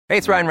Hey,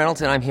 it's Ryan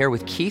Reynolds, and I'm here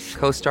with Keith,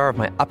 co-star of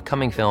my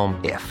upcoming film,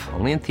 If,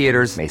 only in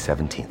theaters May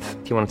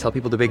 17th. Do you want to tell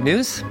people the big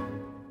news?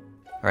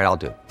 All right, I'll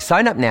do it.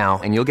 Sign up now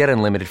and you'll get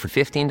unlimited for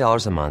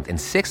 $15 a month and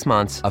 6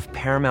 months of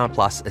Paramount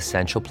Plus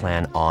Essential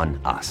Plan on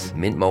us.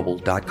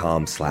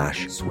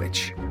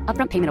 MintMobile.com/switch.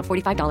 Upfront payment of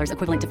 $45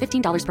 equivalent to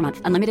 $15 per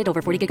month. Unlimited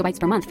over 40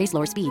 gigabytes per month. Face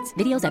lower speeds.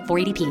 Videos at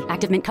 480p.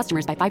 Active Mint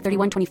customers by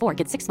 531.24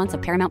 get 6 months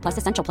of Paramount Plus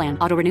Essential Plan.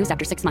 Auto renews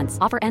after 6 months.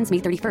 Offer ends May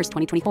 31st,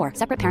 2024.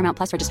 Separate Paramount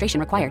Plus registration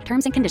required.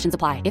 Terms and conditions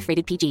apply if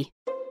rated PG.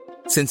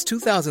 Since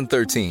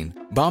 2013,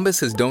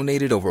 Bombas has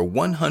donated over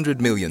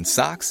 100 million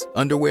socks,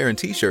 underwear, and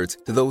T-shirts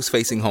to those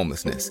facing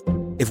homelessness.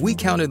 If we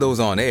counted those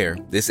on air,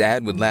 this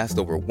ad would last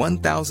over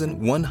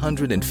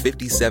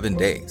 1,157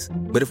 days.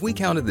 But if we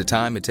counted the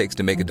time it takes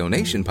to make a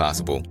donation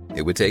possible,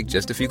 it would take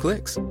just a few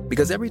clicks.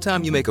 Because every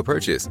time you make a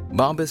purchase,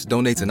 Bombas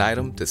donates an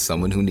item to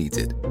someone who needs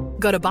it.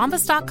 Go to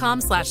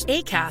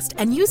bombas.com/ACAST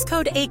and use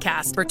code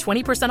ACAST for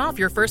 20% off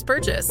your first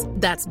purchase.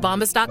 That's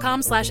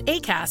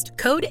bombas.com/ACAST,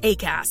 code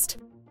ACAST.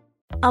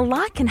 A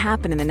lot can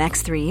happen in the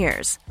next 3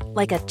 years.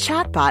 Like a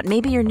chatbot may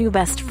be your new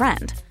best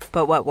friend.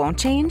 But what won't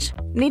change?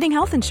 Needing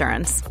health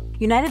insurance.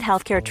 United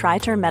Healthcare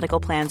Tri-Term Medical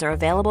Plans are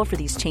available for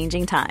these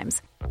changing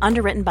times.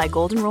 Underwritten by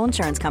Golden Rule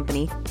Insurance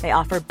Company, they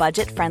offer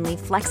budget-friendly,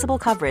 flexible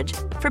coverage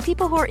for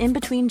people who are in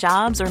between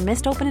jobs or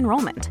missed open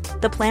enrollment.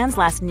 The plans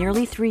last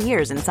nearly 3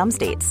 years in some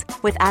states,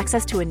 with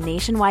access to a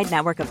nationwide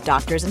network of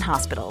doctors and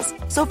hospitals.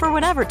 So for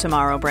whatever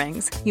tomorrow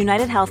brings,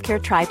 United Healthcare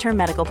Tri-Term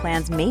Medical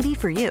Plans may be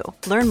for you.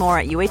 Learn more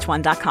at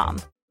uh1.com.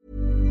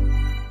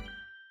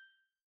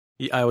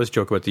 I always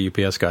joke about the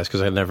UPS guys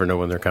because I never know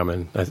when they're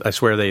coming. I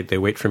swear they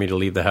wait for me to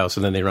leave the house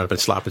and then they run up and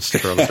slap a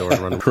sticker on the door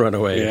and run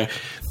away. Yeah.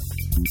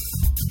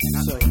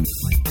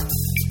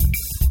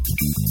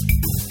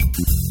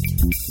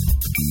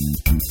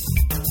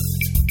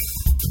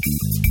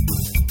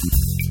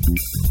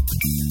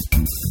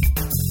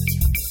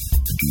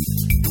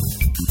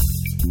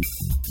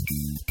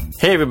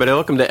 Hey everybody,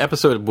 welcome to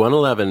episode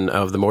 111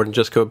 of the More Than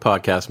Just Code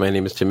podcast. My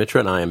name is Tim Mitra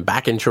and I am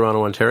back in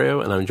Toronto,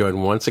 Ontario, and I'm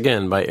joined once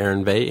again by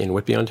Aaron Vey in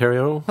Whitby,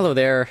 Ontario. Hello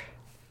there.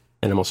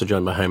 And I'm also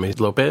joined by Jaime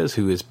Lopez,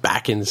 who is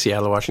back in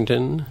Seattle,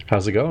 Washington.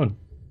 How's it going?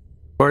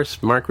 Of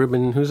course, Mark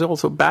Rubin, who's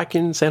also back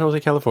in San Jose,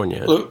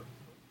 California. Hello.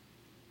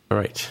 All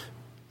right.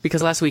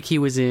 Because last week he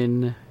was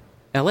in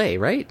LA,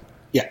 right?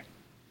 Yeah.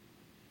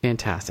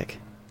 Fantastic.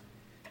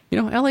 You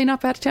know, LA,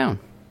 not bad town.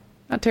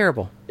 Not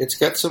terrible. It's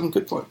got some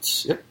good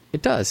points. Yep.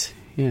 It does.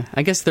 Yeah.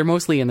 I guess they're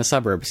mostly in the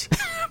suburbs.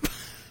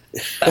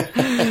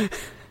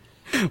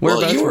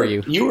 Whereabouts were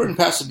you? You were in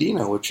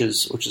Pasadena, which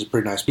is a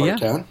pretty nice part of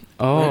town.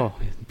 Oh,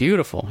 right?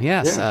 Beautiful.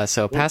 Yes. Yeah.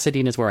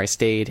 Pasadena is where I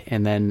stayed,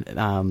 and then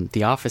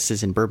the office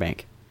is in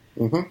Burbank.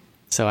 Mm-hmm.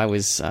 So I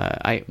was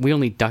we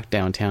only ducked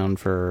downtown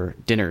for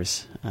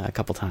dinners a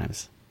couple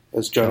times.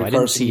 As Johnny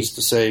Carson used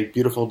to say,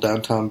 beautiful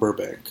downtown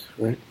Burbank,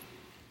 right?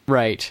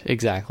 Right,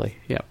 exactly.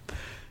 Yep.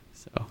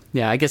 So,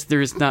 yeah, I guess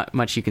there's not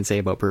much you can say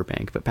about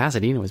Burbank, but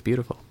Pasadena was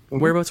beautiful. Mm-hmm.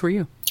 Whereabouts were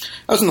you?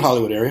 I was in the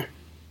Hollywood area.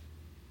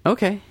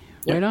 Okay,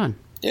 yep. Right on.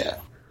 Yeah.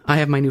 I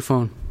have my new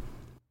phone.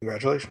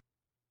 Congratulations.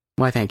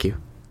 Why, thank you.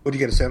 What, do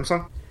you get, a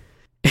Samsung?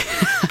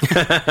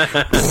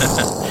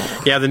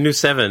 Yeah, the new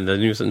 7, the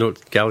new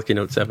Galaxy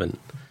Note 7.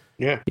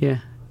 Yeah. Yeah.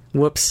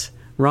 Whoops.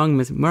 Wrong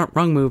move,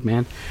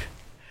 man.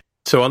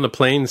 So on the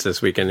planes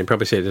this weekend, they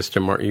probably say this to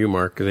Mark,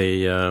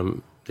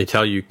 they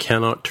tell you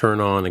cannot turn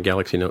on a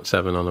Galaxy Note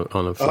 7 on a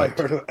flight.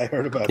 Oh, I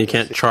heard about You this.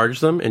 can't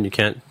charge them, and you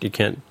can't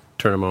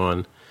turn them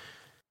on.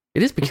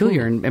 It is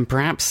peculiar and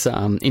perhaps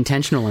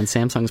intentional on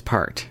Samsung's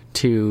part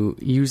to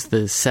use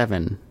the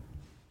 7.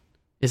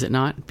 Is it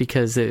not?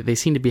 Because they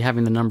seem to be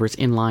having the numbers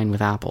in line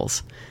with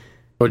Apple's.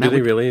 Oh, do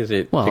they really? Is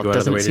it? Well, they go out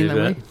of the way to do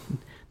that?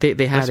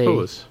 They had I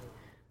suppose.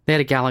 They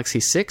had a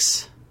Galaxy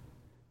 6.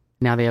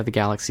 Now they have the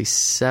Galaxy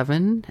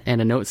 7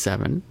 and a Note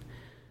 7.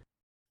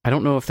 I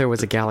don't know if there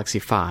was a Galaxy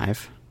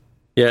 5.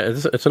 Yeah,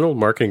 it's an old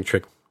marketing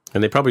trick.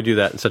 And they probably do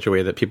that in such a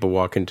way that people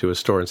walk into a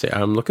store and say,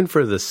 I'm looking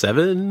for the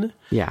 7.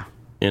 Yeah.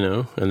 You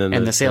know, and then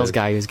the sales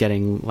guy who's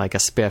getting like a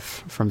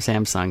spiff from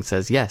Samsung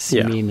says, yes,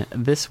 you mean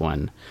this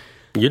one.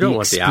 You don't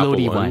want the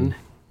Apple one.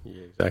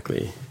 Yeah,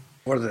 exactly.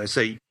 What did I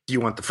say? Do you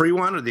want the free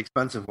one or the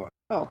expensive one?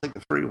 Oh, I'll take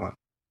the free one.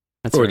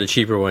 That's or right. the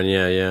cheaper one,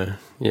 yeah.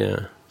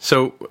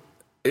 So,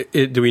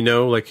 do we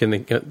know, like,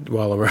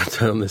 while we're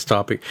on this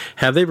topic,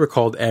 have they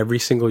recalled every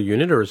single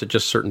unit, or is it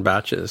just certain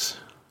batches?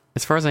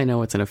 As far as I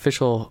know, it's an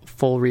official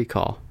full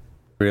recall.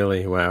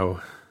 Really?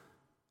 Wow.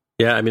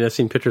 Yeah, I mean, I've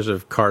seen pictures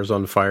of cars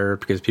on fire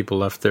because people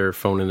left their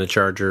phone in the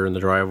charger in the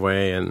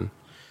driveway and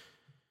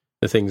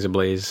the thing's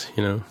ablaze,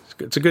 you know.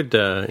 It's a good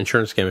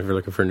insurance scam if you're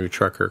looking for a new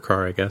truck or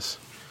car, I guess.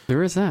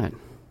 There is that.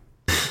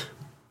 I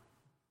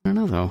don't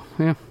know, though.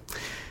 Yeah.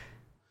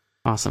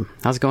 Awesome.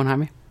 How's it going,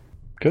 Jaime?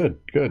 Good.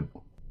 You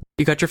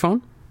got your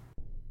phone?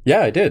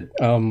 Yeah, I did.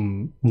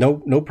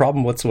 No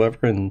problem whatsoever.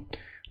 And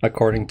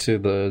according to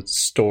the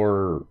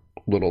store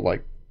little,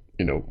 like,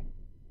 you know,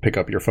 pick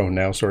up your phone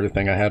now sort of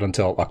thing, I had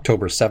until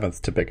October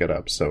 7th to pick it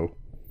up. So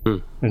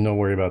no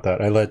worry about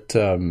that. I let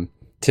Joe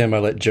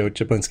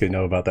Chaplinsky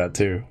know about that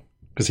too,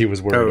 because he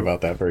was worried about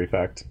that very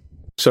fact.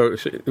 So,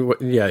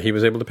 yeah, he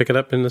was able to pick it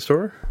up in the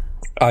store?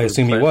 I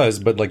assume he was,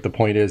 but like the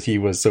point is he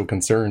was so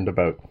concerned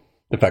about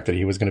the fact that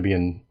he was going to be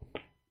in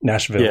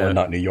Nashville and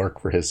not New York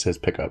for his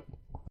pickup.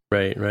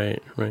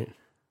 Right.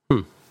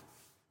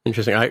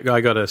 Interesting.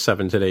 I got a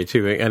 7 today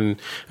too, and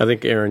I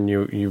think Aaron,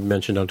 you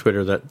mentioned on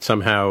Twitter that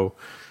somehow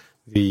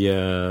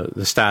the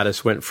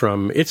status went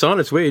from it's on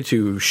its way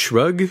to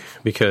shrug,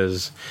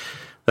 because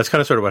that's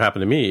kind of sort of what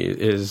happened to me.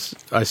 Is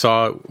I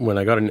saw when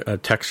I got a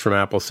text from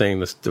Apple saying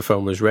the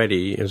phone was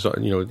ready,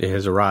 it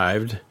has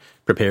arrived.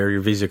 Prepare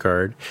your Visa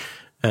card.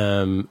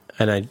 And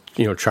I,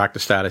 tracked the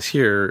status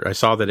here. I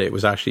saw that it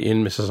was actually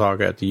in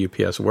Mississauga at the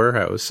UPS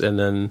warehouse, and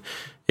then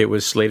it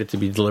was slated to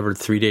be delivered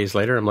 3 days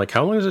later. I'm like,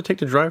 how long does it take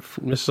to drive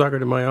from Mississauga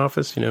to my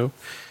office?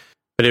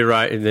 But it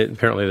arrived. And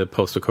apparently, the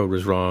postal code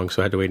was wrong,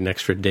 so I had to wait an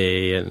extra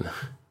day. And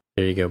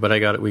there you go. But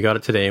we got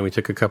it today, and we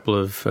took a couple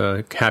of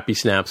happy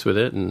snaps with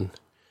it. And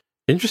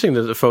interesting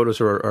that the photos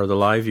are the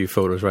live view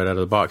photos right out of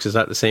the box. Is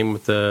that the same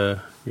with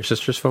your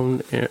sister's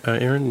phone,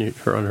 Aaron?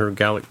 On her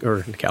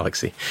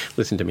Galaxy.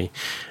 Listen to me.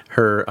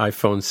 Her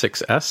iPhone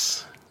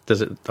 6S.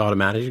 Does it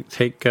automatically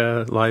take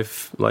live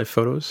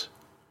photos?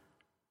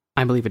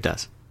 I believe it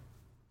does.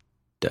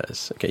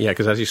 Does. Okay, yeah,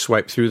 because as you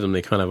swipe through them,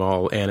 they kind of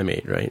all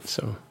animate, right?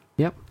 So.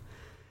 Yep.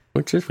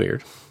 Which is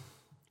weird.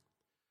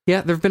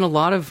 Yeah, there've been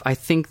I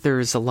think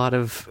there's a lot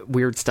of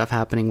weird stuff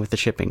happening with the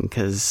shipping,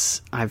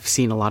 because I've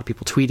seen a lot of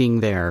people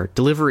tweeting their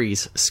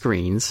deliveries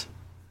screens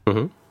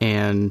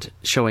and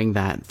showing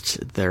that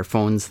their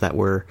phones that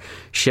were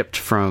shipped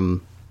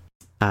from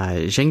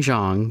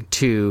Xinjiang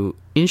to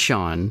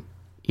Incheon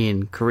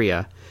in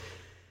Korea,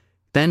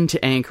 then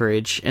to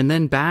Anchorage, and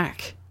then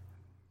back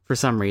for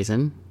some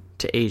reason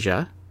to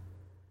Asia.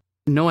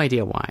 No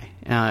idea why.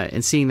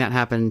 And seeing that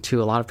happen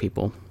to a lot of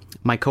people.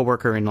 My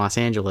coworker in Los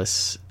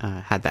Angeles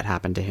had that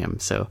happen to him,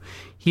 so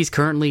he's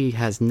currently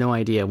has no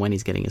idea when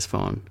he's getting his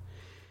phone.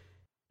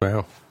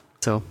 Wow.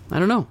 So I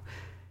don't know.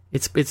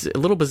 It's a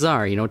little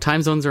bizarre,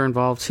 Time zones are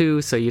involved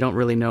too, so you don't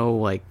really know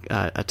like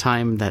a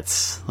time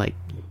that's like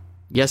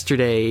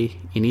yesterday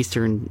in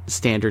Eastern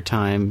Standard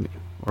Time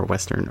or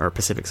Western or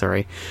Pacific,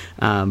 sorry.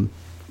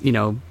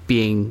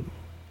 Being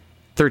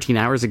 13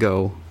 hours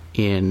ago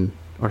 13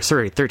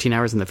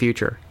 hours in the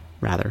future,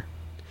 rather.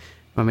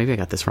 Well, maybe I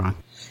got this wrong.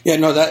 Yeah,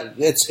 no, that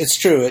it's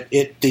true.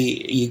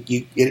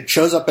 It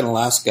shows up in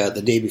Alaska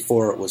the day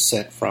before it was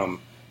sent from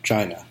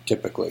China,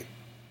 typically.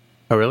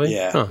 Oh, really?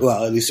 Yeah. Huh.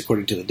 Well, at least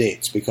according to the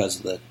dates,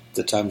 because of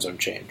the time zone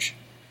change.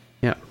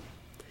 Yeah.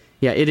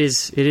 Yeah, it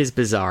is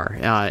bizarre,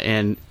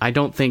 and I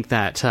don't think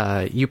that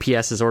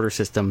UPS's order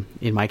system,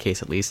 in my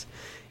case at least,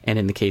 and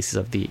in the cases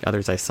of the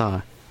others I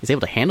saw, is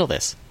able to handle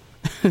this,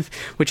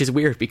 which is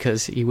weird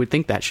because you would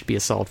think that should be a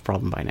solved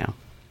problem by now.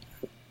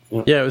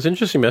 Yeah, it was an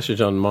interesting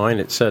message on mine.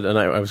 It said, and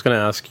I was going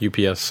to ask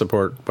UPS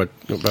support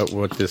about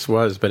what this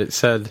was, but it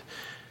said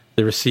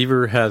the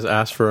receiver has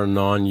asked for a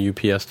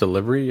non-UPS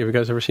delivery. Have you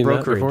guys ever seen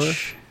that before?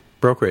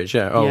 Brokerage,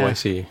 yeah. Oh, yeah. I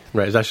see.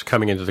 Right, it's actually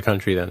coming into the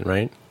country then,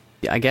 right?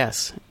 Yeah, I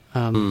guess.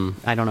 I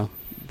don't know.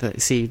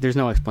 There's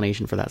no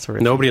explanation for that sort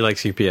of Nobody thing.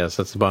 likes UPS.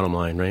 That's the bottom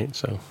line, right?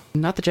 So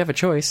not that you have a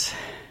choice.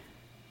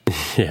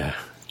 Yeah.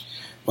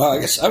 Well, I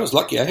guess I was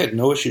lucky. I had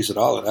no issues at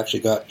all. It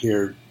actually got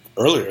here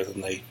earlier than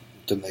they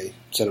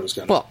said it was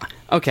going to. Well,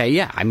 okay,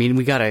 yeah. I mean,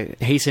 we got to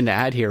hasten to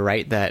add here,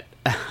 right, that...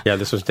 yeah,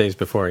 this was days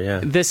before,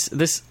 yeah.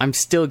 This I'm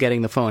still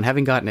getting the phone.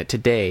 Having gotten it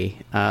today,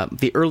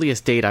 the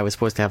earliest date I was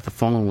supposed to have the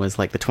phone was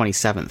like the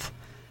 27th.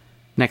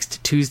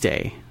 Next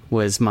Tuesday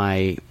was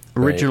my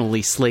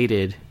originally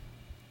slated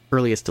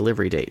earliest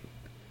delivery date.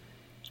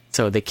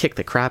 So they kicked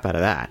the crap out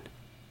of that.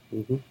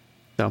 Mm-hmm.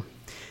 So,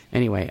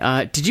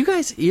 anyway, did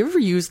you ever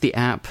use the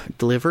app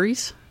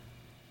Deliveries?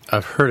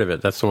 I've heard of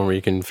it. That's the one where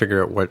you can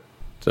figure out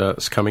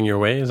what's coming your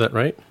way. Is that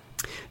right?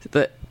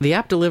 The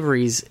app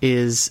Deliveries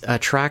is a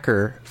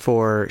tracker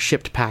for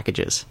shipped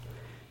packages.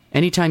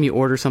 Anytime you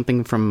order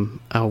something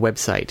from a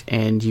website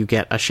and you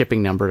get a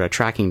shipping number, a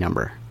tracking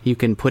number, you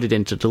can put it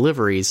into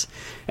Deliveries,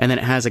 and then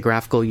it has a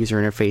graphical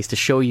user interface to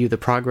show you the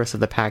progress of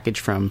the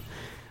package from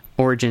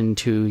origin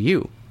to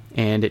you.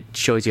 And it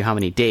shows you how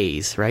many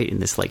days, right, in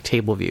this like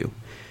table view.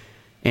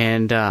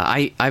 And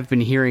I've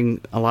been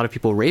hearing a lot of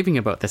people raving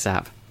about this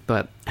app,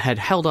 but had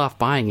held off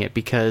buying it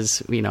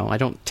because, I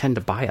don't tend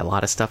to buy a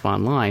lot of stuff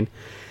online.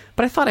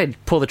 But I thought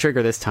I'd pull the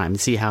trigger this time and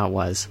see how it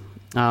was.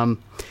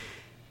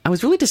 I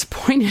was really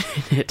disappointed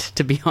in it,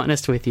 to be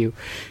honest with you.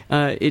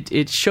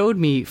 It showed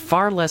me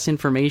far less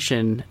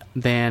information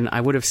than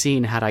I would have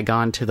seen had I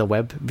gone to the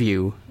web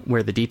view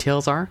where the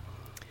details are.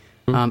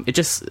 It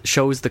just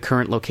shows the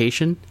current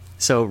location.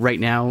 So right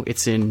now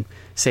it's in,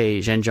 say,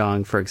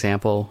 Zhenjiang, for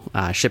example.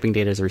 Shipping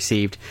data is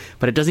received.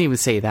 But it doesn't even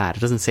say that. It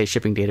doesn't say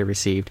shipping data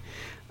received.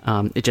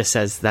 It just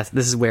says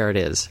this is where it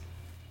is.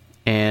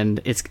 And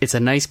it's a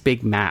nice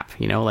big map,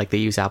 like they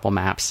use Apple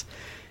Maps,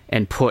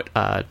 and put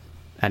an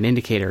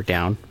indicator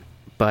down.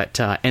 But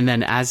and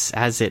then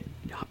as it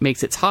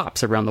makes its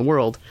hops around the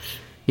world,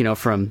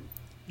 from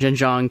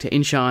Zhenjiang to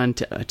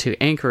Incheon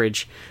to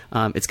Anchorage,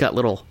 it's got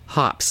little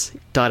hops,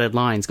 dotted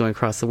lines going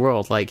across the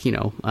world, like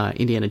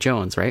Indiana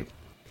Jones, right?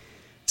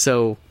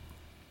 So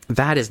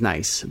That is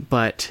nice,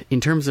 but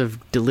in terms of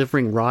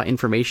delivering raw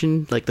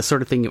information, like the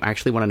sort of thing you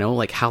actually want to know,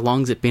 like how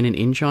long's it been an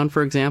inch on,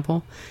 for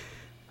example,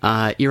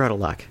 you're out of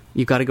luck.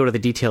 You've got to go to the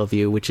detail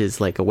view, which is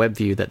like a web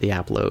view that the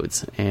app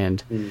loads,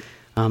 and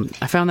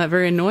I found that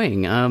very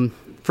annoying.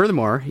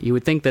 Furthermore, you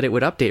would think that it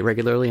would update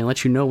regularly and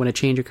let you know when a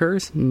change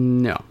occurs.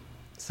 No.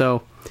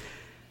 So,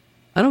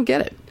 I don't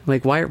get it.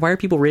 Like, why are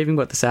people raving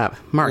about this app?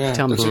 Mark,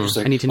 tell me.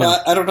 I need to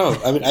know. I don't know.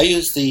 I mean, I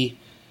use the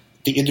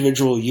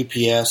individual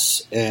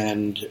UPS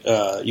and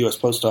U.S.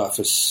 Post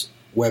Office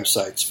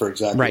websites for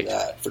exactly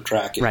that, for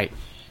tracking. Right.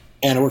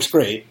 And it works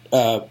great.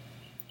 But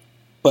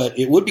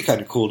it would be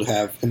kind of cool to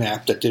have an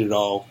app that did it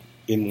all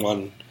in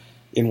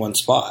one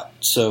spot.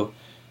 So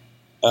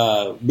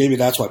maybe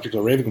that's why people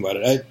are raving about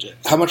it.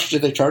 How much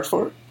did they charge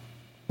for it?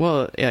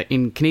 Well,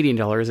 in Canadian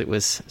dollars, it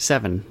was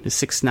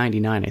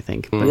 $6.99, I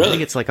think. But really? I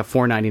think it's like a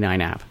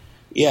 $4.99 app.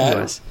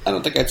 Yeah, I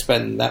don't think I'd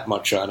spend that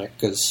much on it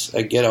because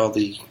I get all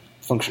the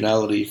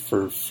functionality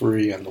for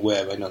free on the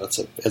web. I know as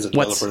a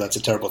developer, that's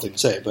a terrible thing to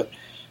say, but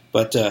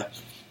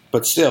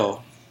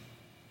still.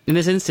 In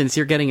this instance,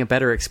 you're getting a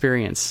better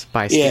experience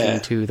by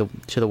sticking to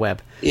the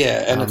web.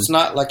 Yeah, and it's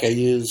not like I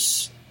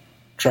use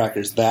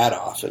trackers that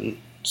often,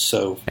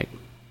 so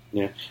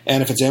yeah.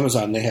 And if it's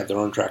Amazon, they have their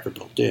own tracker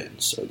built in,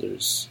 so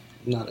there's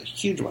not a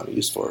huge amount of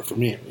use for it, for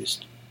me at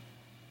least.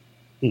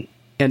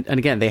 And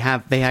again, they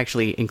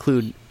actually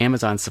include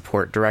Amazon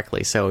support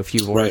directly. So if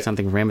you order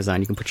something from Amazon,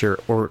 you can put your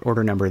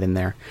order number in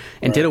there.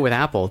 And ditto with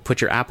Apple,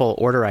 put your Apple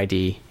order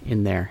ID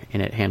in there,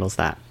 and it handles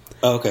that.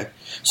 Oh, okay.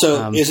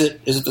 So is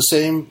it the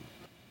same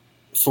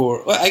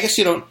for? Well, I guess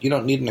you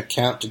don't need an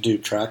account to do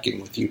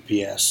tracking with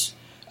UPS.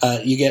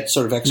 You get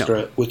sort of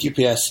extra with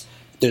UPS.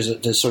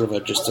 There's sort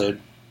of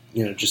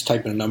just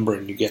type in a number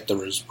and you get the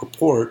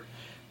report,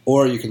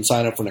 or you can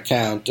sign up for an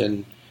account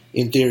and.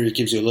 In theory, it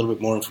gives you a little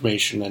bit more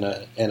information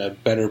and a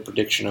better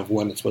prediction of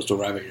when it's supposed to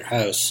arrive at your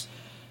house.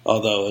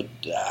 Although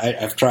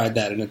I've tried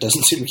that and it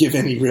doesn't seem to give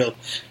any real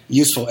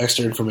useful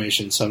extra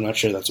information, so I'm not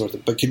sure that's worth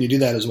it. But can you do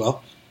that as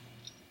well?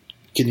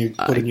 Can you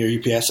put in your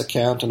UPS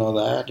account and all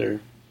that?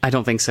 Or I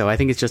don't think so. I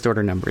think it's just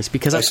order numbers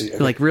because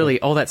really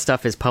all that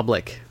stuff is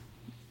public.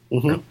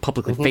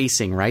 Publicly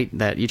facing, right?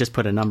 That you just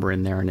put a number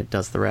in there and it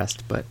does the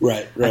rest. But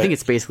right. I think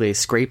it's basically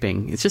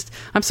scraping. It's just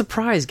I'm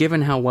surprised,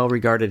 given how well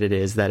regarded it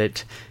is, that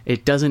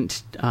it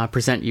doesn't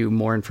present you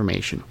more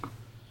information.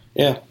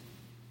 Yeah.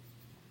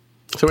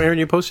 So, Aaron,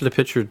 you posted a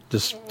picture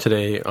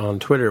today on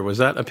Twitter. Was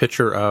that a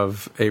picture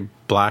of a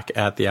black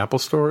at the Apple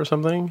Store or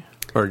something,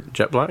 or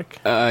jet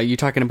black? You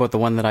talking about the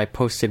one that I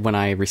posted when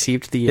I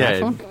received the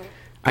iPhone?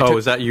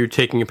 Is that you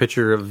taking a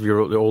picture of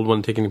the old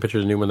one, taking a picture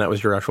of the new one? That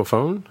was your actual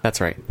phone?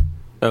 That's right.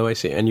 Oh, I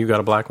see. And you got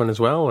a black one as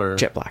well, or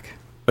jet black?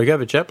 Oh, you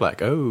have a jet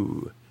black.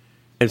 Oh,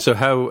 and so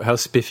how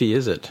spiffy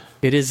is it?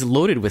 It is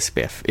loaded with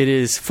spiff. It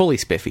is fully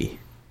spiffy.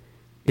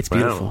 It's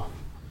beautiful. Wow.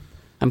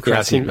 I'm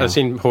cracking. I've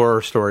seen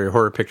horror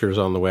pictures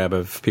on the web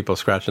of people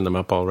scratching them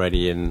up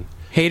already, and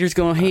haters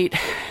gonna hate.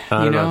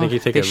 I think you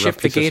take they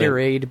shipped the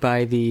Gatorade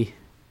by the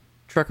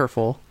trucker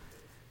full.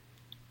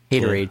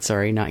 Haterade,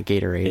 sorry, not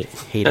Gatorade.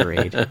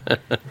 Haterade.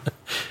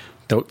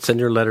 Don't send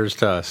your letters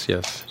to us,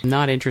 yes.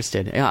 Not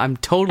interested. I'm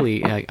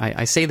totally,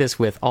 I say this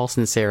with all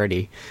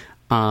sincerity.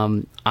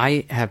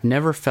 I have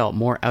never felt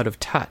more out of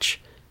touch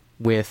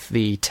with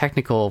the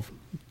technical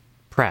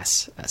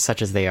press,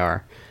 such as they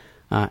are,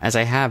 as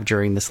I have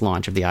during this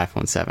launch of the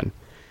iPhone 7.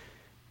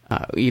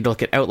 You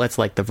look at outlets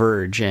like The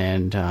Verge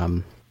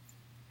and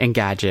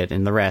Engadget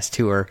and the rest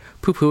who are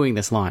poo-pooing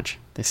this launch.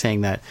 They're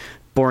saying that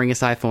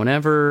boringest iPhone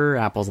ever,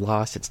 Apple's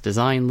lost its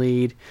design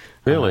lead.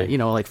 Really?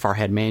 Like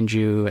Farhad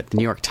Manjoo at the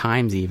New York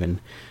Times even.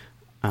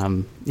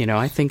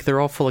 I think they're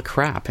all full of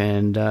crap,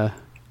 and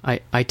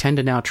I tend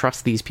to now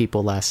trust these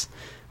people less,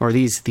 or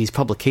these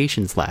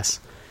publications less.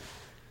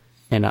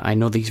 And I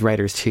know these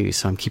writers too,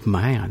 so I'm keeping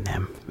my eye on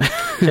them.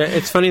 Yeah,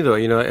 it's funny though.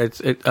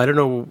 I don't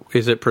know,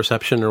 is it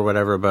perception or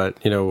whatever, but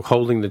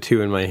holding the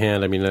 2 in my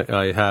hand. I mean,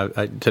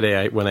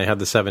 today when I had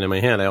the 7 in my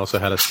hand, I also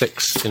had a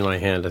 6 in my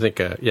hand. I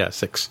think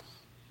 6.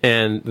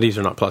 And these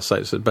are not plus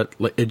sizes, but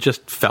it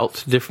just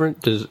felt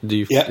different. Is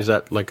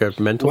that like a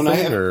mental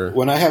thing?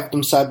 When I have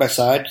them side by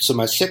side, so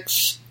my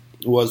 6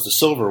 was the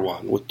silver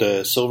one with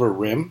the silver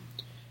rim,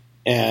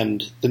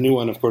 and the new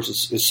one, of course,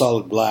 is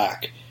solid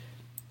black.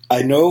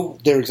 I know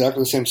they're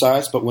exactly the same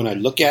size, but when I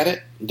look at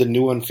it, the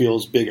new one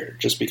feels bigger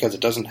just because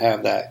it doesn't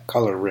have that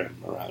color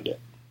rim around it.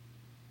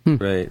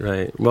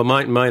 Right. Well,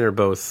 mine are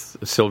both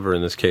silver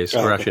in this case.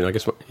 Or actually, I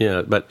guess,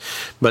 yeah. But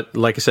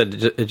like I said,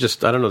 it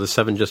just, I don't know, the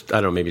 7 just, I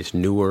don't know, maybe it's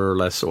newer,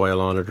 less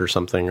oil on it or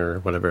something or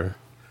whatever.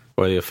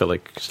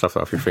 Oiliophilic stuff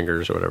off your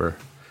fingers or whatever.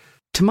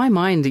 To my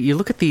mind, you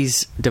look at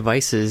these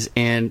devices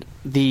and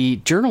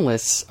the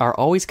journalists are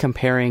always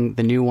comparing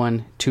the new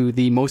one to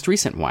the most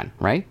recent one,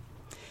 right?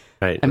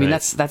 Right. I mean,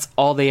 that's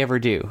all they ever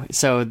do.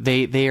 So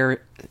they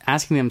are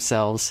asking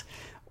themselves,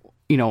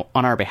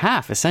 on our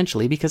behalf,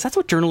 essentially, because that's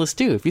what journalists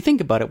do. If you think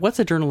about it, what's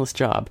a journalist's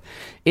job?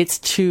 It's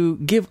to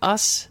give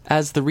us,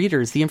 as the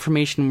readers, the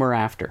information we're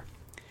after.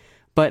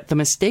 But the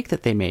mistake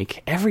that they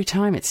make every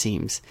time, it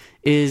seems,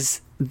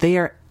 is they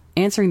are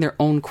answering their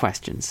own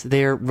questions.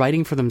 They're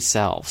writing for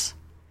themselves.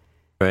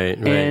 Right.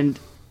 And,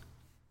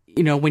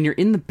 when you're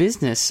in the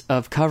business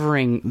of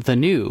covering the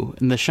new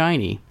and the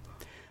shiny,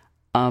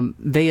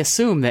 they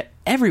assume that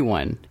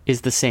everyone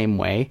is the same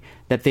way,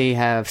 that they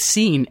have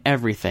seen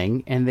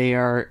everything, and they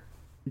are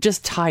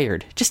just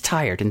tired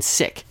and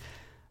sick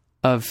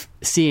of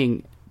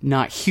seeing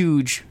not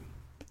huge,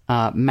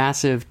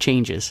 massive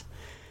changes.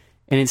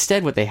 And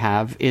instead what they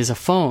have is a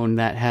phone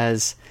that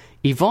has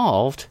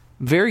evolved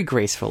very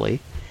gracefully.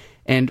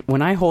 And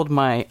when I hold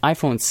my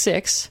iPhone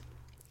 6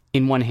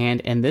 in one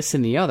hand and this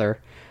in the other,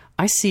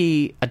 I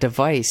see a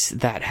device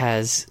that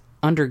has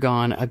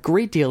undergone a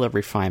great deal of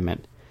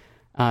refinement.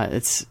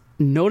 It's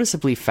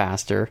noticeably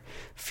faster,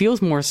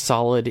 feels more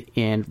solid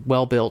and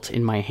well-built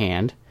in my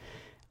hand,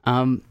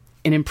 and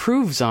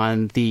improves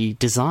on the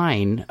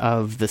design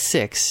of the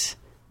 6,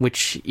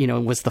 which,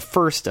 was the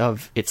first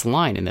of its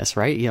line in this,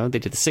 right? They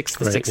did the 6,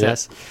 the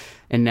 6S,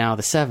 and now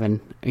the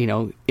 7,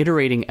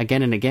 iterating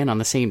again and again on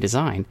the same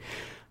design.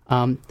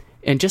 And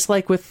just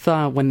like with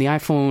when the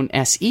iPhone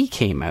SE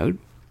came out,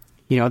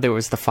 there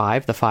was the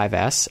 5, the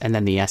 5S, and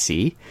then the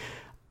SE.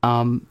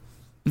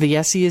 The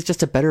SE is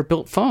just a better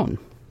built phone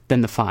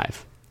than the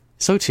 5.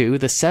 So too,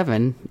 the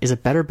 7 is a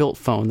better built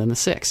phone than the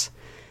 6.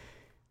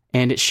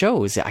 And it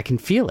shows. I can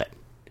feel it,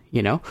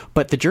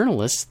 But the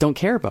journalists don't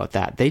care about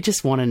that. They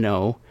just want to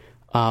know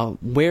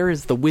where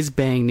is the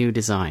whiz-bang new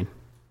design.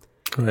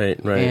 Right.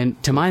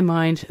 And to my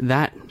mind,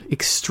 that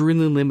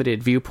extremely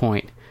limited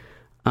viewpoint,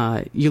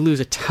 you lose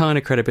a ton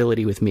of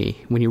credibility with me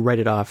when you write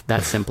it off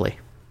that simply.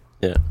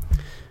 Yeah.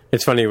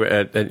 It's funny,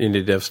 at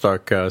Indie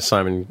DevStock,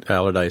 Simon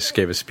Allardyce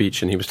gave a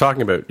speech, and he was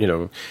talking about,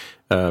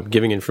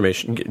 giving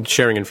information,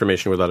 sharing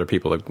information with other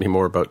people,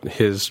 more about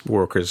his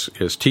work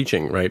as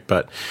teaching, right?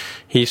 But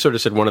he sort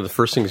of said one of the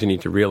first things you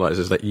need to realize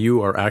is that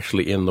you are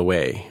actually in the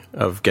way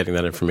of getting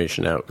that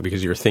information out,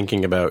 because you're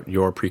thinking about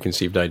your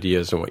preconceived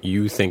ideas and what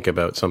you think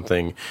about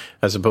something,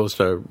 as opposed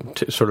to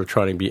sort of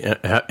trying to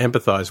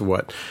empathize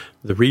what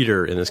the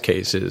reader in this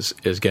case is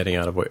getting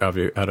out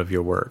of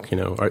your work.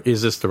 Or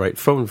is this the right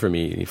phone for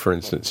me, for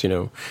instance?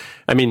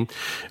 I mean,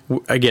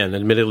 again,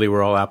 admittedly,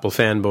 we're all Apple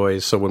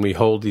fanboys, so when we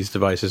hold these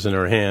devices in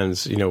our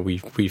hands,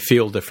 we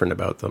feel different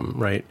about them,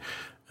 right?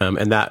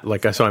 And that,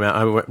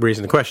 I'm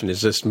raising the question: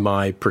 is this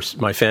my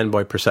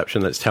fanboy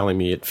perception that's telling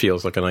me it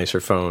feels like a nicer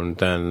phone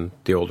than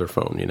the older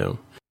phone?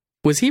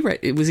 Was he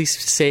right? Was he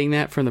saying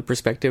that from the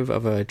perspective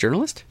of a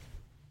journalist?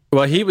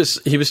 Well, he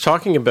was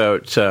talking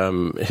about,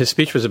 his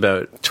speech was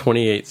about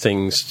 28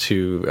 things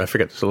to, I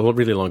forget, it's a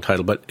really long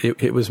title, but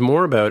it was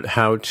more about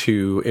how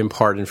to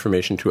impart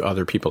information to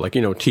other people, like,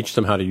 teach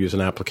them how to use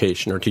an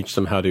application, or teach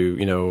them how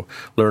to,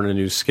 learn a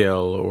new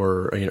skill,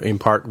 or,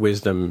 impart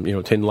wisdom,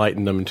 to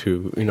enlighten them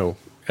to,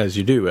 as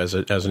you do as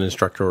an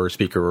instructor or a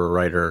speaker or a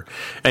writer,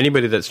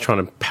 anybody that's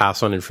trying to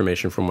pass on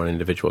information from one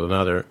individual to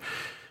another.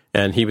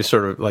 And he was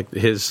sort of like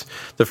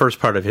the first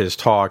part of his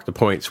talk, the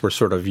points were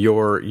sort of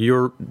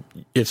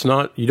it's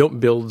not, you don't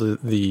build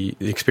the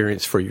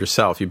experience for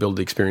yourself. You build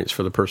the experience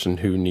for the person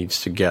who needs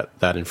to get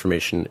that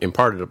information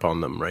imparted upon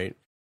them, right?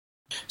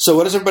 So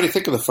what does everybody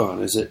think of the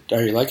phone?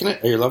 Are you liking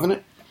it? Are you loving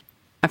it?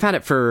 I've had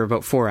it for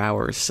about 4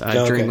 hours,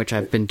 during which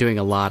I've been doing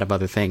a lot of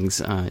other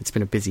things. It's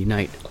been a busy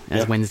night,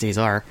 as Wednesdays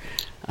are.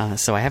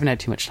 So I haven't had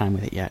too much time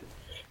with it yet.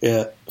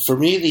 Yeah. For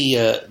me,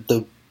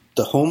 the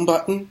home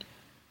button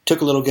took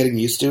a little getting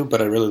used to,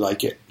 but I really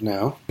like it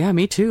now. Yeah,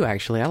 me too,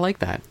 actually. I like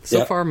that.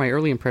 So far, my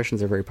early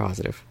impressions are very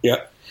positive.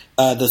 Yeah.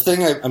 The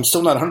thing I'm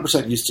still not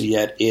 100% used to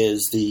yet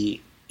is the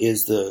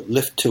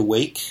lift to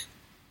wake,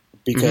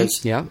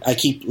 because I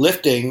keep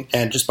lifting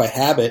and just by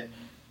habit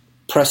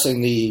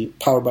pressing the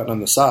power button on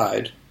the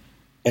side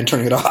and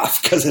turning it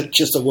off, because it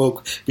just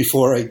awoke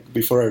before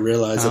I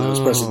realized that I was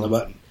pressing the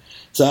button.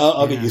 So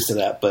I'll get used to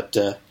that, but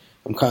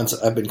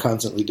I've been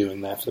constantly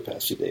doing that for the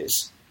past few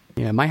days.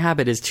 Yeah, my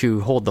habit is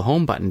to hold the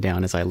home button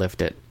down as I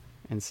lift it,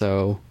 and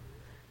so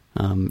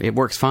it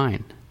works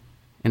fine.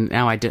 And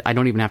now I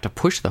don't even have to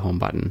push the home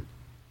button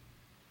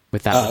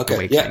with that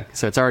awake thing.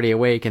 So it's already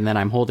awake, and then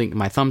I'm holding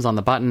my thumbs on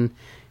the button,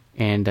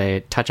 and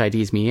Touch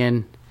IDs me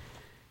in,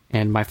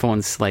 and my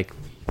phone's like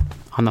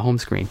on the home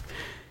screen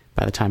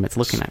by the time it's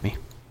looking at me.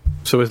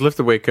 So is Lift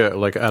Awake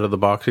like out of the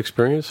box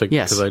experience?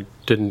 Yes, because I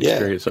didn't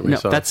experience it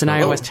myself. No, that's an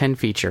iOS 10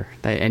 feature,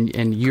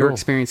 and you're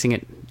experiencing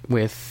it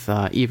with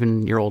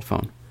even your old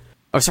phone.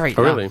 Oh, sorry.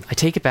 Oh, really? I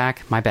take it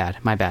back. My bad.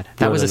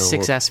 That was a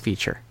 6S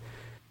feature.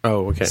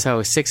 Oh, okay. So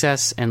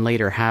 6S and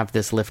later have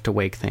this Lift to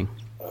Wake thing.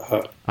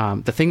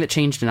 The thing that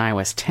changed in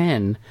iOS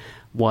 10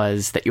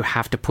 was that you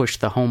have to push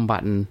the home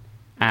button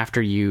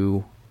after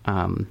you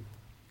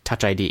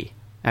Touch ID.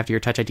 After your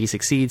Touch ID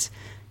succeeds,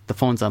 the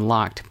phone's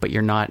unlocked, but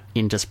you're not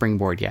into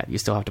Springboard yet. You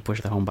still have to push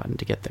the home button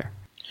to get there.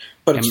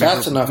 But it's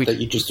fast enough that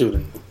you just do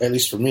it, at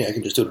least for me, I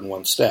can just do it in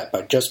one step.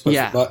 I just push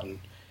the button.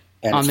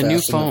 And on it's the new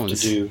fast enough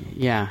phones, to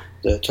do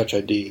the Touch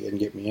ID and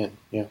get me in.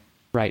 Yeah,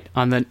 right.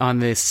 On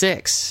the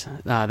 6,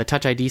 the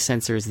Touch ID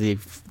sensor is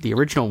the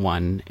original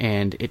one,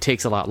 and it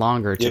takes a lot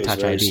longer to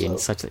Touch ID slow. and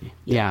such.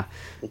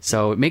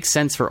 So it makes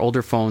sense for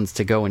older phones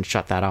to go and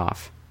shut that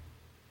off.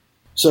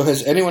 So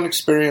has anyone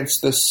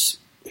experienced this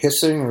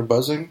hissing or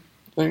buzzing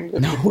thing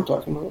that people were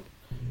talking about?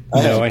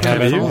 No, I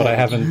haven't, but I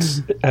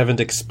haven't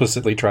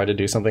explicitly tried to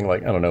do something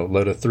like, I don't know,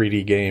 load a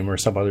 3D game or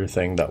some other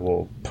thing that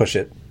will push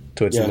it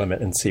to its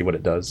limit and see what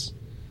it does.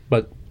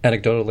 But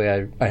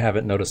anecdotally, I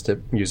haven't noticed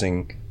it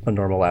using the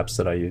normal apps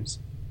that I use.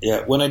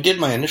 Yeah, when I did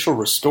my initial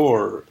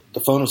restore, the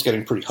phone was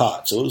getting pretty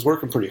hot, so it was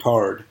working pretty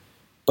hard,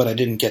 but I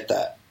didn't get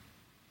that.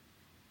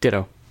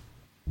 Ditto.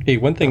 Hey,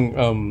 one thing,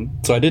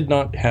 so I did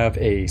not have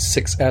a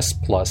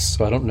 6S Plus,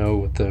 so I don't know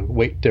what the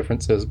weight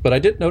difference is, but I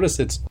did notice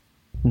it's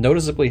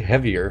noticeably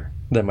heavier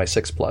than my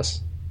 6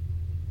 Plus.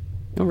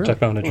 Oh, really? Which I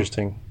found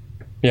interesting.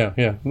 Yeah.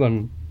 I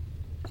mean,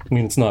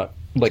 it's not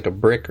like a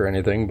brick or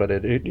anything, but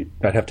I'd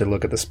have to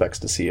look at the specs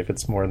to see if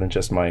it's more than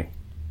just my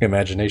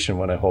imagination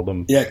when I hold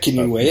them. Yeah, can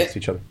you weigh it?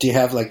 Each other. Do you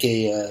have like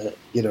a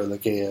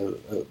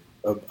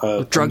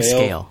drug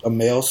scale, a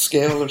male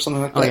scale or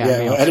something like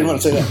that? Yeah, I didn't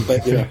want to say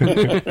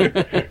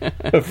that,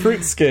 but a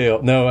fruit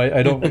scale. No,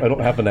 I don't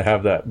happen to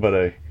have that,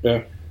 but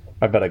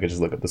I bet I could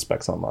just look at the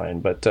specs online.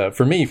 But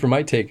for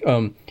my take,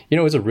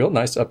 it's a real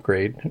nice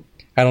upgrade.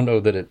 I don't know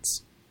that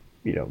it's,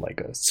 like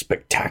a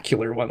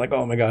spectacular one, like,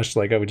 oh my gosh,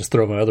 like I would just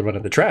throw my other one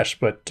in the trash.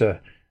 But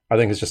I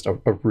think it's just a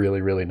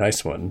really, really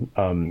nice one.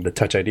 The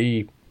Touch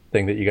ID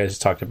thing that you guys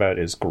talked about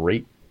is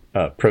great.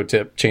 Pro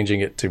tip,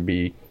 changing it to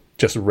be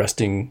just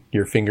resting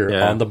your finger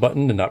on the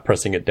button and not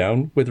pressing it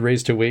down with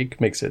raise to wake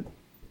makes it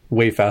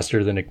way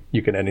faster than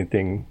you can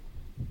anything,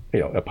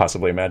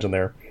 possibly imagine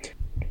there.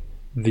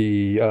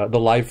 The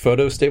live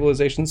photo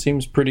stabilization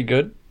seems pretty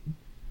good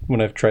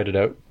when I've tried it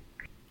out.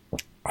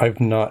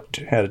 I've not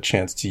had a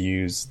chance to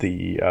use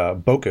the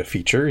bokeh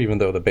feature, even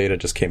though the beta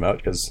just came out,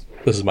 because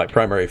this is my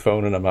primary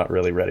phone and I'm not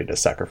really ready to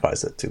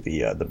sacrifice it to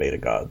the beta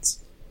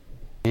gods.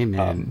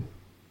 Amen.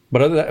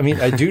 But other than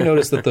that, I do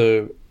notice that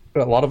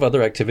a lot of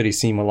other activities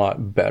seem a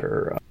lot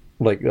better.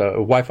 Like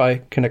Wi-Fi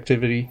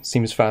connectivity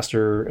seems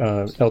faster,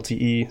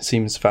 LTE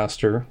seems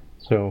faster,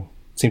 so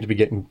seem to be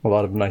getting a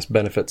lot of nice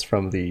benefits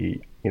from the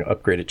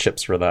upgraded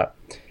chips for that.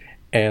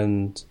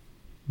 And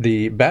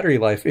the battery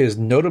life is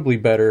notably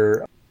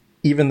better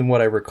even than what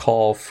I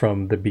recall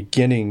from the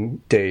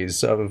beginning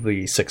days of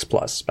the 6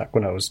 Plus, back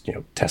when I was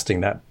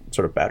testing that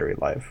sort of battery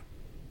life.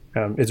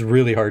 It's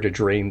really hard to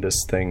drain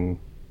this thing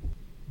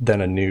than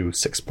a new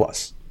 6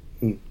 Plus.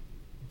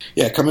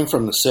 Yeah, coming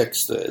from the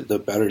 6,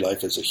 the battery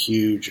life is a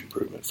huge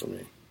improvement for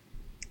me.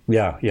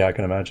 Yeah, I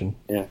can imagine.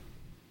 Yeah.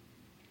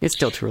 It's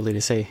still too early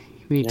to say.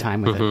 We need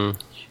time with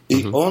it.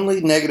 The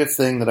only negative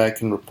thing that I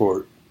can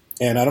report,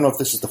 and I don't know if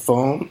this is the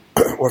phone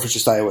or if it's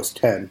just iOS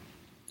 10,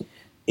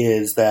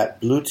 is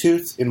that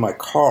Bluetooth in my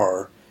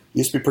car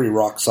used to be pretty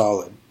rock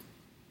solid,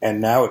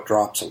 and now it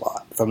drops a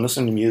lot. If I'm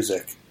listening to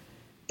music,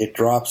 it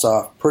drops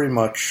off pretty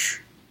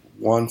much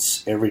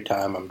once every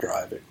time I'm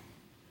driving,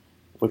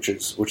 which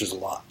is a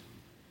lot.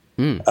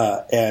 And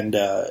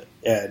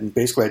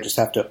basically I just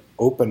have to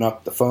open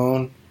up the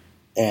phone,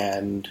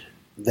 and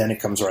then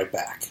it comes right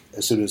back.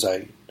 As soon as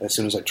I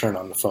turn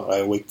on the phone, I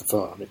awake the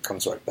phone, it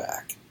comes right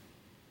back.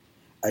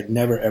 I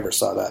never ever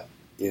saw that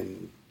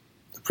in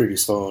the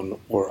previous phone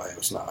or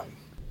iOS 9.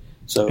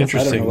 So I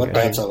don't know what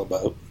that's all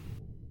about.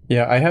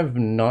 Yeah, I have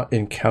not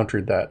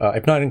encountered that.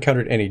 I've not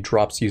encountered any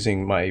drops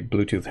using my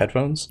Bluetooth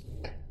headphones.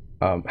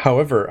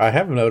 However, I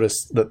have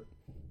noticed that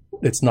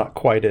it's not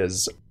quite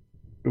as...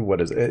 What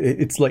is it?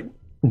 It's like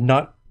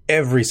not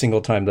every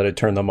single time that I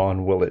turn them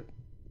on will it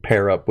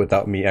pair up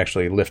without me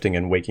actually lifting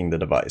and waking the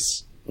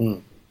device.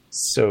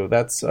 So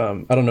that's...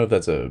 I don't know if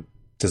that's a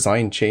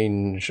design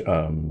change,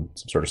 some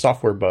sort of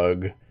software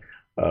bug,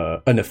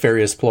 a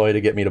nefarious ploy to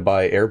get me to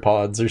buy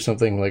AirPods or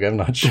something. Like, I'm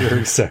not sure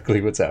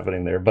exactly what's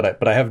happening there,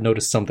 but I have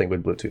noticed something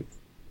with Bluetooth.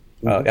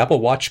 Apple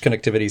Watch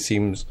connectivity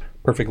seems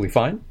perfectly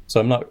fine,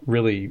 so I'm not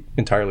really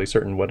entirely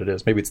certain what it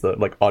is. Maybe it's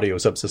the audio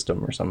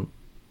subsystem or something.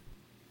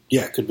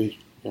 Yeah, it could be.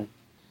 Yeah.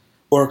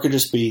 Or it could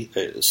just be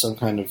some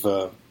kind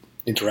of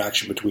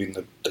interaction between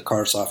the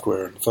car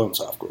software and the phone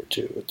software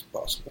too. It's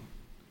possible.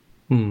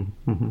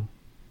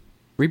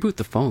 Reboot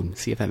the phone,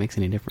 see if that makes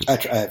any difference.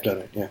 I have done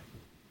it. Yeah,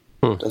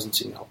 it doesn't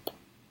seem to help.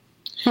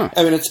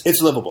 I mean,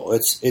 it's livable.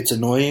 It's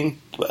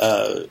annoying.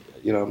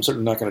 I'm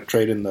certainly not going to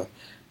trade in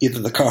either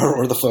the car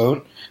or the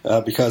phone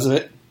because of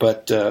it.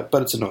 But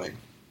it's annoying.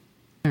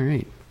 All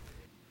right.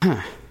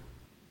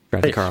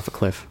 Drive the car off a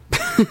cliff.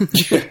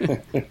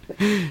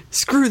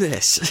 Screw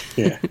this.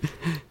 Yeah.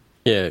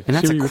 Yeah. And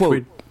that's a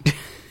quote.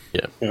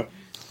 Yeah.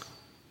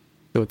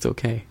 So it's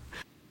okay.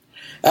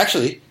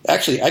 Actually,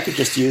 I could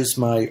just use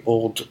my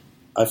old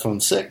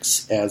iPhone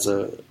 6 as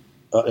an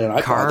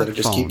iPod that I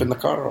just keep in the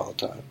car all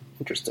the time.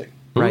 Interesting.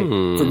 Right.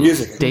 For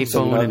music. Day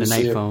phone and a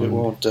night phone.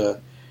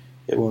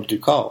 It won't do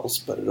calls,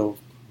 but it'll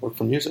work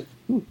for music.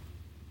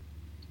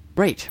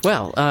 Right.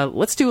 Well,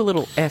 let's do a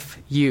little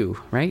FU,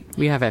 right?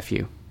 We have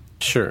FU.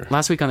 Sure.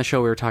 Last week on the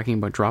show, we were talking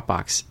about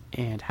Dropbox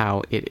and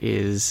how it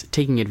is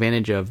taking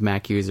advantage of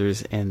Mac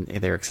users and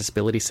their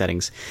accessibility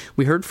settings.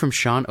 We heard from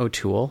Sean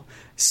O'Toole,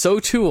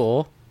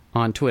 SoToole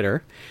on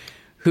Twitter,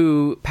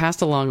 who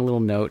passed along a little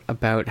note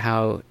about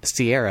how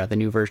Sierra, the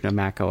new version of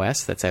Mac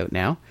OS that's out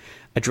now,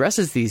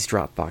 addresses these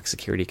Dropbox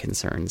security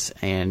concerns,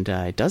 and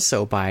it does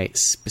so by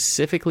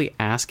specifically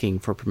asking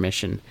for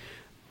permission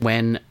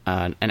when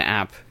an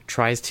app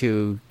tries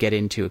to get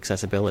into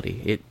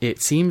accessibility.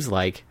 It seems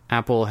like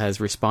Apple has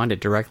responded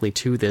directly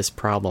to this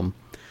problem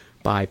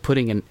by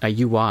putting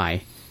a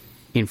UI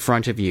in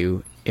front of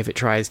you if it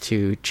tries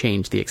to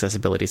change the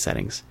accessibility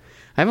settings.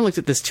 I haven't looked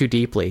at this too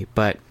deeply,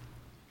 but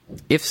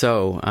if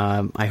so,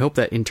 I hope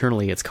that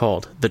internally it's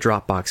called the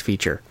Dropbox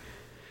feature.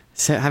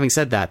 So, having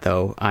said that,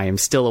 though, I am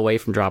still away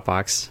from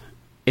Dropbox.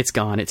 It's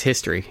gone, it's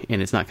history, and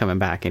it's not coming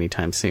back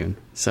anytime soon.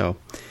 So,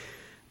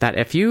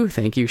 that FU,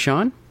 thank you,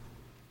 Sean.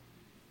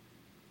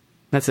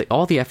 That's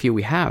all the FU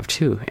we have,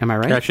 too. Am I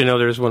right? Actually, no,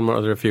 there's one more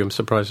other FU. I'm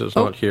surprised it's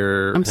not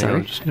here. I'm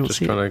sorry. I don't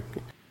see it.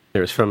 It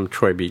was from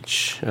Troy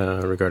Beach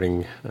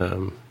regarding...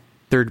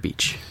 Third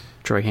Beach,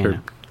 Troy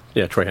Hanna.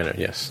 Troy Hanna,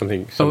 yes.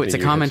 Something it's a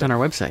comment on our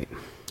website.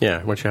 Yeah,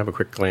 why don't you have a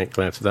quick glance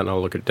at that, and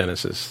I'll look at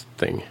Dennis's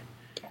thing.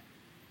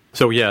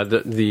 So, yeah,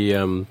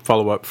 the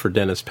follow-up for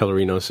Dennis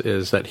Pellerinos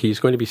is that he's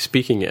going to be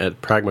speaking at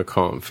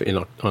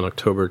PragmaConf on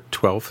October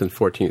 12th and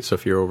 14th. So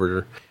if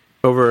you're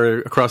over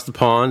across the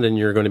pond and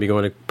you're going to be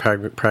going to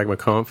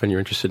PragmaConf and you're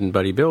interested in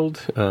Buddy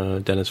Build,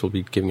 Dennis will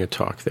be giving a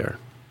talk there.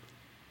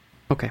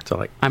 Okay.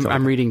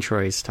 I'm reading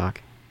Troy's talk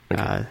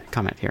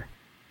comment here.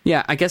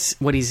 Yeah, I guess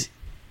what he's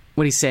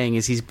saying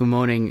is he's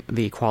bemoaning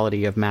the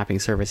quality of mapping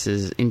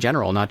services in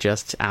general, not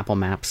just Apple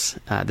Maps.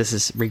 This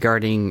is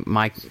regarding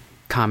my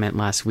comment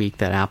last week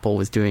that Apple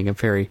was doing a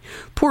very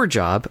poor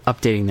job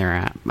updating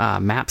their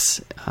maps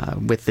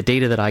with the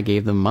data that I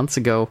gave them months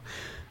ago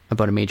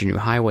about a major new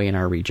highway in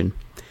our region.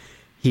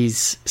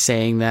 He's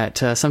saying that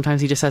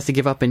sometimes he just has to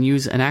give up and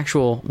use an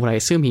actual, what I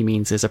assume he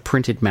means is a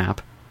printed map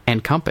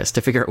and compass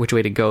to figure out which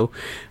way to go,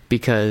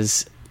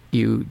 because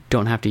you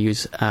don't have to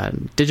use a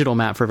digital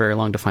map for very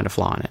long to find a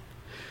flaw in it.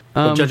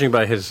 Well, judging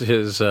by his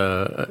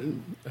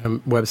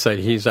website,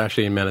 he's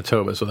actually in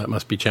Manitoba, so that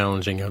must be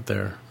challenging out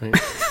there. Right?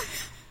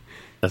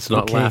 Let's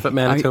not laugh at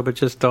Manitoba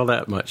just all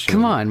that much.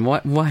 Come on,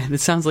 what? It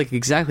sounds like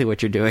exactly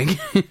what you're doing.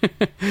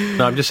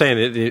 No, I'm just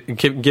saying,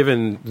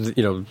 given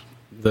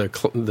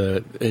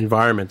the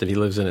environment that he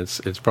lives in,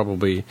 it's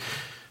probably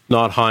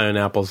not high on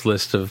Apple's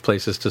list of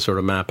places to sort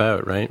of map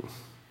out, right?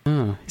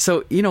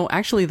 So,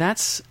 actually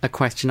that's a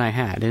question I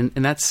had, and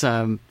that's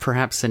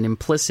perhaps an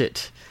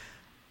implicit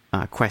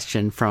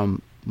question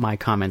from my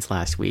comments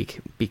last week,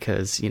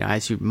 because,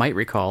 as you might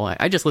recall,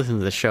 I just listened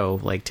to the show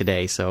like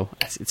today, so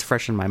it's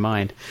fresh in my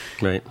mind.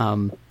 Right.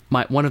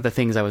 One of the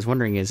things I was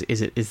wondering is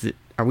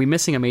are we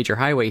missing a major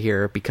highway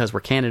here because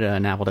we're Canada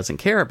and Apple doesn't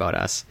care about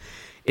us?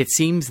 It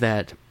seems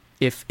that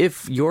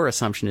if your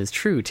assumption is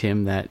true,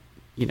 Tim, that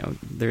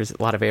there's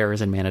a lot of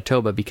errors in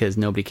Manitoba because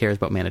nobody cares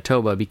about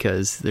Manitoba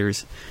because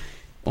there's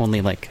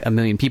only like 1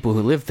 million people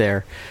who live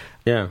there.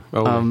 Yeah.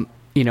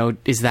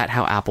 Is that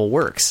how Apple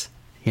works?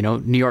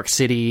 New York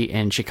City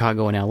and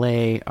Chicago and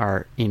LA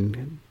are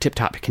in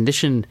tip-top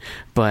condition,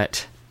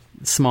 but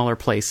smaller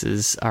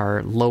places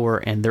are lower,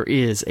 and there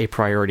is a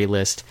priority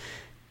list.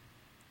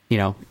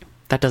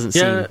 That doesn't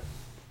seem...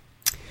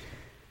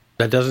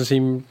 That doesn't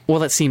seem... Well,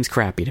 that seems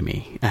crappy to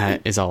me,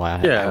 is all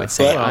I would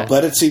say.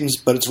 But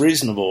it's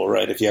reasonable,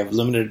 right? If you have a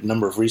limited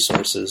number of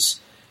resources,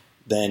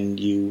 then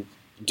you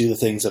do the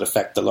things that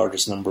affect the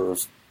largest number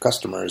of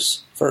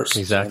customers first.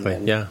 Exactly,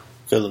 and then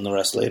fill in the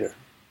rest later.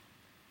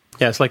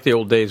 Yeah, it's like the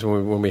old days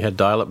when we had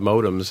dial-up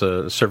modems.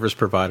 A service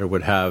provider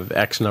would have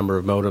X number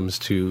of modems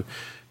to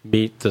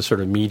meet the sort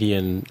of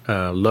median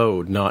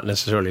load, not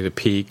necessarily the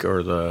peak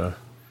or the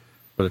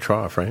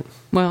trough, right?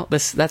 Well,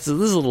 this is a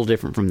little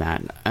different from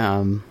that,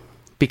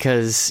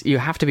 because you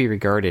have to be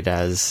regarded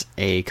as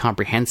a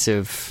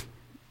comprehensive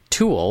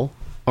tool,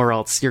 or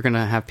else you're going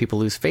to have people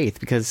lose faith,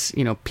 because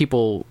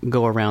people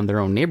go around their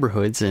own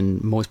neighborhoods,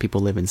 and most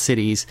people live in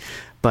cities,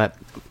 but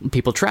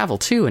people travel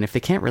too, and if they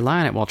can't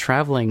rely on it while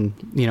traveling,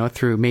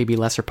 through maybe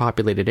lesser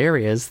populated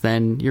areas,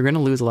 then you're going to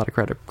lose a lot of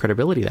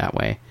credibility that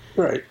way.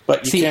 Right,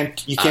 but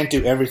you can't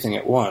do everything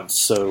at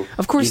once. So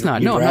of course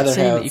not. No, I'm not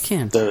saying that you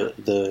can.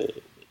 The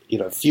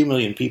few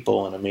million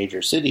people in a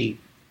major city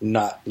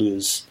not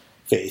lose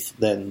faith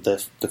than the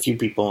few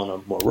people in a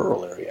more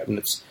rural area. I mean,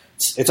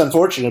 it's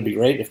unfortunate. It'd be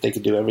great if they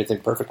could do everything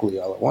perfectly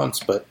all at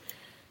once, but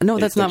no,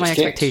 that's not my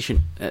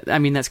expectation. I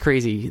mean, that's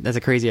crazy. That's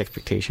a crazy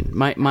expectation.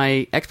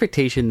 My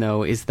expectation,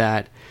 though, is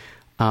that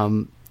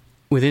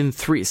within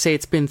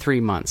it's been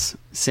 3 months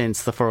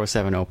since the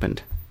 407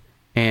 opened,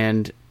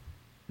 and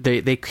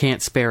they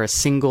can't spare a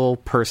single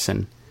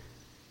person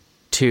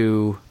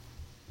to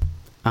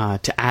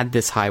add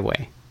this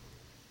highway.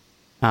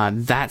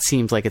 That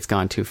seems like it's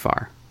gone too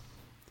far.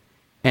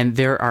 And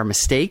there are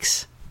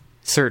mistakes,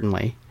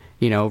 certainly.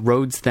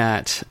 Roads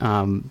that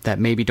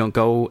maybe don't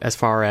go as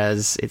far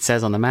as it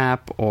says on the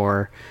map,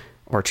 or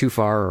too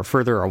far, or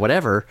further, or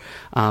whatever.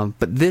 But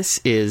this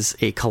is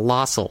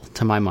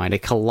to my mind, a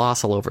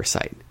colossal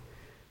oversight.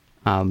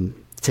 To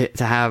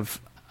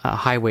have a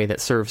highway that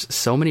serves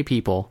so many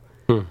people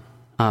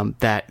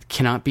that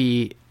cannot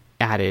be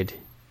added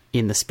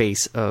in the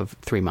space of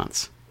 3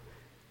 months.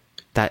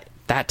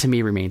 That to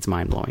me remains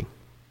mind blowing.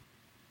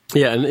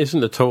 Yeah, and isn't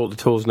the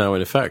toll's now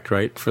in effect,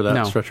 right, for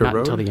that stretch of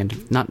road?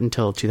 Not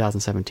until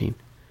 2017.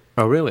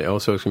 Oh, really? Oh,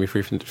 so it's going to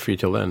be free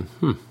till then.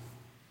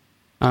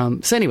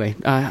 So anyway,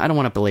 I don't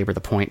want to belabor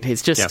the point.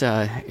 It's just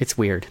it's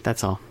weird.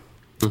 That's all.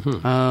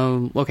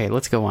 Mm-hmm. Okay,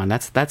 let's go on.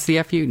 That's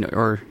the FU,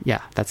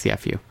 that's the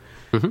FU.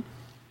 Mm-hmm.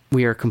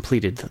 We are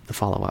completed the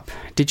follow-up.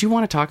 Did you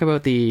want to talk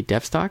about the indie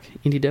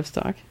dev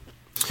stock?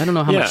 I don't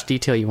know how much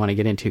detail you want to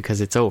get into because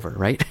it's over,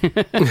 right?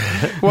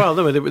 Well,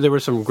 there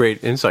were some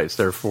great insights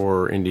there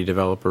for indie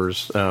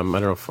developers. I don't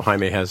know if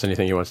Jaime has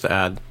anything he wants to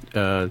add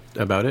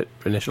about it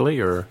initially,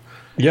 or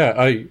yeah,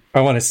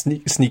 I want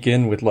to sneak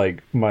in with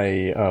like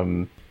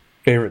my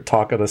favorite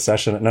talk of the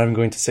session, and I'm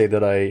going to say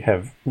that I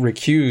have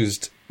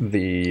recused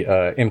the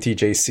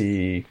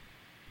MTJC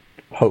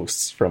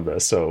hosts from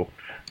this. So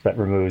that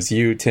removes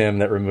you, Tim,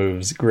 that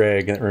removes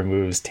Greg, and it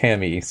removes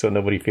Tammy, so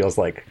nobody feels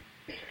like,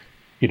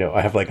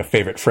 I have like a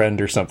favorite friend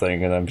or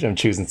something, and I'm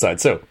choosing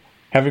sides. So,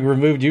 having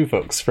removed you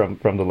folks from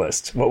the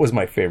list, what was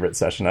my favorite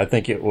session? I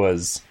think it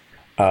was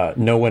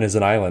No One is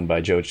an Island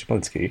by Joe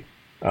Chaplinski,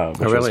 which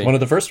was one of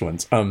the first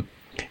ones. And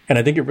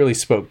I think it really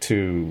spoke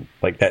to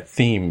like that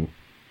theme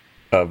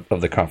of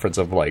the conference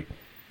of like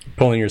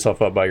pulling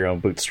yourself up by your own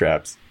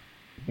bootstraps,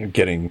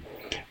 getting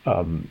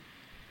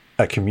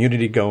a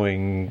community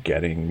going,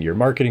 getting your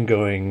marketing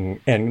going,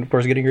 and of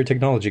course getting your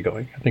technology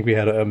going. I think we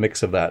had a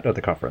mix of that at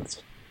the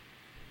conference.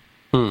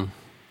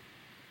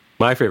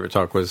 My favorite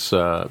talk was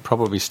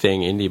probably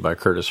Staying Indie by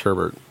Curtis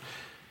Herbert.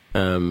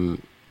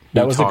 That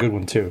was a good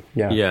one too.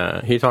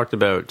 Yeah, he talked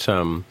about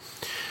the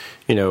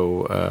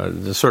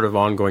sort of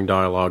ongoing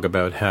dialogue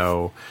about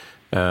how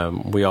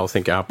we all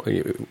think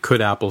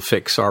could Apple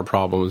fix our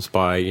problems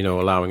by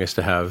allowing us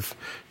to have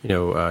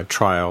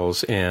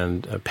trials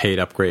and paid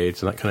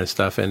upgrades and that kind of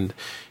stuff. And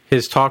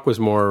his talk was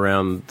more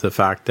around the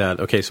fact that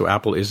so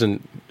Apple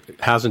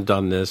hasn't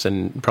done this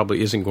and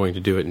probably isn't going to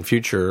do it in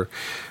future,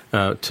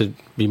 to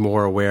be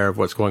more aware of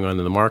what's going on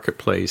in the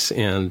marketplace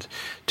and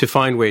to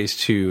find ways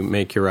to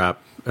make your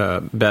app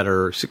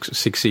better,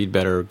 succeed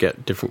better,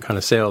 get different kind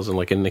of sales. And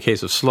like in the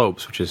case of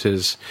Slopes, which is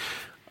his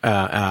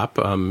app,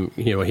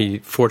 he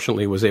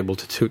fortunately was able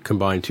to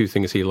combine two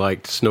things he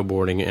liked: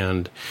 snowboarding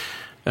and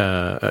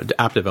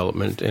app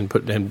development,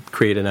 and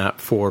create an app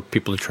for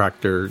people to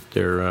track their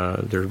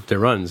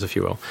runs, if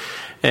you will.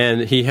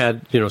 And he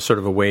had sort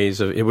of a ways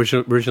of it was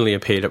originally a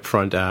paid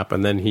upfront app,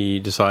 and then he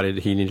decided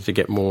he needed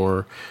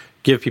to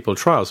give people a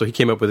trial. So he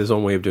came up with his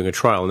own way of doing a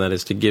trial, and that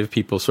is to give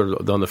people sort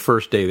of on the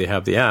first day they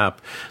have the app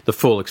the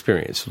full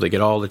experience. So they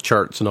get all the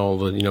charts and all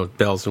the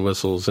bells and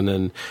whistles, and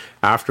then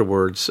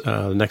afterwards,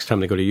 the next time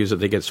they go to use it,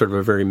 they get sort of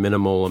a very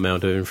minimal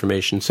amount of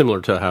information,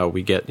 similar to how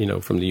we get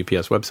from the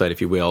UPS website,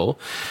 if you will.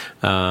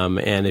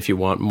 And if you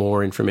want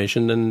more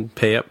information, then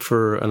pay up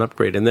for an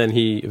upgrade. And then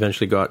he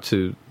eventually got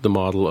to the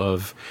model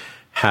of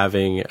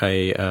having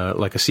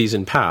a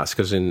season pass,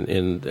 because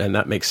and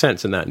that makes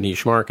sense in that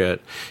niche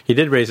market. He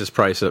did raise his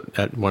price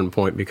at one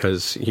point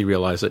because he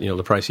realized that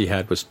the price he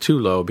had was too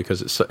low,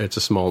 because it's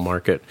a small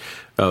market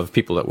of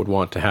people that would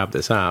want to have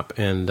this app.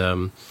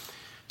 And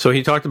so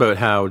he talked about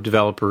how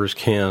developers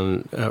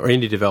or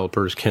indie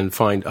developers can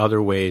find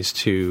other ways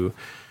to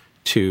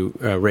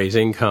raise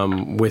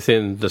income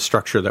within the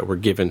structure that we're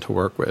given to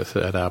work with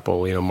at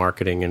Apple,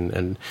 marketing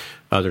and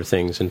other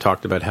things, and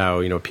talked about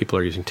how, people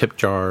are using tip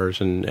jars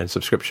and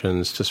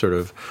subscriptions to sort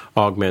of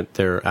augment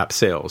their app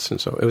sales.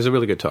 And so it was a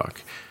really good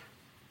talk.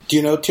 Do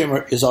you know, Tim,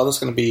 is all this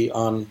going to be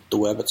on the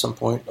web at some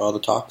point, all the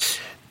talks?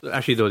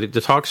 Actually, though, the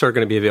talks are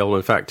going to be available.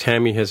 In fact,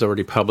 Tammy has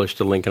already published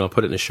a link, and I'll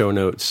put it in the show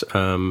notes,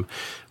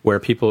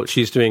 where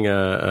she's doing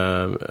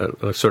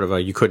a sort of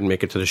you couldn't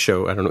make it to the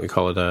show, I don't know what you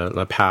call it,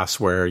 a pass,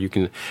 where you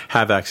can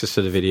have access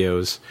to the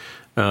videos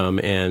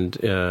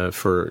and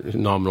for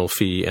nominal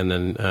fee, and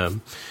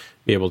then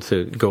be able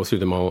to go through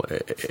them all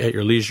at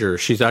your leisure.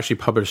 She's actually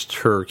published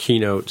her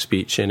keynote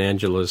speech and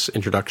Angela's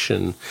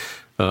introduction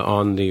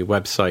on the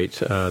website,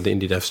 the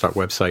Indie Dev Stock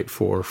website,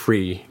 for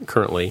free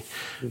currently.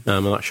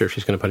 I'm not sure if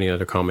she's going to put any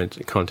other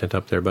content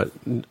up there, but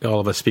all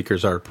of us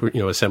speakers are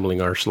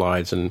assembling our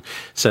slides and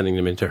sending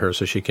them into her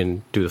so she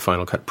can do the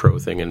Final Cut Pro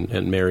thing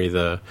and marry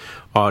the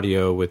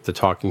audio with the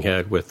talking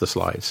head with the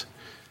slides.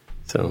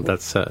 So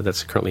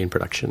that's currently in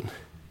production.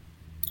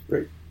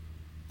 Great.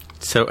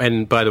 So,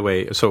 and by the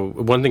way,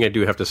 one thing I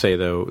do have to say,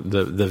 though,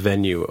 the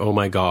venue, oh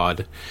my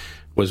God,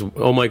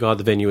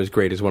 the venue is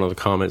great, is one of the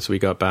comments we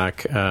got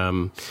back.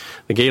 The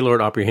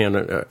Gaylord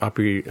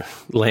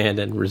Opryland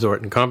and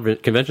Resort and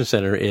Convention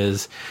Center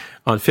is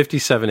on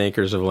 57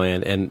 acres of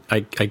land, and I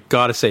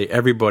got to say,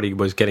 everybody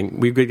we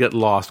could get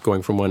lost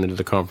going from one end of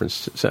the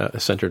conference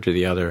center to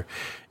the other.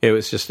 It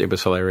was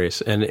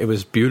hilarious, and it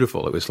was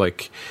beautiful. It was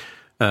like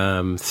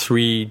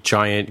 3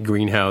 giant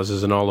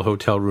greenhouses, and all the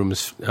hotel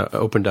rooms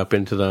opened up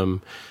into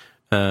them.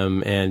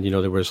 And,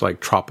 there was like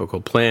tropical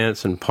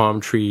plants and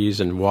palm trees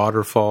and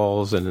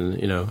waterfalls, and,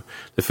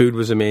 the food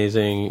was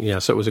amazing. Yeah,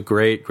 so it was a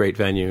great, great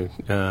venue.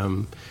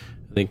 I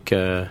think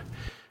I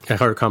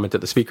heard a comment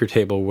at the speaker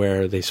table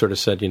where they sort of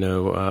said,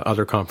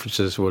 other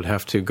conferences would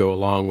have to go a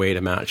long way to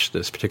match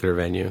this particular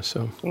venue.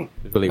 So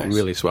really,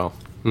 really swell.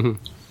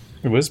 Mm-hmm.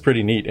 It was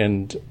pretty neat,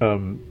 and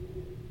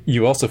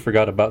you also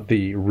forgot about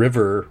the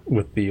river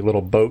with the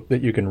little boat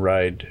that you can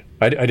ride.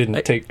 I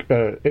didn't take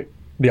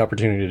the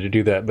opportunity to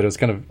do that, but it was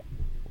kind of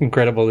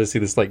incredible to see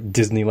this like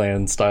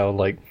Disneyland style,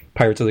 like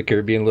Pirates of the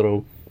Caribbean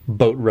little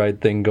boat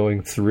ride thing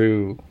going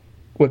through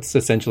what's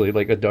essentially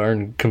like a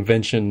darn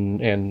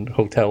convention and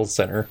hotel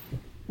center.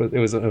 It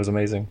was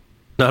amazing.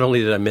 Not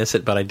only did I miss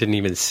it, but I didn't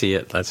even see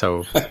it. That's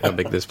how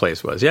big this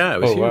place was. Yeah,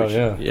 it was huge.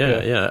 Wow,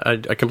 yeah. I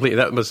completely.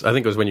 That was. I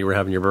think it was when you were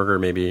having your burger.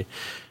 Maybe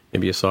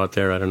you saw it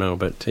there. I don't know,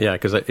 but yeah,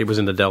 because it was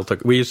in the Delta.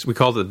 We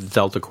called it the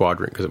Delta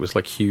Quadrant because it was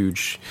like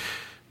huge.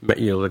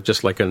 You know,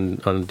 just like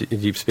on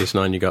Deep Space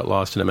Nine, you got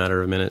lost in a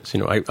matter of minutes.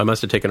 You know, I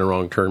must have taken a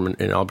wrong turn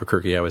in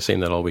Albuquerque. I was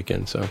saying that all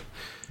weekend. So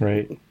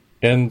right,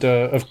 and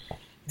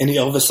any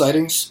Elvis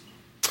sightings?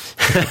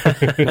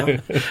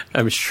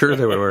 I'm sure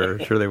they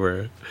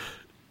were.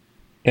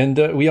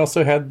 And we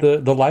also had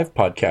the live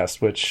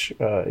podcast, which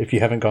if you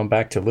haven't gone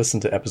back to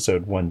listen to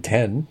episode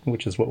 110,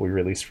 which is what we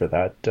released for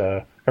that,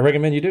 I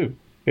recommend you do.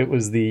 It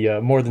was the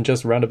More Than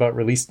Just Roundabout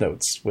release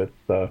notes with,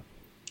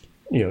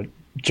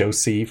 Joe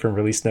C. from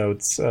Release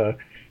Notes.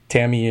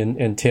 Tammy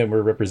and Tim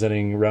were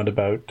representing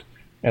Roundabout.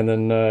 And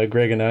then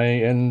Greg and I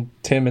and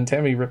Tim and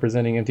Tammy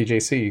representing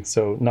MTJC.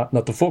 So not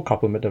the full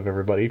complement of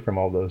everybody from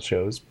all those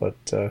shows, but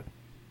a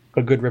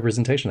good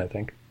representation, I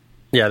think.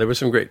 Yeah, there were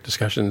some great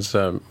discussions.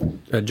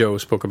 Joe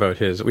spoke about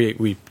his.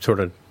 We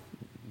sort of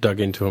dug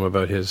into him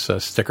about his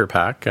sticker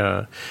pack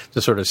to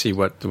sort of see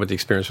what the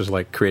experience was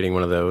like creating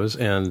one of those,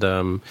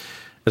 and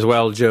as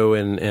well, Joe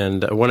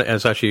and one.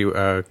 It's actually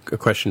a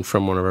question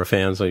from one of our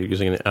fans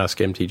using an Ask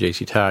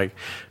MTJC tag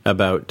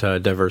about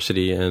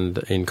diversity and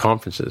in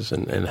conferences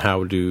and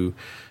how do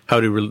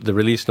the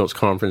Release Notes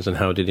conference and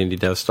how did Indie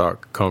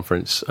DevStock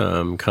conference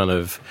kind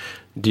of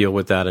deal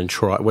with that and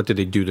try. What did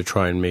they do to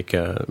try and make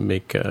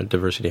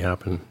diversity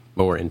happen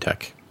more in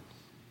tech?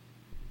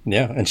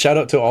 Yeah, and shout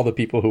out to all the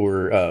people who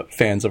were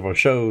fans of our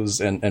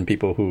shows and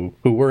people who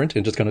weren't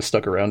and just kind of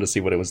stuck around to see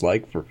what it was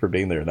like for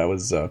being there. That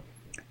was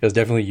it was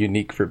definitely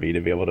unique for me to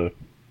be able to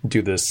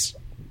do this,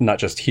 not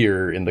just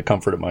here in the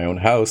comfort of my own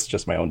house,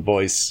 just my own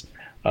voice,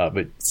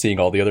 but seeing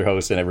all the other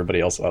hosts and everybody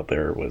else out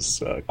there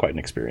was quite an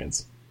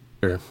experience.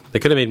 Sure. They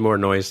could have made more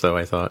noise, though,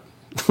 I thought.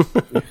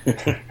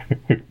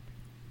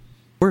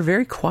 Were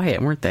very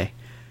quiet, weren't they?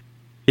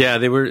 Yeah,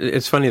 they were.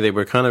 It's funny. They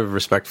were kind of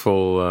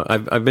respectful.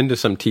 I've been to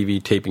some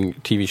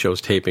TV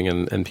shows taping,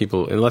 and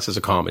people, unless it's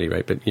a comedy,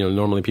 right? But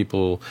normally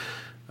people,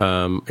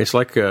 it's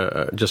like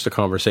just a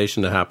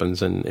conversation that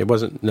happens, and it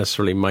wasn't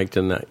necessarily mic'd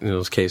in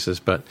those cases.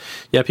 But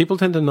yeah, people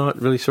tend to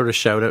not really sort of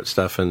shout out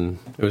stuff, and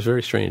it was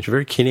very strange,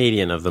 very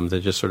Canadian of them to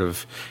just sort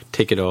of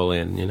take it all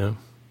in,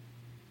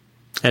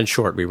 And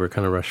short, we were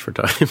kind of rushed for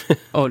time.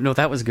 Oh no,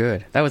 that was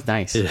good. That was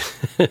nice. Yeah.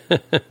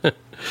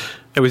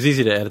 It was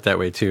easy to edit that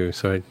way too,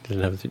 so I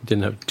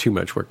didn't have too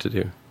much work to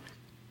do.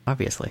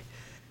 Obviously.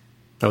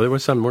 Oh, there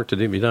was some work to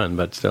be done,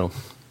 but still.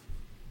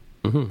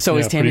 Mm-hmm. So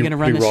is Tammy going to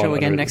run this show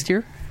again next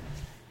year?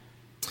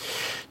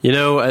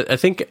 I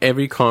think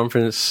every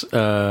conference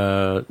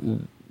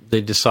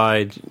they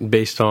decide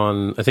based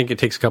on. I think it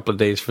takes a couple of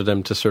days for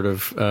them to sort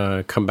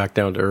of come back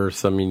down to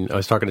earth. I mean, I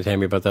was talking to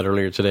Tammy about that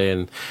earlier today,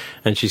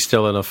 and she's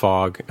still in a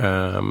fog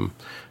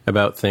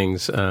about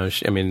things.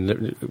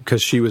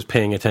 Because she was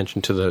paying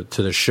attention to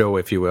the show,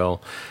 if you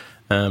will.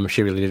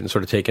 She really didn't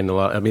sort of take in a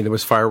lot. I mean, there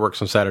was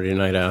fireworks on Saturday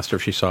night. I asked her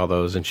if she saw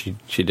those, and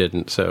she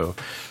didn't. So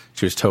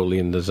she was totally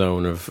in the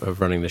zone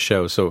of running the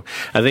show. So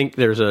I think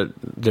there's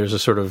a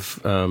sort of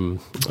I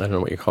don't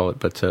know what you call it,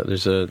 but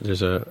there's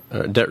a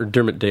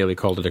Dermot Daly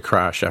called it a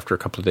crash. After a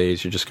couple of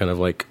days, you're just kind of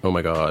like, oh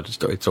my god,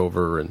 it's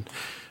over, and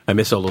I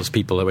miss all those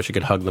people. I wish I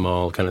could hug them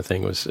all. Kind of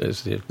thing is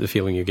the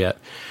feeling you get.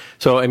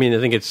 So, I mean, I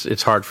think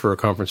it's hard for a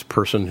conference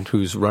person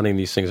who's running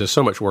these things. There's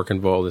so much work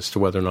involved as to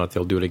whether or not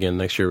they'll do it again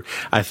next year.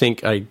 I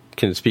think I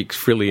can speak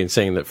freely in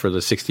saying that for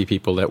the 60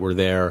 people that were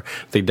there,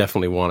 they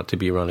definitely want it to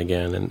be run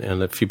again.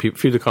 And a few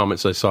of the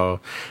comments I saw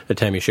that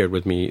Tammy shared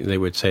with me, they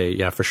would say,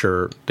 yeah, for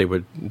sure, they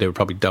would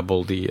probably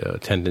double the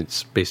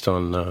attendance based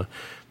on the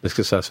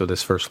success of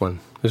this first one.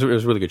 It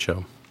was a really good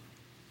show.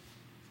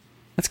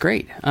 That's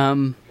great.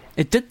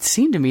 It did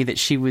seem to me that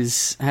she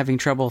was having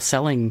trouble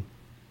selling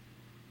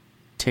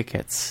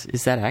tickets.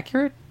 Is that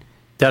accurate?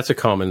 That's a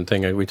common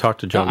thing. We talked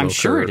to John Wilker. I'm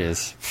sure it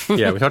is.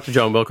 Yeah, we talked to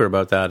John Wilker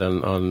about that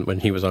on when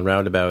he was on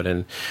Roundabout,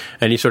 and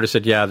he sort of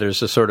said, yeah, you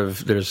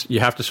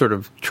have to sort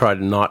of try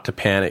not to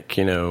panic.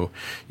 You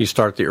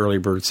start the early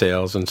bird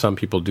sales, and some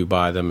people do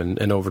buy them,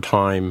 and over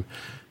time,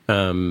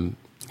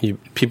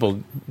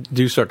 people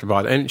do start to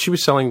buy them. And she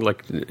was selling,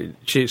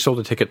 she sold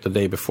a ticket the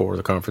day before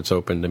the conference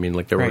opened. I mean,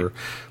 there were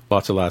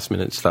lots of last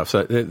minute stuff.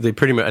 So they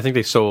pretty much, I think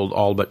they sold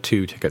all but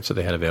 2 tickets that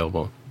they had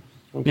available.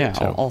 Yeah,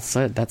 so, all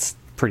said, that's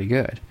pretty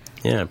good.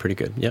 Yeah, pretty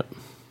good. Yep.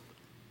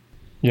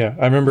 Yeah,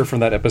 I remember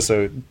from that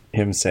episode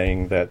him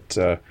saying that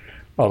a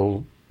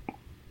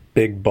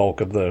big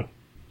bulk of the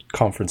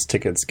conference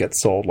tickets get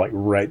sold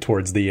right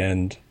towards the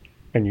end,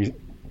 and you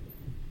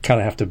kind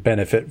of have to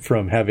benefit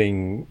from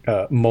having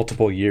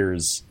multiple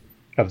years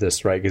of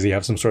this, right? Because you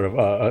have some sort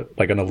of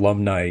an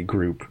alumni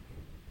group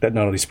that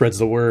not only spreads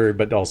the word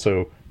but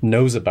also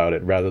knows about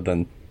it, rather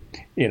than,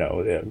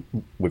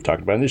 we've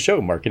talked about in the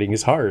show, marketing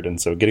is hard,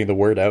 and so getting the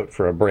word out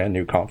for a brand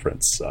new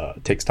conference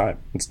takes time.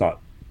 It's not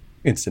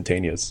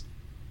instantaneous.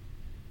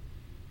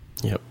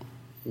 Yep.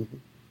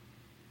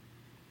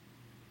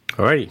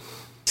 Alrighty.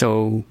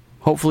 So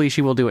hopefully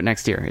she will do it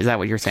next year. Is that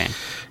what you're saying?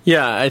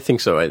 Yeah, I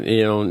think so.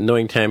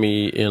 Knowing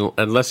Tammy,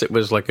 unless it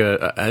was like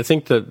I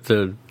think that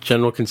the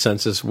general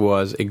consensus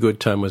was a good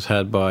time was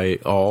had by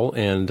all,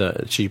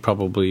 and she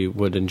probably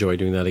would enjoy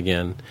doing that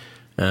again.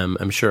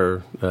 I'm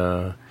sure.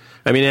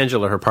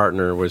 Angela, her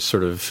partner, was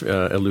sort of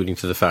alluding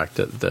to the fact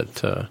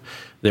that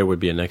there would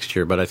be a next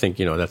year, but I think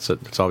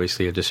that's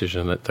obviously a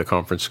decision that the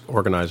conference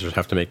organizers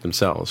have to make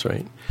themselves,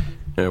 right?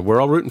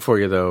 We're all rooting for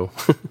you, though.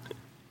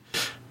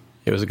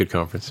 It was a good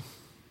conference.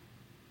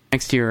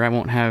 Next year, I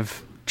won't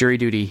have jury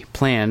duty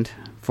planned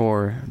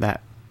for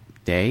that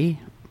day.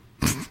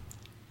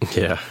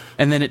 Yeah.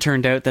 And then it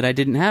turned out that I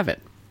didn't have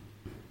it.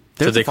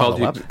 So they called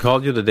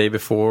you the day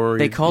before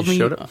they called me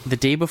showed up? The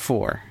day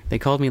before. They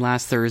called me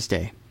last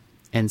Thursday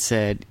and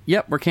said,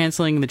 yep, we're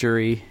canceling the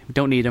jury. We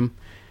don't need them.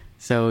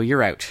 So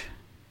you're out.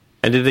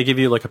 And did they give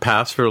you like a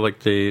pass for like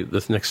the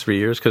next 3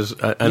 years? Because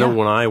I know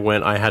when I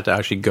went, I had to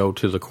actually go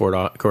to the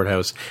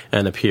courthouse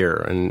and appear,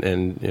 and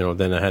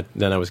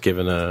then I was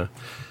given a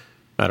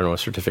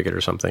certificate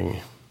or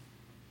something.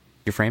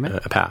 You frame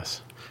it? A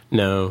pass.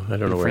 No, I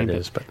don't know where it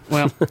is. But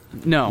well,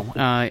 no.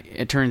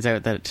 It turns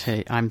out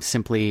that I'm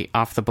simply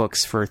off the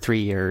books for 3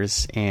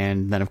 years,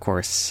 and then of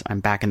course I'm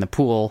back in the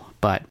pool.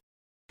 But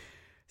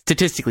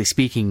statistically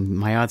speaking,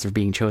 my odds of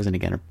being chosen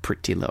again are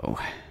pretty low.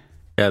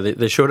 Yeah,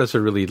 they showed us a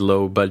really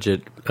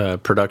low-budget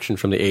production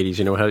from the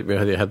 80s. How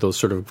they had those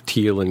sort of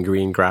teal and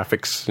green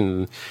graphics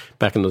and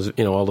back in those,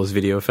 all those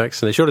video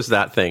effects. And they showed us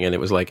that thing, and it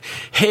was like,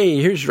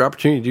 hey, here's your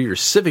opportunity to do your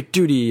civic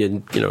duty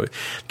and,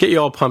 get you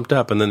all pumped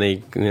up. And then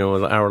they, an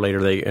hour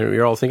later,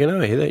 you're all thinking,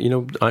 oh,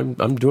 hey,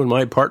 I'm doing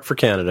my part for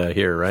Canada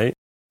here, right?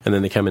 And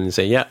then they come in and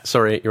say, yeah,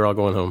 sorry, you're all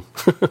going home.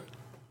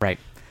 Right.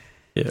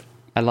 Yeah.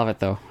 I love it,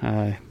 though.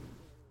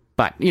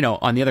 But,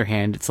 on the other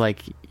hand, it's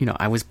like,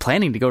 I was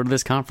planning to go to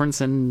this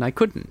conference and I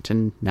couldn't,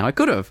 and now I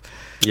could have.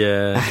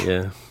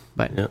 Yeah.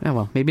 But,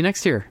 maybe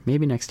next year.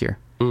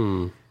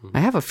 I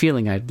have a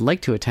feeling I'd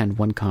like to attend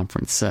one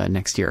conference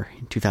next year,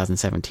 in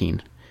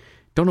 2017.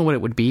 Don't know what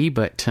it would be,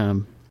 but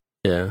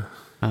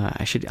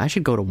I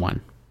should go to one.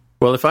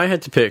 Well, if I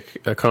had to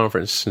pick a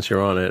conference, since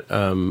you're on it,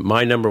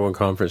 my number one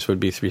conference would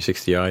be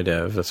 360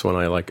 iDev. That's one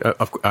I like,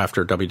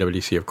 after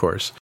WWDC, of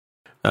course.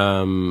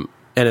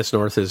 NS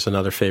North is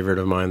another favorite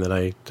of mine that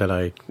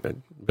I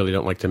really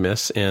don't like to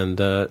miss, and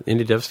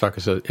Indie DevStock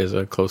is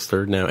a close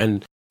third now.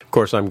 And of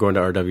course, I'm going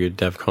to RW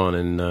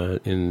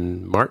DevCon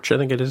in March, I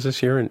think it is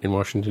this year, in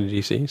Washington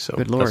D.C. So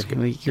good Lord,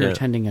 you're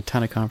attending a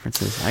ton of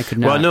conferences. I could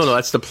not. Well, no,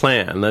 that's the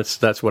plan.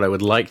 That's what I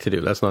would like to do.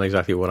 That's not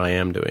exactly what I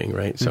am doing,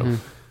 right? So,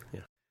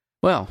 yeah.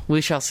 Well, we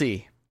shall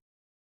see.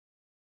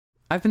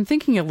 I've been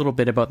thinking a little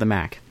bit about the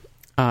Mac.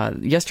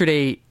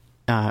 Yesterday,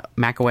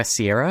 macOS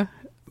Sierra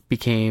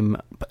became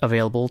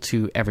available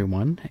to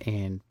everyone,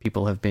 and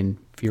people have been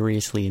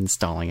furiously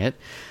installing it.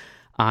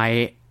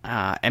 I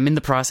am in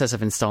the process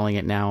of installing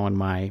it now on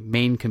my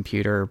main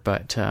computer,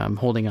 but I'm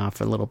holding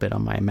off a little bit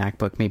on my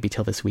MacBook, maybe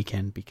till this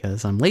weekend,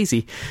 because I'm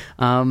lazy.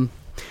 I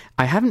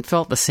haven't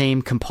felt the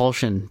same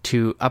compulsion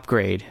to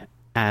upgrade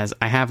as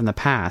I have in the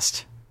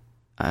past,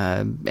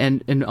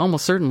 and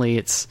almost certainly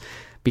it's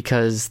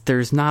because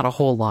there's not a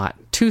whole lot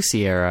to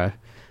Sierra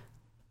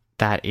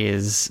that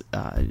is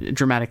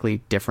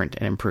dramatically different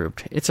and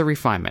improved. It's a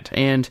refinement.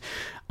 And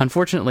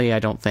unfortunately, I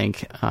don't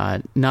think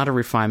not a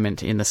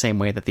refinement in the same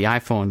way that the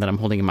iPhone that I'm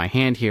holding in my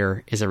hand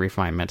here is a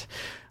refinement.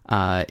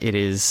 It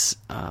is,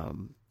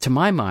 to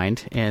my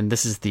mind, and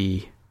this is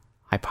the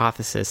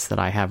hypothesis that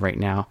I have right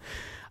now,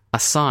 a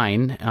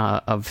sign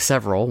one of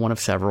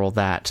several,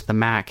 that the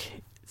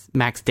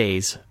Mac's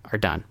days are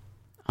done.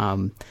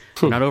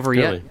 Not over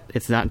yet.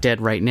 It's not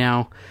dead right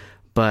now.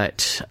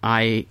 But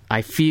I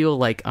feel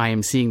like I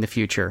am seeing the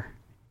future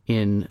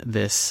in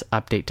this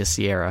update to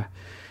Sierra,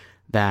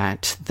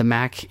 that the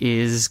Mac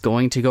is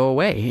going to go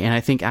away. And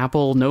I think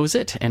Apple knows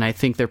it, and I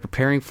think they're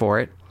preparing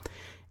for it.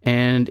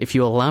 And if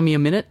you allow me a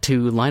minute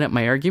to line up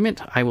my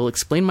argument, I will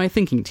explain my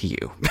thinking to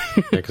you.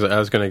 Because I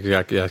was going to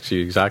ask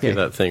you exactly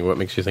that thing. What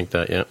makes you think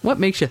that? Yeah. What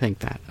makes you think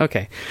that?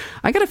 Okay.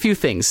 I got a few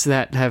things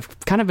that have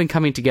kind of been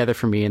coming together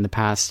for me in the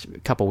past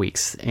couple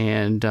weeks,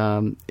 and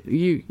let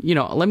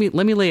me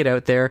lay it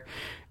out there,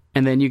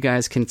 and then you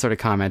guys can sort of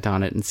comment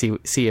on it and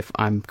see if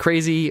I'm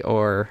crazy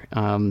or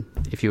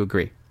if you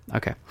agree.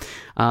 Okay.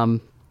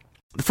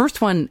 The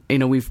first one,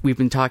 we've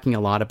been talking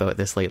a lot about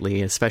this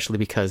lately, especially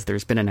because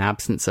there's been an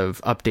absence of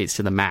updates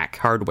to the Mac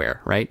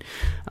hardware, right?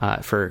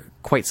 For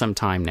quite some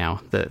time now.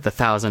 The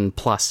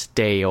 1,000+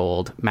 day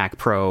old Mac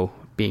Pro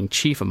being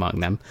chief among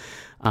them.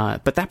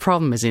 But that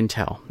problem is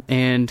Intel.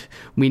 And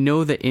we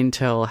know that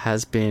Intel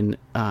has been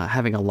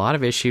having a lot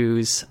of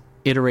issues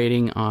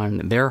iterating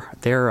on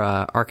their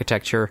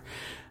architecture.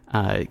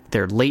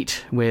 They're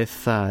late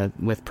with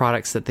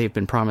products that they've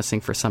been promising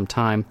for some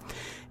time.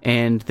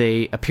 And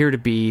they appear to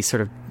be sort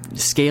of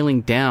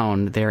scaling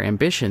down their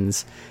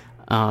ambitions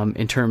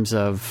in terms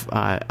of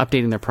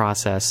updating their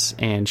process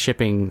and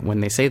shipping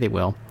when they say they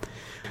will.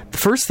 The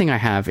first thing I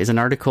have is an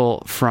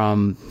article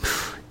from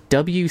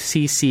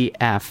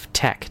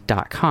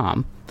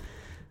WCCFtech.com,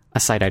 a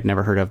site I'd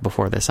never heard of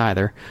before this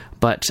either,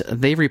 but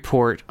they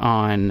report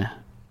on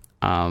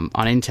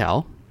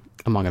Intel,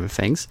 among other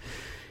things.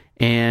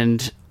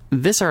 And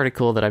this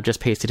article that I've just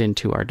pasted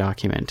into our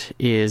document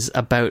is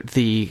about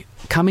the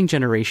coming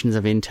generations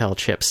of Intel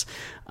chips,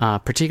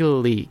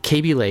 particularly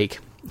Kaby Lake,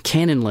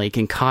 Cannon Lake,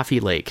 and Coffee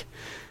Lake,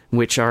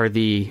 which are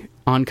the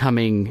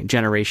oncoming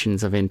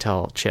generations of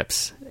Intel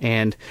chips.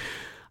 And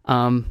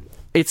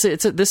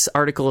this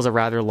article is a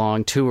rather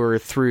long tour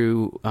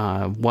through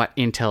what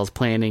Intel's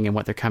planning and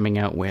what they're coming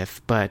out with.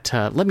 But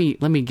let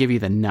me give you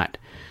the nut.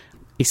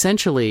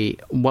 Essentially,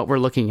 what we're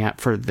looking at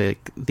for the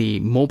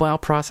mobile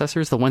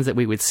processors, the ones that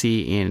we would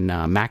see in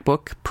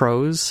MacBook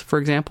Pros, for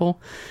example,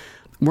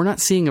 we're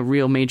not seeing a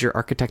real major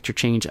architecture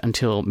change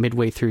until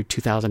midway through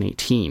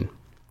 2018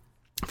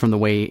 from the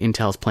way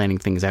Intel's planning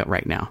things out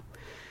right now.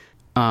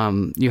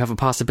 You have a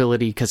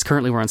possibility, because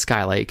currently we're on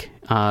Skylake,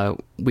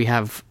 we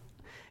have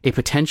a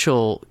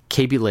potential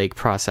Kaby Lake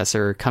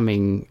processor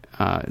coming,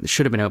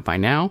 should have been out by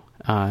now.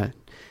 I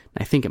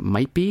think it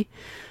might be.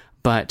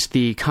 But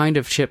the kind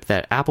of chip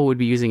that Apple would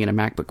be using in a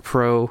MacBook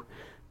Pro,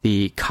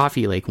 the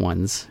Coffee Lake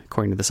ones,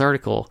 according to this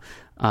article,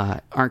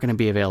 aren't going to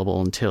be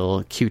available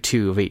until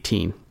Q2 of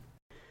 18.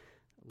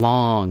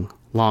 Long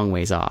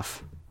ways off.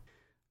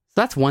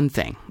 So that's one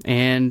thing.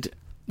 And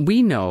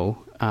we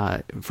know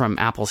from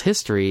Apple's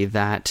history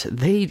that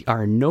they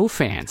are no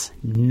fans,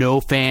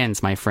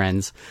 my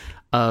friends,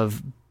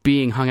 of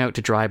being hung out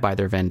to dry by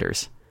their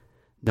vendors.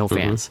 No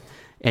fans.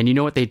 And you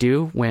know what they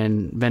do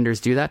when vendors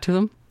do that to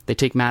them? They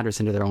take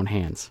matters into their own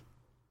hands.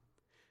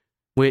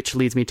 Which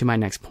leads me to my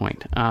next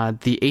point.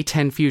 The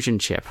A10 Fusion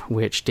chip,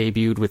 which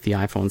debuted with the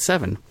iPhone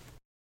 7.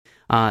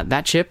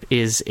 That chip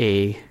is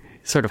a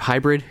sort of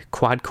hybrid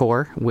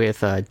quad-core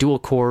with dual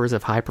cores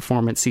of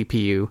high-performance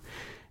CPU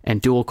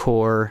and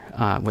dual-core,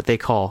 what they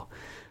call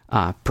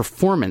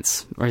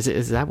performance, or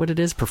is that what it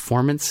is?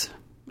 Performance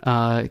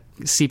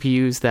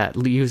CPUs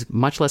that use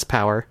much less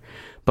power,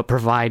 but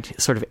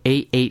provide sort of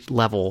A8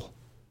 level,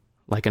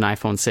 like an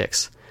iPhone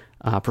 6,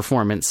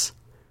 performance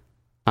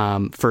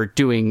for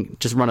doing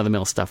just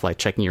run-of-the-mill stuff like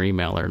checking your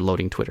email or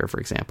loading Twitter, for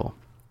example.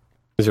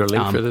 Is there a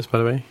link for this, by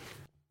the way?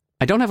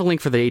 I don't have a link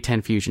for the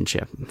A10 Fusion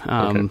chip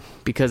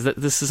because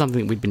this is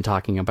something we've been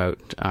talking about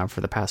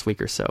for the past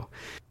week or so.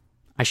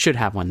 I should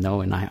have one,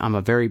 though, and I'm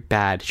a very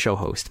bad show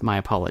host. My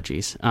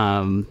apologies.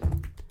 Let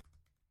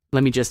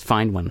me just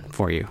find one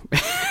for you.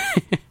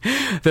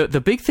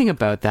 The big thing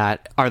about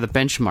that are the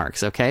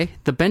benchmarks, okay?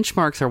 The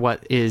benchmarks are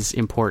what is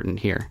important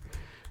here.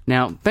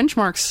 Now,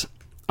 benchmarks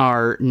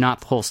are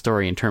not the whole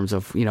story in terms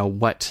of,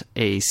 what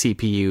a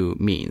CPU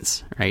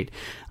means, right?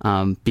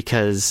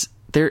 Because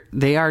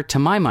they are, to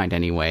my mind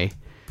anyway,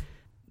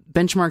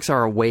 benchmarks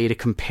are a way to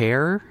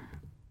compare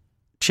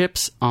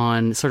chips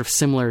on sort of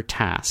similar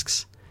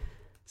tasks.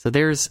 So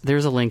there's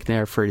a link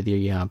there for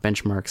the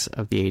benchmarks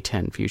of the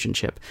A10 Fusion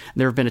chip.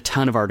 There have been a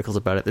ton of articles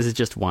about it. This is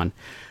just one,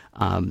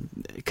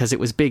 because it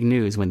was big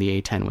news when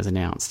the A10 was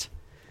announced.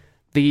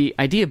 The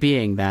idea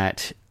being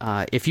that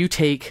if you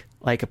take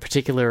like a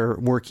particular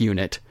work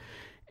unit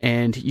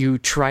and you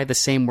try the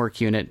same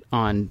work unit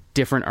on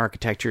different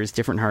architectures,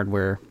 different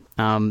hardware,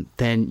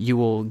 then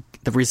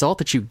the result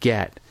that you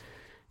get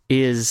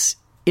is,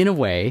 in a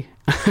way,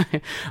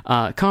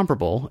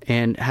 comparable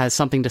and has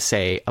something to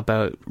say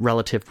about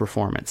relative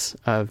performance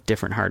of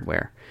different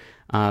hardware.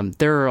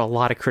 There are a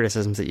lot of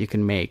criticisms that you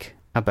can make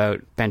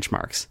about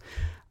benchmarks.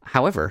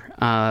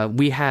 However,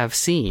 we have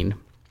seen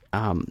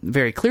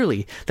very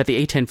clearly that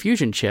the A10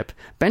 Fusion chip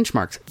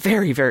benchmarks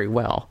very, very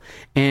well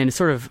and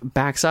sort of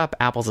backs up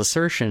Apple's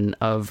assertion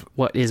of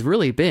what has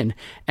really been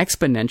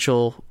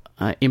exponential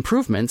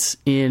improvements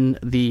in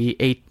the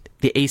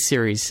A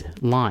series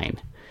line.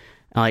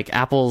 Like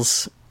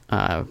Apple's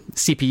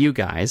CPU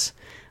guys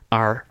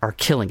are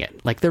killing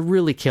it. Like, they're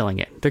really killing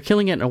it. They're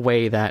killing it in a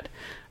way that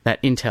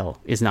Intel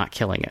is not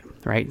killing it,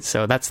 right?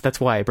 So that's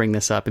why I bring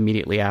this up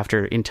immediately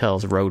after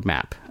Intel's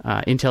roadmap.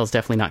 Intel's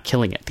definitely not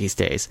killing it these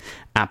days.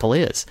 Apple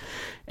is.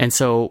 And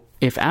so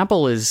if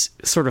Apple is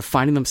sort of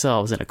finding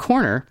themselves in a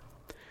corner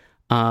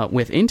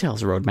with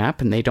Intel's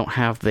roadmap and they don't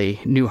have the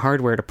new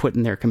hardware to put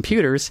in their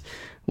computers,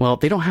 well,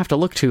 they don't have to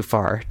look too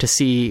far to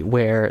see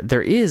where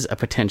there is a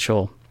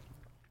potential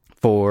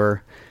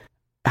for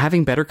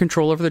having better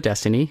control over their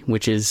destiny,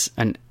 which is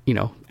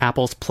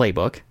Apple's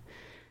playbook,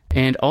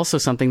 and also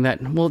something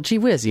that, well, gee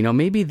whiz,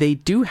 maybe they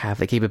do have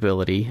the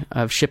capability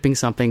of shipping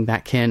something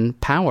that can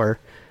power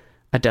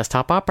a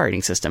desktop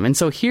operating system. And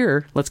so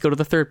here, let's go to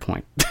the third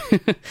point.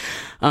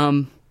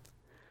 The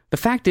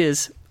fact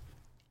is,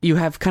 you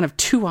have kind of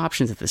two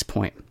options at this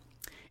point.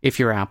 If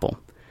you're Apple,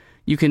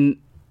 you can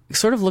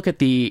sort of look at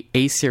the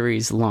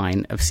A-series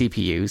line of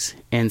CPUs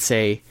and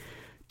say,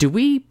 do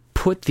we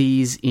put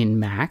these in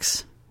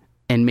Macs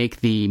and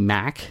make the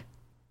Mac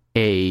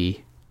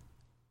a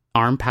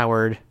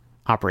ARM-powered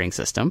operating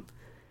system?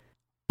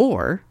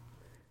 Or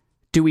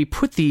do we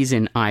put these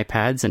in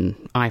iPads and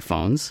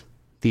iPhones,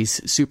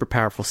 these super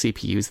powerful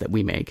CPUs that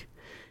we make,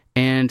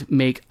 and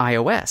make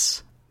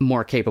iOS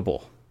more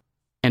capable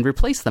and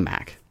replace the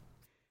Mac?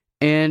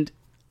 And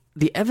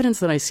the evidence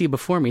that I see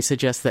before me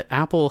suggests that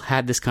Apple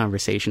had this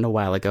conversation a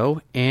while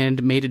ago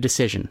and made a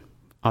decision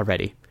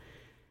already.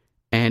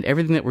 And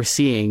everything that we're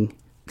seeing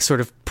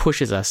sort of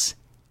pushes us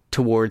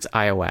towards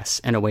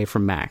iOS and away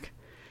from Mac.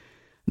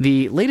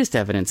 The latest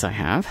evidence I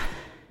have,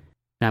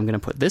 and I'm going to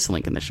put this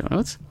link in the show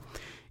notes,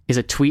 is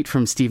a tweet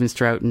from Steven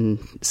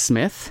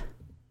Stroughton-Smith,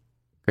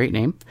 great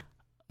name,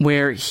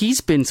 where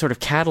he's been sort of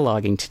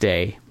cataloging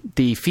today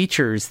the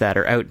features that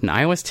are out in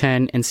iOS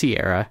 10 and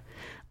Sierra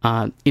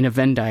in a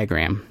Venn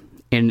diagram.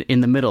 And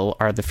in the middle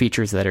are the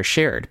features that are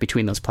shared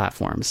between those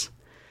platforms.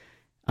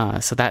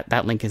 So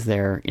that link is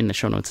there in the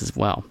show notes as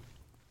well.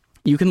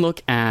 You can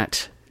look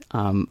at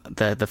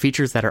the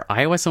features that are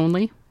iOS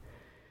only,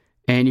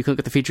 and you can look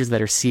at the features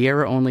that are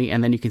Sierra only,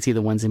 and then you can see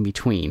the ones in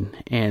between,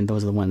 and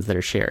those are the ones that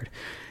are shared.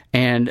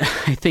 And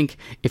I think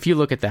if you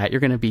look at that, you're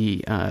going to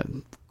be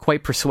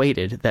quite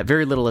persuaded that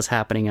very little is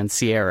happening on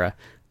Sierra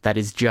that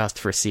is just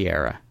for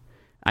Sierra.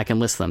 I can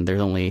list them.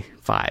 There's only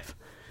 5.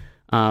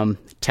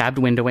 Tabbed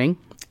windowing,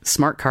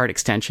 smart card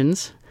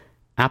extensions,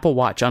 Apple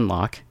Watch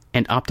unlock,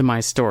 and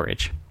optimized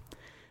storage.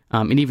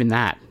 And even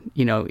that,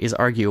 is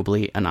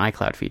arguably an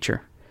iCloud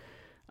feature,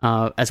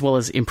 as well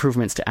as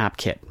improvements to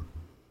AppKit.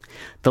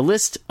 The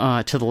list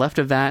to the left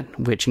of that,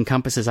 which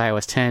encompasses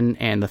iOS 10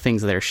 and the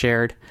things that are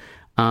shared,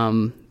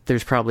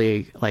 there's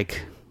probably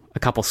like a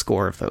couple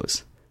score of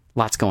those.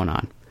 Lots going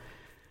on.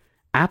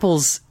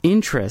 Apple's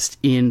interest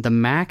in the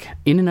Mac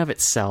in and of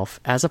itself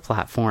as a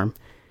platform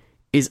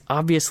is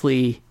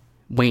obviously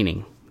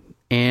waning,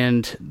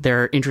 and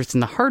their interest in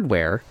the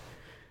hardware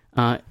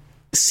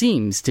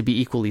seems to be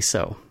equally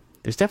so.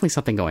 There's definitely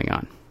something going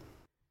on.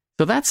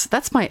 So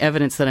that's my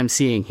evidence that I'm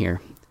seeing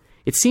here.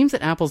 It seems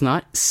that Apple's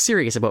not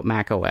serious about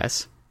Mac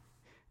OS,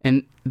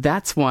 and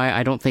that's why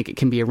I don't think it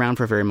can be around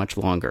for very much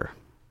longer.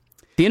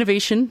 The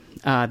innovation,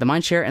 the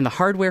mindshare, and the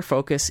hardware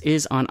focus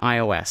is on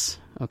iOS.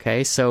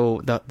 Okay,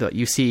 so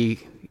you see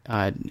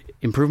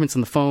improvements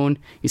in the phone,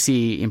 you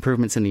see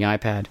improvements in the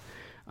iPad,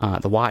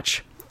 the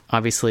watch.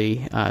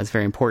 Obviously, is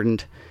very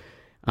important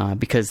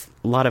because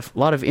a lot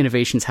of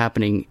innovations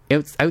happening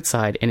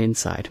outside and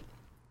inside.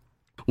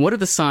 What are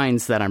the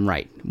signs that I'm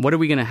right? What are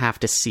we going to have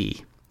to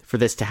see for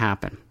this to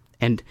happen?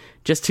 And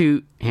just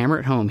to hammer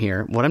it home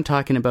here, what I'm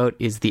talking about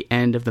is the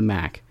end of the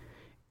Mac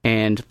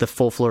and the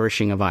full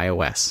flourishing of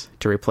iOS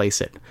to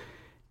replace it.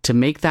 To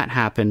make that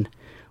happen,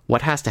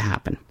 what has to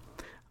happen?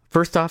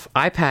 First off,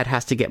 iPad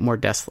has to get more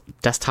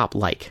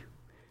desktop-like.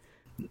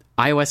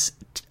 iOS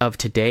of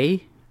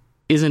today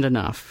isn't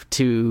enough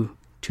to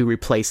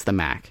replace the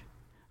Mac.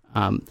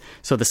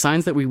 So the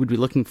signs that we would be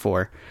looking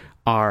for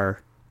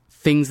are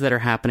things that are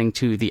happening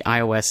to the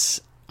iOS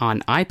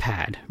on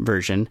iPad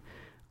version,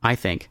 I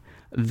think,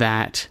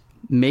 that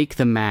make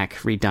the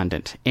Mac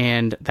redundant.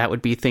 And that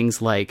would be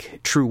things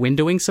like true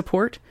windowing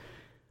support,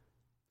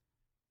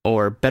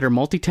 or better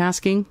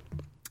multitasking,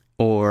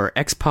 or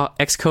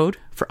Xcode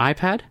for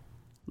iPad.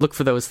 Look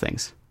for those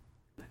things.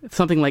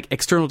 Something like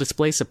external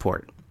display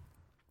support.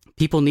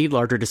 People need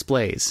larger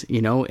displays,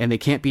 and they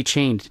can't be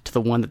chained to the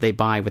one that they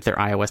buy with their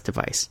iOS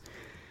device.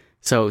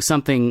 So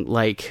something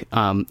like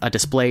a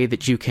display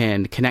that you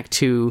can connect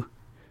to.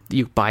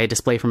 You buy a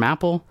display from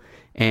Apple,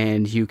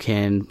 and you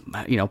can,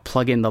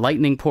 plug in the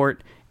Lightning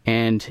port,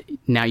 and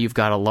now you've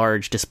got a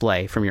large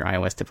display from your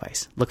iOS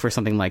device. Look for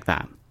something like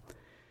that.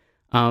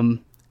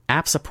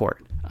 App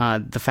support.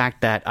 The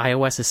fact that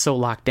iOS is so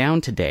locked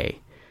down today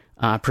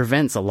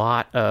prevents a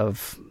lot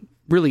of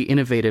really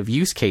innovative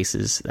use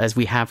cases as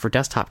we have for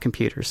desktop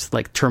computers,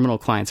 like terminal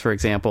clients, for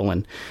example,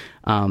 and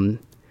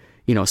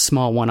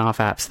small one-off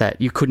apps that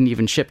you couldn't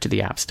even ship to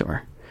the App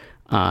Store.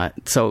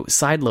 So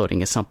side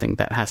loading is something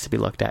that has to be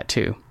looked at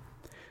too.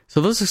 So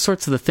those are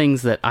sorts of the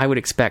things that I would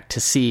expect to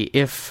see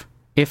if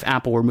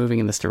Apple were moving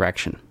in this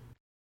direction.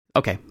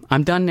 Okay,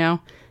 I'm done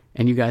now,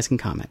 and you guys can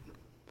comment.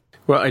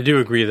 Well, I do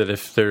agree that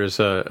if there's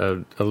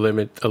a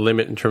limit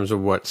in terms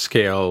of what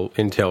scale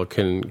Intel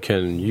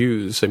can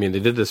use. I mean, they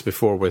did this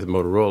before with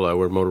Motorola,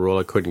 where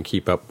Motorola couldn't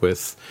keep up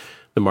with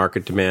the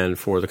market demand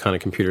for the kind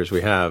of computers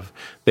we have.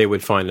 They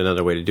would find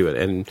another way to do it.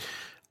 And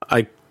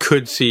I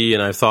could see,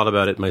 and I've thought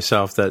about it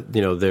myself, that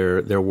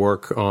their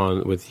work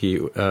on with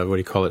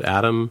the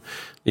Atom,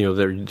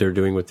 they're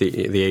doing with the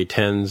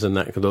A10s and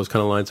those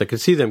kind of lines. I could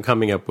see them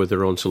coming up with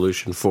their own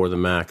solution for the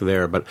Mac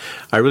there. But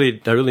I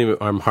really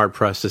am hard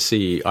pressed to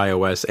see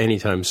iOS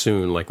anytime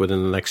soon, like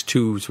within the next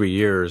 2-3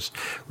 years,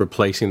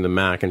 replacing the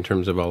Mac in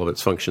terms of all of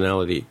its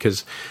functionality.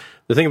 Because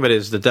the thing about it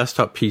is the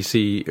desktop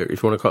PC,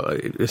 if you want to call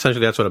it,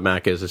 essentially that's what a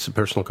Mac is. It's a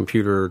personal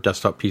computer,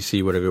 desktop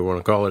PC, whatever you want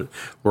to call it,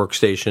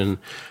 workstation.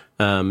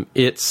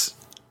 It's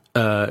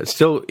there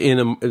still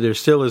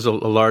is a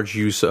large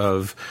use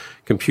of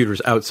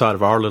computers outside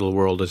of our little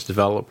world as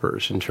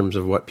developers in terms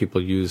of what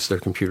people use their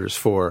computers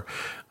for.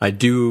 I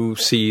do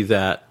see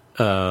that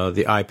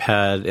the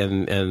iPad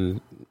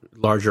and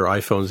larger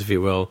iPhones, if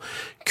you will,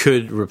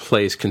 could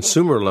replace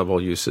consumer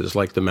level uses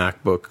like the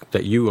MacBook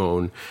that you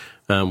own,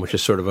 which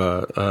is sort of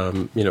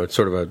it's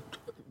sort of a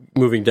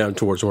moving down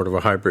towards sort of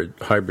a hybrid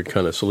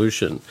kind of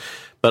solution.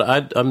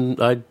 But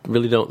I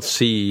really don't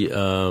see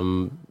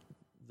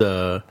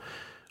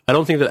I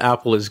don't think that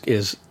Apple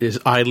is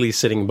idly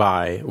sitting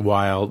by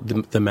while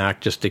the Mac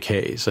just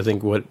decays. I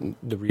think what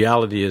the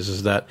reality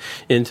is that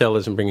Intel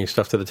isn't bringing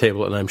stuff to the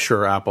table, and I'm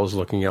sure Apple's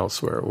looking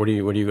elsewhere. What do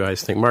you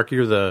guys think, Mark?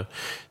 You're the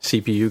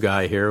CPU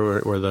guy here,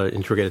 or the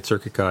integrated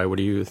circuit guy. What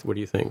do you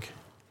think?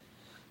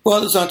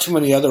 Well, there's not too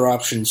many other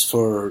options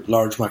for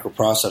large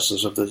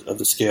microprocessors of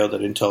the scale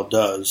that Intel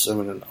does. I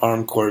mean,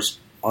 ARM cores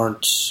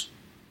aren't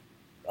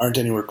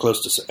anywhere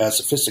close to as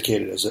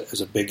sophisticated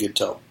as a big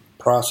Intel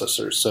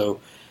processor.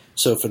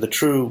 So for the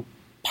true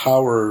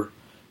power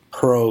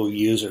pro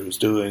user who's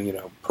doing,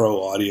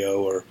 pro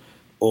audio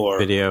or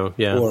video,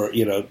 or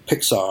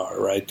Pixar,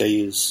 right?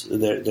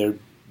 They're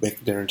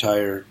making their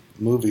entire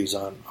movies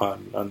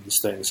on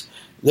these things.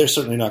 They're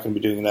certainly not going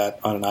to be doing that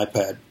on an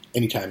iPad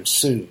anytime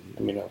soon.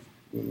 I mean,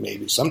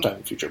 maybe sometime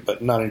in the future,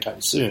 but not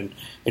anytime soon.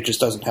 It just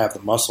doesn't have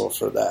the muscle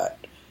for that.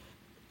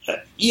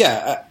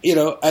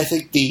 I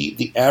think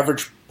the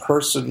average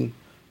person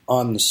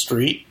on the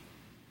street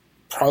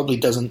probably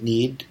doesn't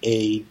need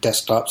a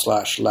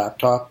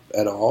desktop/laptop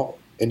at all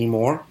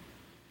anymore.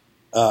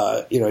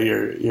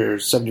 Your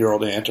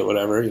 70-year-old aunt or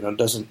whatever,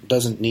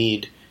 doesn't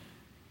need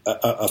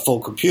a full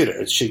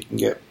computer. She can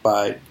get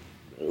by,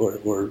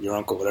 or your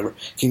uncle, whatever,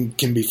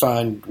 can be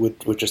fine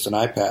with just an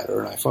iPad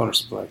or an iPhone or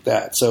something like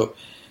that. So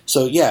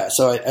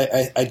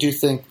I do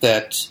think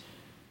that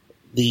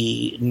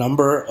the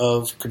number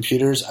of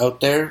computers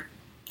out there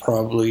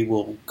probably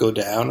will go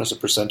down as a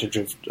percentage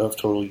of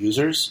total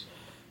users.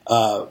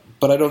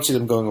 But I don't see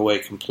them going away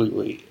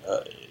completely.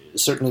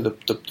 Certainly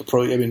the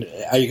pro. I mean,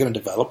 are you going to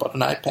develop on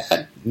an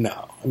iPad?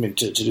 No. I mean,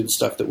 to do the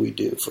stuff that we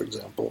do, for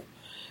example,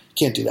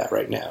 can't do that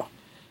right now.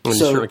 And you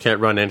certainly can't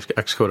run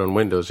Xcode on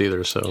Windows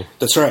either. So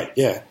that's right.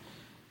 Yeah.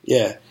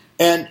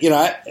 And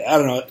I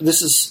don't know.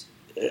 This is.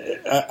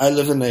 I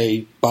live in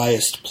a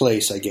biased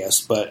place, I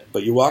guess, but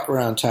you walk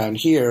around town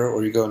here,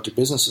 or you go into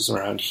businesses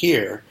around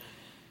here,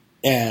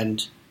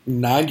 and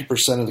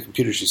 90% of the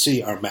computers you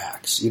see are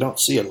Macs. You don't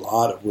see a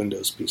lot of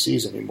Windows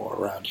PCs anymore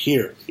around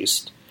here, at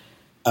least.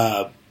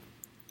 At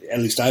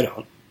least I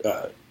don't.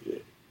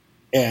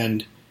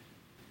 And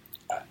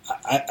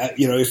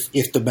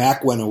if the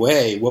Mac went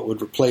away, what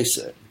would replace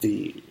it?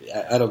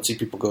 I don't see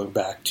people going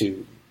back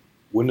to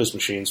Windows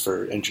machines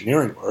for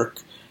engineering work,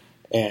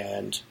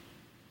 and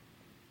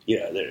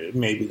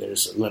maybe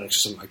there's Linux or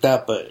something like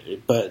that.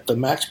 But the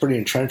Mac's pretty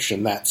entrenched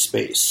in that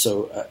space,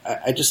 so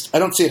I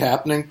don't see it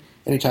happening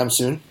anytime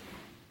soon.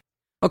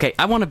 Okay,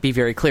 I want to be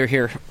very clear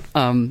here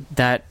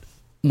that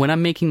when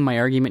I'm making my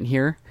argument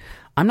here,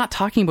 I'm not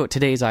talking about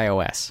today's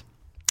iOS.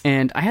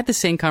 And I had the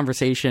same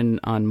conversation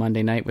on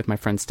Monday night with my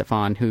friend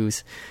Stefan,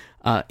 who's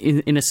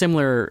in a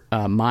similar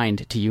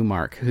mind to you,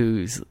 Mark,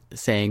 who's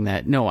saying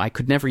that, no, I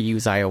could never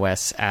use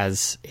iOS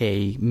as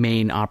a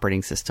main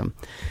operating system.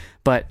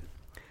 But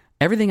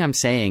everything I'm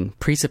saying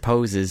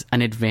presupposes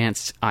an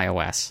advanced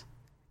iOS.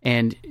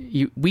 And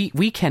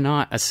we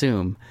cannot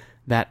assume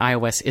that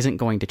iOS isn't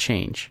going to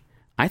change.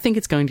 I think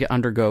it's going to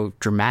undergo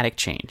dramatic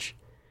change.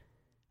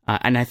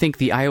 And I think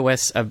the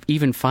iOS of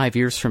even 5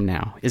 years from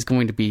now is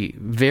going to be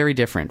very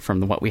different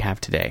from what we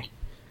have today.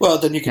 Well,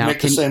 then you can make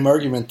the same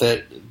argument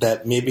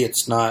that maybe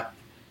it's not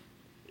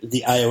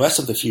the iOS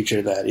of the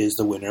future that is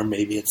the winner.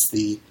 Maybe it's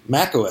the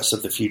Mac OS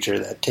of the future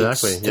that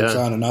takes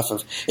on enough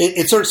of it.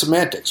 It's sort of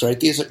semantics, right?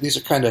 These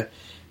are kind of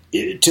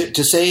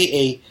to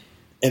say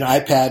an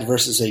iPad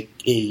versus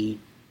a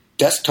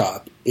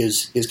desktop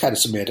is kind of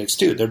semantics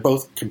too. They're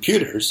both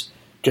computers,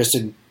 just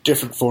in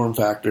different form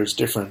factors,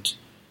 different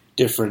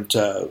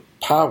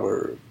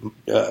power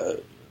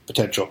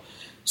potential.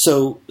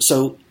 So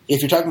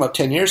if you're talking about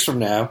 10 years from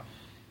now,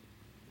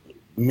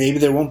 maybe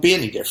there won't be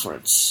any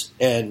difference.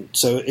 And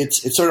so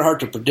it's sort of hard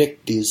to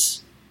predict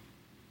these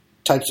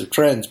types of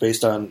trends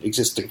based on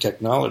existing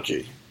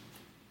technology.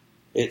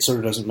 It sort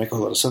of doesn't make a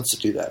whole lot of sense to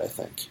do that, I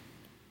think.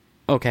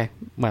 Okay,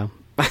 well.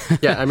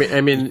 Yeah,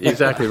 I mean,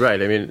 exactly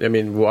right. I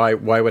mean, why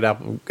would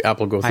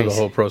Apple go through the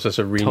whole process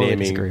of renaming totally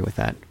disagree with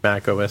that.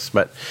 Mac OS?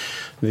 But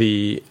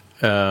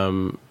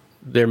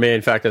there may,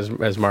 in fact,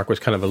 as Mark was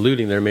kind of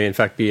alluding, there may in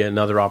fact be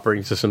another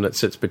operating system that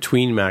sits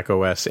between Mac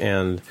OS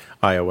and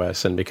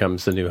iOS and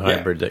becomes the new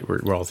hybrid that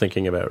we're all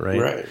thinking about,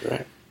 right?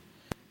 Right.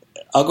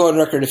 I'll go on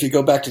record. If you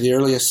go back to the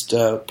earliest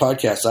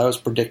podcast, I was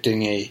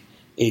predicting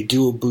a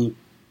dual boot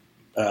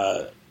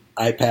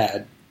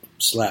iPad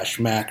 /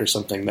 Mac or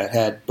something that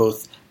had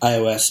both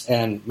iOS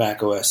and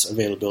Mac OS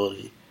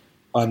availability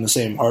on the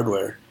same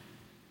hardware,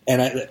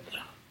 and that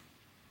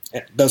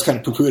was kind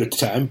of poo-pooed at the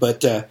time,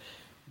 but I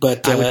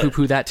would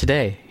poo-poo that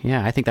today.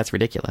 Yeah, I think that's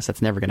ridiculous.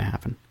 That's never going to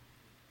happen.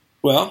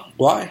 Well,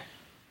 why?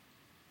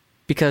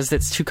 Because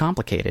it's too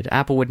complicated.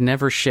 Apple would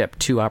never ship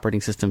two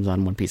operating systems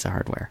on one piece of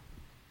hardware.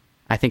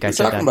 I think I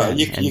said that then.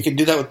 You can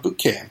do that with Boot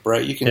Camp,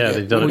 right? You can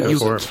they've done it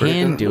before. You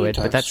can do it,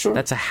 but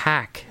that's a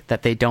hack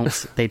that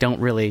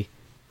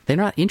they're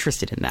not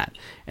interested in that,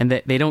 and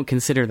they don't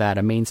consider that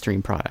a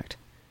mainstream product.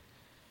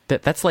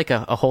 That's like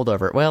a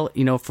holdover. Well,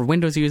 for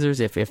Windows users,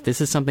 if this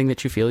is something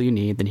that you feel you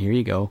need, then here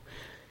you go.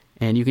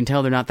 And you can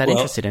tell they're not that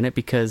interested in it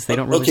because they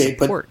don't really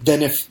support.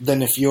 But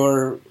then if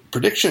your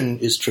prediction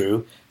is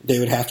true, they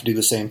would have to do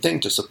the same thing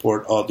to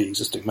support all the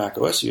existing Mac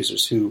OS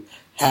users who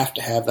have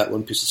to have that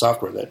one piece of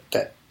software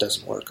that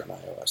doesn't work on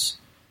iOS.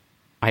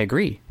 I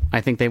agree. I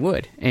think they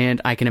would.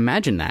 And I can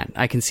imagine that.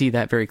 I can see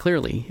that very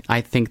clearly.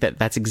 I think that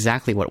that's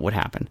exactly what would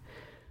happen.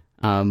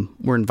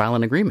 We're in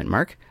violent agreement,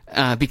 Mark,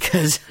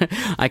 because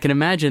I can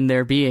imagine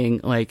there being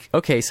like,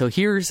 okay, so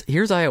here's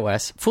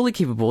iOS, fully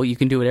capable. You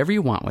can do whatever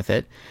you want with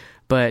it.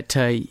 But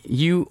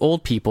you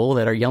old people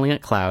that are yelling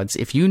at clouds,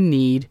 if you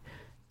need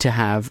to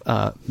have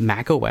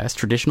Mac OS,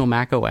 traditional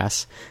Mac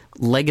OS,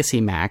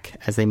 legacy Mac,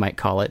 as they might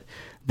call it,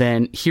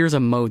 then here's a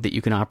mode that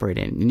you can operate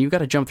in. And you've got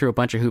to jump through a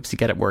bunch of hoops to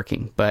get it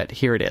working. But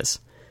here it is.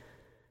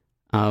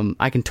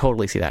 I can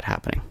totally see that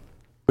happening.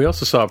 We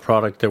also saw a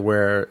product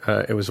where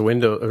it was a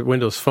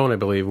Windows Phone, I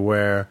believe,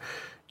 where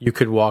you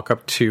could walk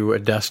up to a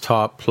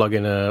desktop, plug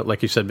in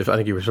like you said, I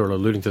think you were sort of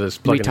alluding to this,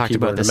 plug in a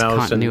keyboard and a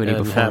mouse and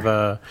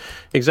have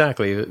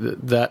exactly,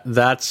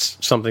 that's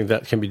something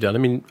that can be done. I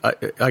mean,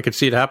 I could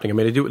see it happening. I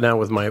mean, I do it now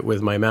with my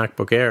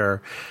MacBook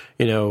Air.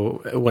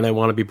 When I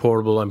want to be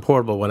portable, I'm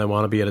portable. When I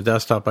want to be at a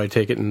desktop, I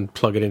take it and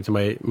plug it into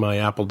my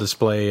Apple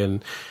display,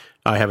 and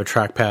I have a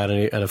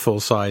trackpad and a full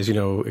size,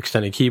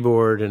 extended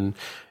keyboard, and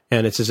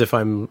it's as if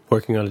I'm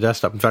working on a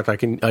desktop. In fact, I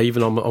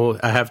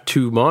have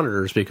two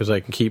monitors because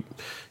I can keep,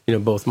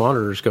 both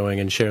monitors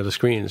going and share the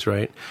screens,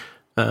 right?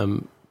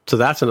 So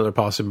that's another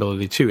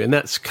possibility too. And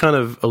that's kind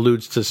of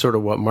alludes to sort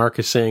of what Mark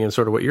is saying and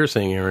sort of what you're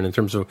saying, Aaron, in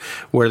terms of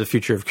where the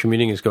future of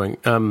commuting is going.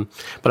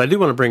 But I do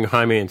want to bring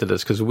Jaime into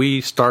this because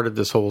we started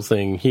this whole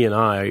thing, he and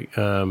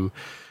I,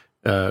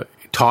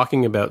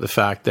 talking about the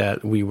fact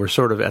that we were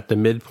sort of at the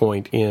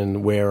midpoint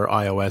in where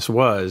iOS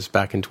was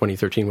back in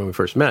 2013 when we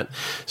first met.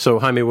 So,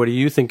 Jaime, what do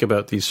you think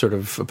about these sort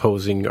of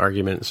opposing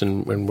arguments,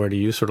 and where do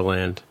you sort of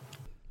land?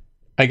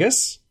 I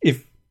guess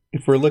if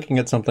we're looking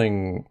at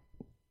something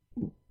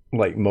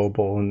like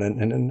mobile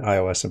and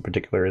iOS in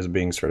particular as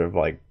being sort of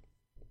like,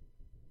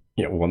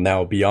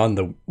 now beyond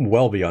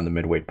the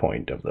midway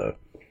point of the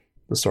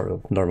sort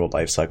of normal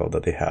life cycle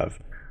that they have,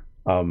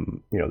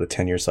 the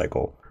 10-year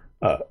cycle.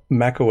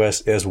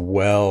 macOS is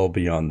well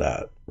beyond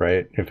that,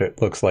 right? If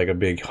it looks like a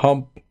big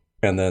hump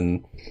and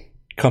then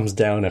comes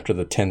down after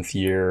the 10th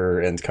year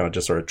and kind of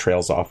just sort of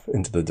trails off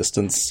into the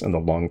distance and the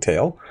long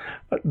tail,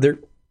 there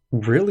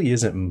really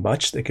isn't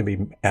much that can be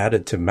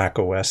added to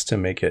macOS to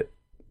make it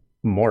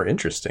more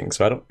interesting.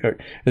 So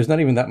there's not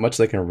even that much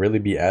that can really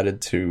be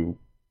added to,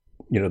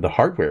 the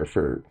hardware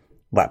for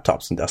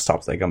laptops and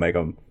desktops that can make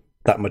them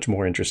that much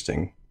more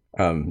interesting.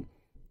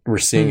 We're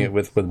seeing it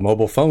with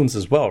mobile phones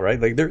as well, right?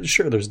 Like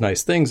there's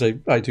nice things.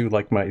 I do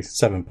like my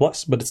 7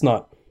 Plus, but it's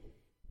not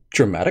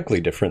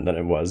dramatically different than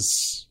it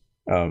was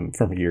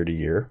from year to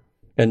year.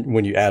 And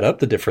when you add up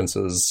the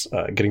differences,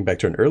 getting back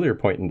to an earlier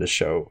point in this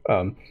show,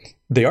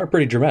 they are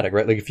pretty dramatic,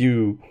 right? Like if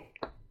your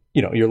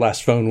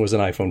last phone was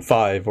an iPhone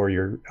 5 or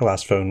your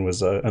last phone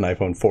was an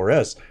iPhone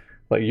 4S,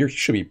 like you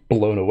should be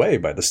blown away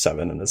by the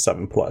 7 and the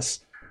 7 Plus.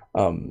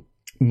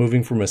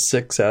 Moving from a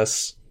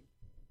 6S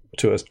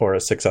or a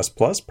 6S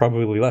Plus,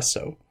 probably less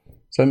so.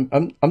 So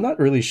I'm not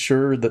really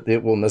sure that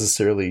it will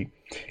necessarily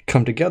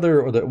come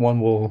together or that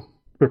one will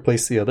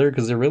replace the other,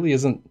 because there really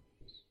isn't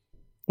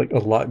like a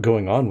lot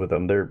going on with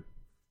them. They're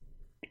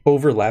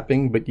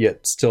overlapping, but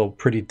yet still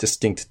pretty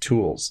distinct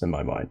tools in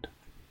my mind.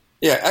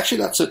 Yeah,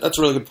 actually, that's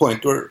a really good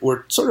point.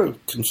 We're sort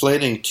of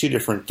conflating two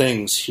different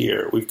things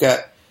here. We've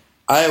got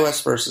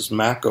iOS versus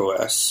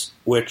macOS,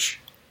 which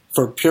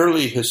for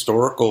purely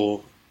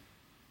historical,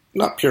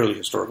 not purely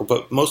historical,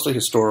 but mostly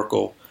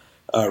historical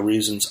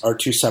reasons, are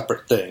two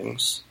separate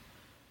things.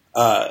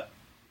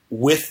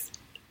 With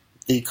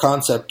the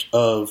concept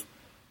of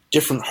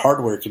different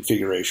hardware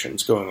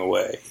configurations going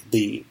away,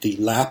 the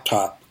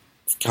laptop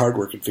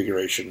hardware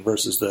configuration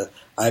versus the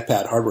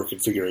iPad hardware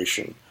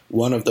configuration,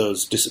 one of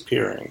those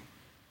disappearing.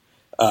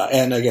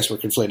 And I guess we're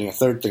conflating a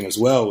third thing as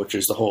well, which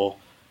is the whole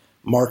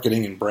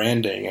marketing and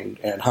branding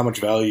and how much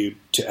value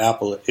to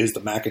Apple is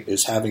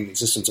having the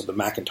existence of the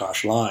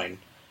Macintosh line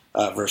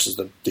versus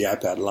the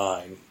iPad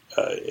line.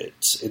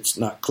 It's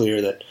not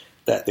clear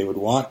that they would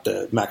want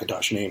the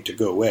Macintosh name to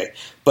go away.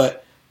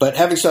 But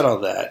having said all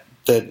that,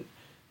 then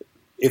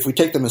if we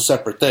take them as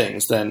separate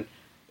things, then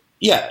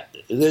yeah,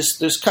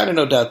 there's kind of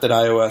no doubt that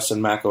iOS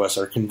and macOS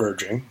are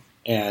converging,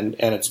 and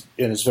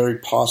it's very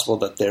possible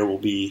that there will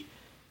be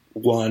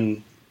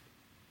one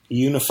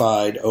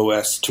unified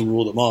OS to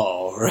rule them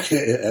all, right,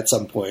 at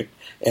some point,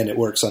 and it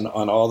works on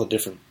all the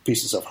different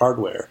pieces of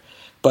hardware.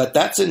 But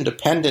that's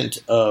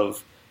independent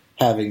of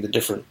having the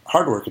different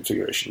hardware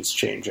configurations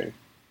changing.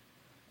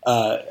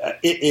 For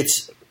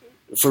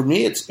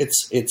me,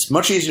 it's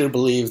much easier to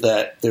believe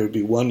that there would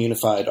be one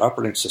unified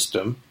operating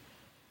system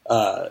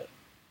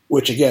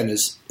which again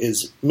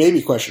is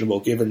maybe questionable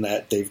given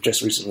that they've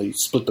just recently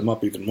split them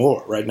up even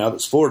more. Right now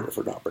there's 4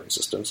 different operating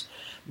systems.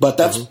 But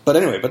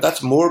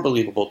that's more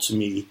believable to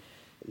me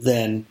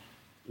than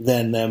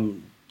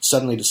them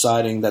suddenly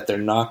deciding that they're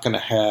not going to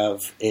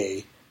have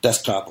a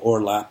desktop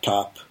or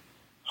laptop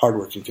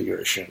hardware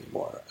configuration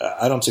anymore.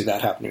 I don't see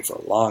that happening for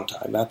a long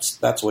time.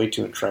 That's way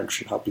too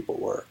entrenched in how people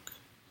work.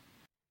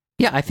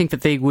 Yeah, I think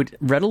that they would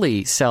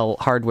readily sell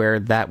hardware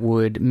that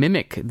would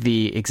mimic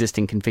the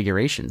existing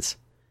configurations.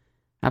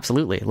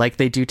 Absolutely. Like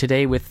they do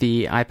today with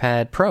the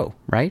iPad Pro,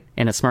 right?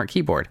 And a smart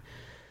keyboard.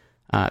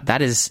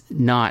 That is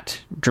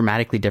not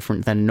dramatically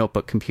different than a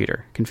notebook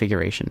computer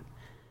configuration.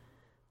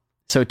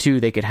 So too,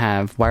 they could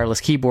have wireless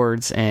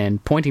keyboards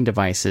and pointing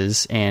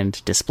devices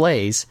and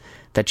displays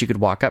that you could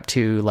walk up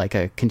to like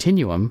a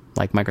Continuum,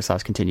 like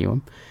Microsoft's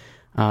Continuum,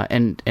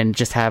 and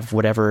just have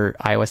whatever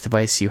iOS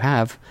device you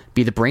have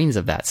be the brains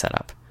of that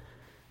setup.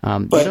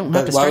 You don't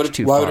have to stretch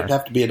too far. Why would it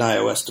have to be an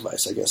iOS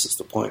device? I guess is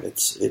the point.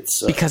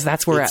 It's because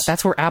that's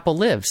where Apple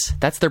lives.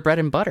 That's their bread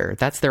and butter.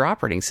 That's their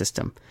operating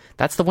system.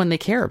 That's the one they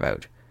care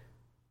about.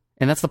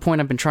 And that's the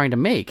point I've been trying to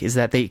make, is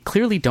that they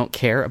clearly don't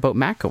care about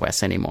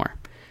macOS anymore.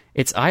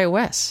 It's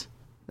iOS.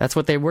 That's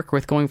what they work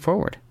with going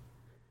forward.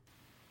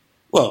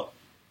 Well,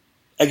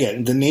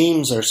 again, the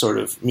names are sort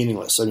of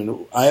meaningless. I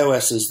mean,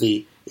 iOS is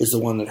the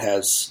one that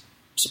has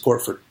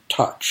support for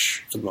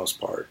touch for the most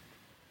part,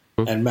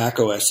 and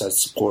macOS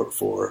has support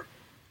for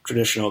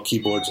traditional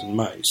keyboards and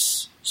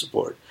mice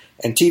support,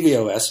 and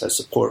tvOS has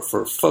support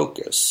for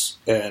focus,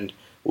 and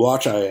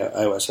Watch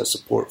iOS has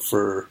support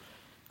for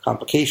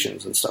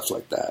complications and stuff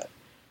like that.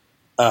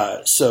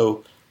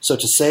 So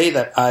to say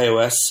that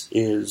iOS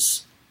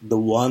is the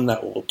one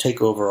that will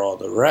take over all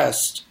the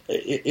rest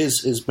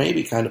is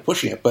maybe kind of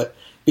pushing it, but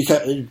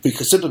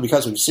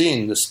because we've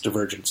seen this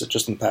divergence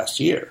just in the past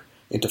year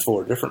into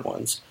 4 different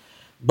ones,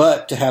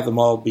 but to have them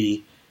all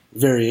be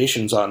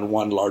variations on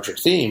one larger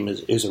theme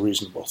is a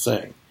reasonable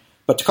thing.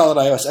 But to call it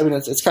iOS, I mean,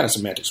 it's kind of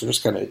semantics. We're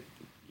just kind of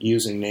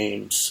using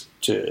names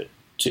to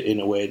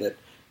in a way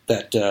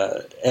that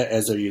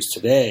as they're used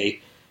today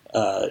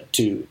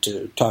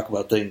to talk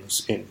about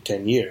things in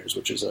 10 years,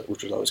 which is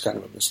always kind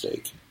of a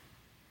mistake.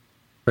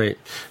 Right.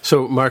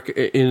 So, Mark,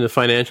 in the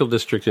financial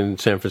district in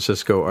San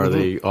Francisco, are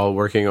they all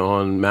working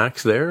on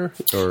Macs there?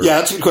 Or? Yeah,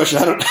 that's a good question.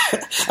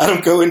 I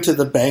don't go into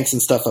the banks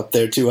and stuff up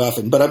there too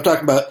often, but I'm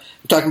talking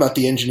about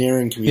the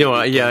engineering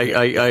community.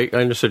 I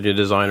understood your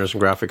designers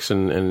and graphics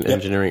and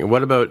engineering.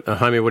 What about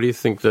Jaime? What do you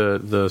think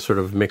the sort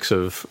of mix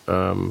of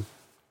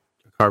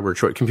hardware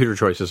computer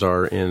choices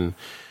are in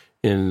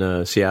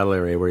Seattle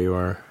area where you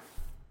are?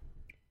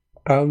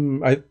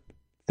 I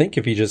think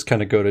if you just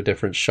kind of go to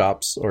different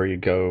shops or you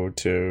go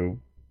to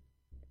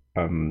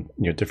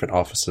different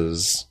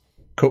offices,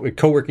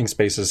 co-working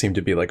spaces seem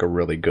to be like a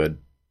really good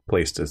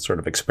place to sort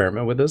of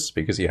experiment with this,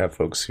 because you have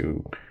folks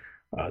who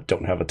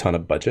don't have a ton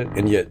of budget,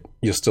 and yet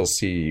you'll still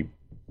see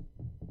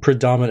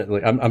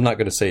predominantly, I'm not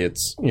going to say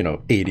it's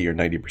 80 or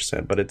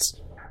 90%, but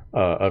it's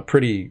a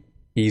pretty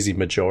easy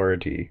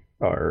majority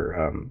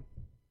are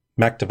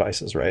Mac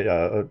devices, right?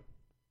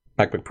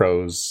 MacBook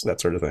Pros,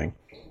 that sort of thing.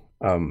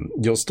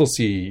 You'll still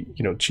see,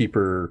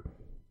 cheaper,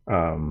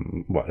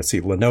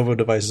 Lenovo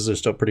devices are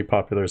still pretty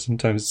popular.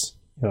 Sometimes,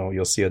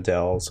 you'll see a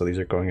Dell. So these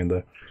are going in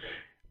the,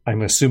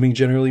 I'm assuming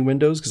generally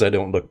Windows, because I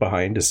don't look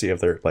behind to see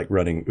if they're like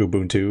running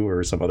Ubuntu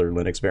or some other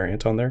Linux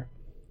variant on there.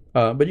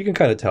 But you can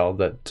kind of tell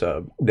that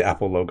the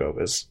Apple logo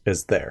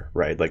is there,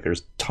 right? Like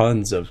there's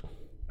tons of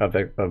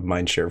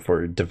mindshare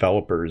for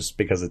developers,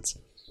 because it's,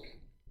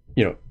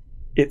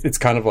 it's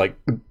kind of like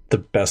the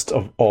best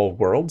of all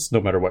worlds,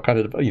 no matter what kind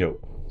of,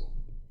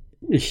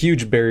 a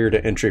huge barrier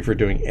to entry for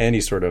doing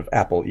any sort of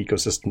Apple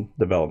ecosystem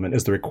development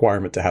is the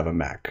requirement to have a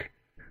Mac.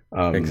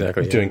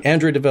 Exactly. Doing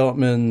Android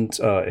development,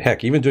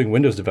 heck, even doing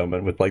Windows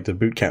development with like the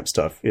Boot Camp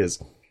stuff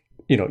is,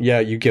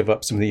 you give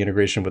up some of the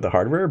integration with the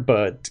hardware,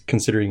 but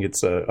considering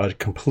it's a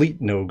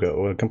complete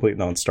no-go, a complete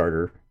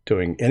non-starter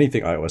doing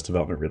anything iOS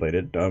development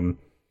related,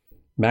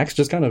 Macs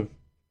just kind of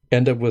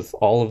end up with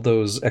all of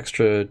those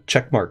extra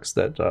check marks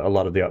that a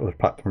lot of the other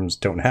platforms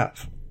don't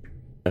have.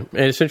 And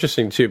it's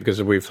interesting too,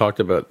 because we've talked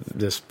about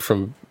this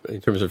in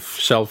terms of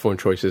cell phone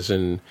choices.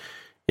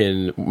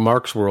 In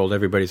Mark's world,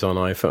 everybody's on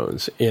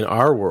iPhones. In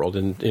our world,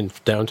 in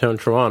downtown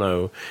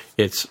Toronto,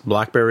 it's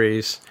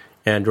BlackBerries,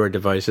 Android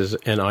devices,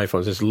 and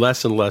iPhones. There's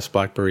less and less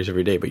BlackBerries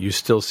every day, but you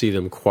still see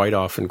them quite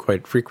often,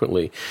 quite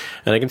frequently.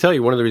 And I can tell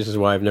you one of the reasons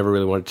why I've never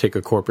really wanted to take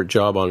a corporate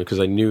job on, because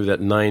I knew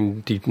that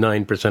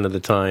 99% of the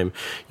time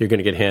you're going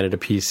to get handed a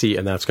PC,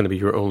 and that's going to be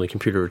your only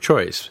computer of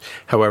choice.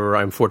 However,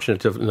 I'm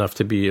fortunate enough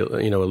to be a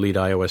lead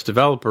iOS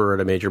developer at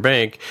a major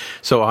bank,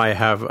 so I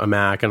have a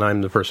Mac, and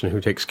I'm the person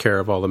who takes care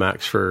of all the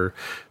Macs for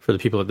the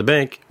people at the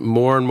bank.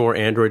 More and more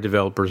Android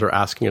developers are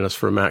asking us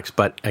for Macs,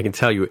 but I can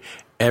tell you,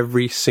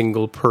 every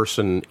single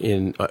person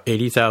in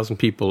 80,000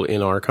 people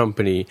in our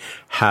company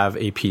have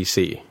a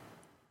PC,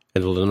 a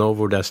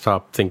Lenovo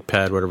desktop,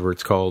 ThinkPad, whatever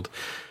it's called.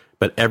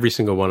 but every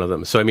single one of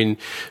them. So I mean,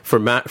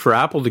 for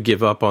Apple to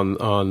give up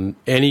on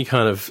any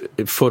kind of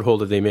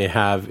foothold that they may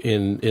have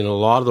in a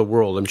lot of the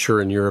world, I'm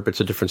sure in Europe it's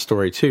a different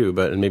story too.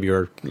 But and maybe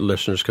our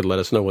listeners could let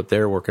us know what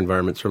their work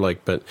environments are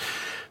like. But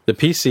the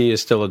PC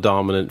is still a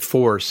dominant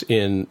force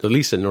at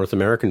least in North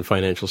American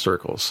financial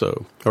circles.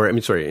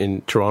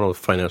 In Toronto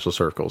financial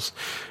circles.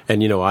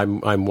 And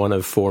I'm one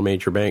of 4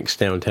 major banks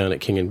downtown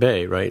at King and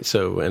Bay, right?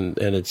 So and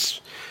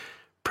it's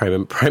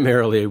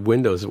primarily a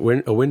Windows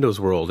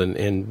world,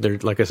 and there,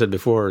 like I said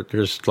before,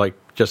 there's like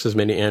just as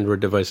many Android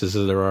devices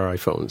as there are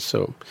iPhones.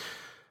 So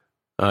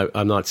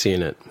I'm not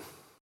seeing it.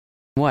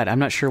 What? I'm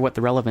not sure what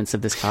the relevance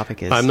of this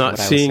topic is. I'm not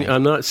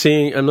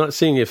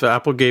seeing if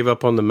Apple gave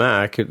up on the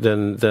Mac,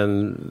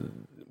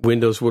 then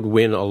Windows would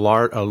win a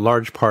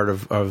large part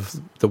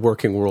of the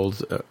working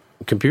world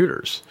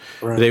computers.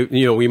 Right.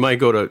 We might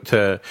go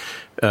to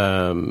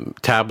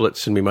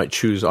tablets, and we might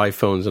choose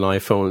iPhones and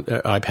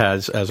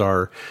iPads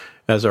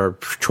as our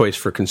choice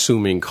for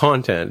consuming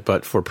content,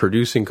 but for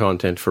producing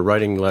content, for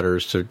writing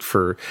letters,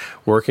 for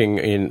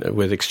working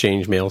with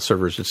Exchange mail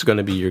servers,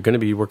 you're going to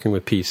be working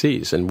with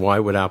PCs. And why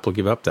would Apple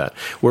give up that?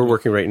 We're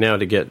working right now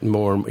to get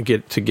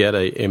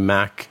a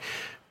Mac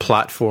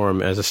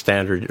platform as a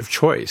standard of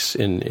choice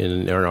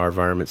in our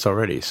environments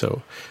already.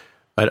 So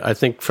I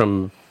think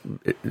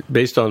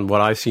based on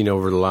what I've seen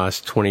over the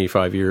last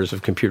 25 years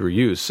of computer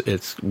use,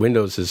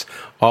 Windows has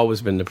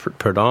always been the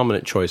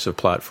predominant choice of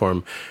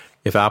platform.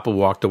 If Apple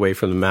walked away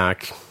from the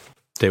Mac,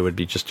 they would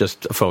be just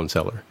a phone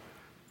seller.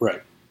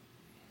 Right.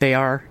 They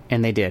are,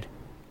 and they did.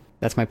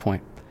 That's my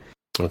point.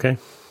 Okay.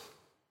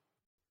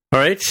 All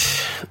right.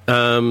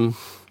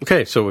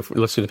 Okay, so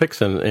let's do the picks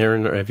then.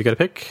 Aaron, have you got a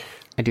pick?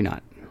 I do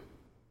not.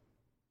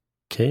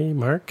 Okay,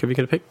 Mark, have you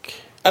got a pick?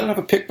 I don't have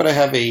a pick, but I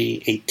have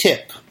a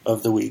tip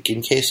of the week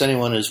in case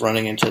anyone is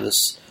running into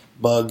this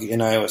bug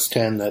in iOS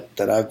 10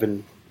 that I've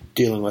been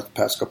dealing with the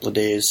past couple of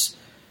days.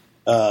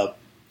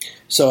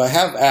 So I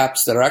have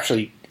apps that are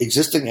actually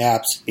existing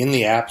apps in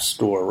the App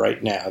Store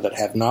right now that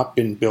have not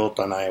been built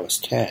on iOS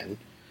 10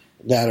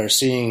 that are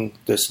seeing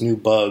this new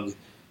bug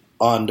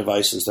on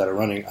devices that are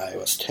running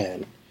iOS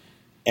 10.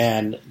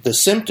 And the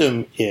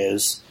symptom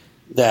is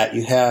that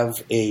you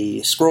have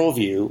a scroll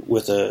view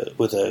with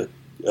a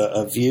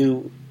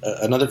view,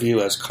 another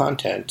view as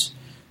content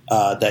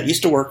that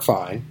used to work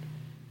fine.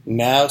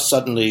 Now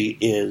suddenly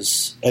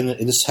is, and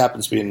this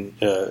happens to be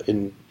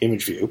in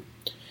image view,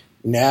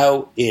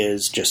 now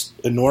is just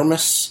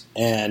enormous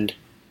and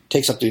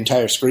takes up the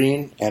entire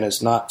screen and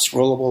is not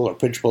scrollable or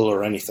pinchable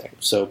or anything.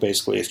 So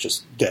basically it's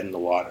just dead in the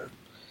water.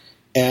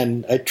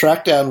 And I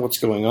tracked down what's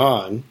going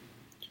on,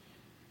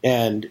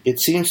 and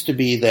it seems to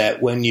be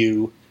that when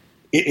you,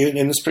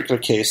 in this particular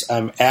case,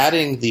 I'm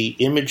adding the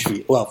image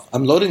view,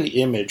 I'm loading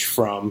the image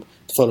from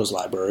the Photos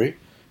library,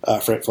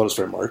 Photos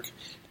framework,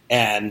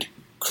 and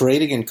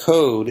creating in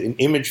code an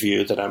image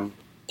view that I'm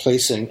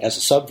placing as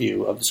a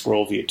subview of the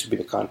scroll view to be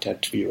the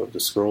content view of the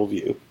scroll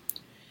view.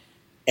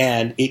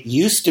 And it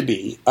used to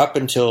be, up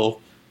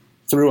until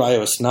through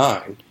iOS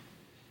 9,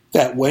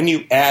 that when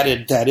you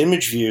added that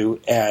image view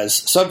as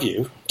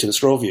subview to the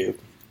scroll view,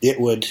 it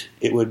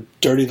would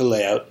dirty the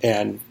layout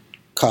and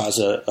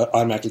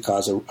automatically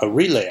cause a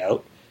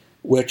relayout,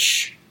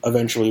 which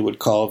eventually would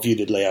call view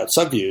did layout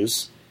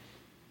subviews,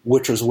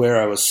 which was where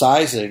I was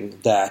sizing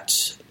that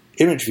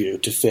image view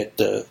to fit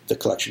the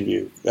collection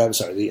view. I'm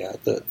sorry,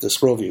 the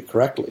scroll view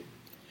correctly.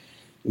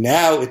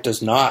 Now it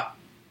does not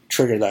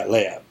trigger that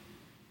layout.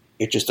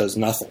 It just does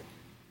nothing.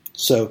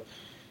 So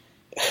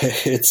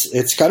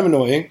it's kind of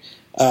annoying.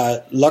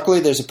 Luckily,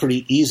 there's a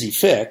pretty easy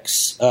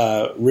fix.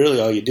 Really,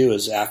 all you do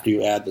is after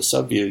you add the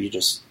subview, you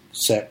just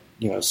set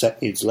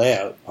needs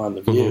layout on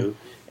the view,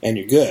 and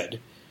you're good.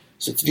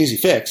 So it's an easy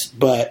fix,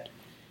 but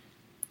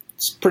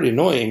it's pretty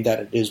annoying that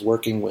it is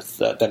working with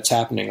that it's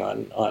happening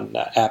on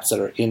apps that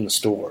are in the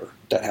store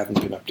that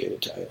haven't been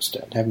updated to iOS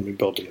 10, haven't been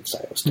built against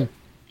iOS 10.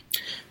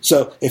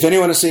 So if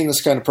anyone is seeing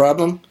this kind of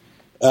problem,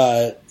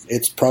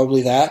 it's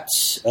probably that.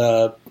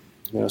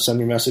 Send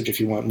me a message if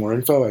you want more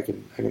info. I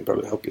can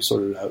probably help you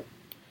sort it out.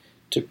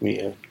 Took me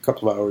a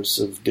couple of hours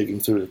of digging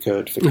through the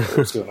code to figure out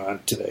what's going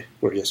on today,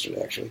 or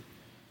yesterday, actually.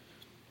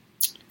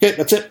 Okay,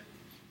 that's it.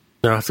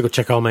 Now I have to go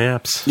check all my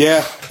apps.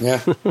 Yeah.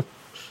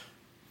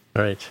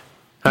 All right.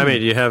 Jaime,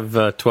 do you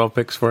have 12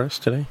 picks for us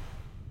today?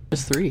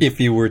 Just 3. If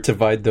you were to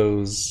divide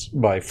those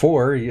by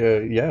 4,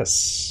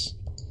 yes.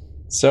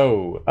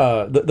 So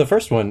the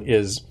first one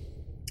is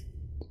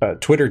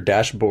Twitter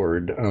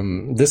dashboard.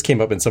 This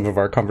came up in some of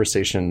our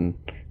conversation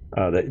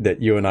that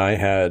you and I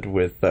had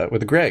with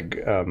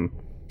Greg,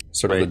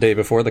 sort of the day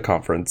before the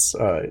conference.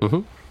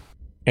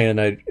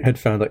 And I had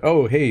found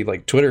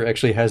Twitter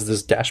actually has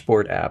this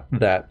dashboard app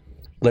that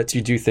lets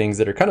you do things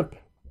that are kind of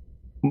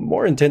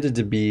more intended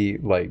to be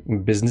like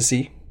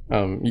businessy.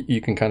 You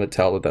can kind of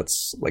tell that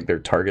that's like their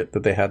target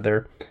that they had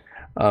there.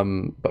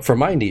 But for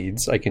my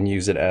needs, I can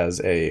use it as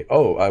I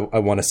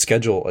want to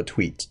schedule a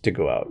tweet to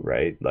go out,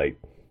 right?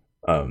 Like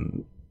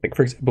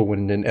for example,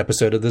 when an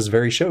episode of this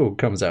very show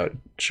comes out, it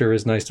sure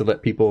is nice to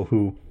let people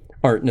who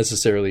aren't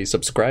necessarily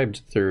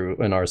subscribed through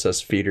an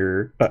RSS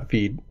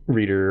feed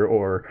reader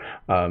or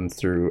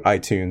through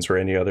iTunes or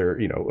any other,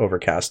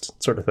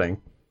 Overcast sort of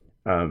thing.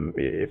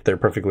 If they're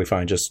perfectly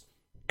fine just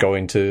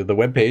going to the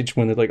webpage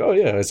when they're like, oh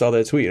yeah, I saw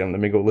that tweet, and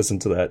let me go listen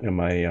to that in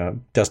my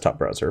desktop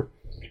browser.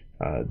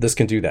 This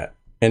can do that.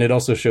 And it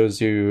also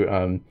shows you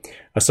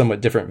a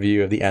somewhat different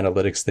view of the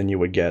analytics than you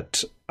would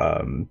get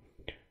kind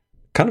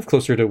of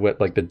closer to what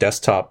like the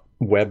desktop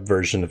web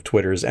version of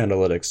Twitter's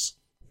analytics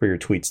for your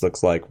tweets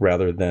looks like,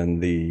 rather than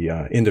the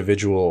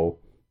individual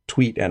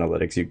tweet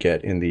analytics you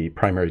get in the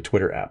primary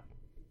Twitter app.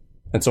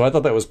 And so I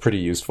thought that was pretty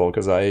useful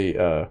because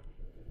I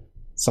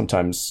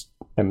sometimes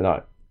am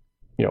not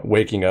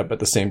waking up at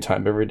the same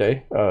time every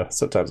day.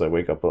 Sometimes I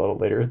wake up a little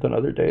later than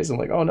other days. I'm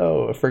like, oh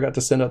no, I forgot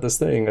to send out this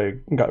thing. I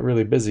got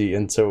really busy.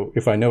 And so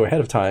if I know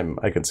ahead of time,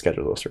 I can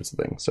schedule those sorts of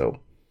things. So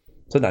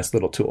it's a nice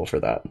little tool for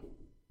that.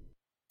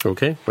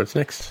 Okay, what's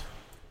next?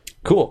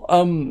 Cool.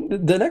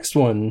 The next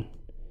one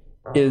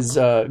is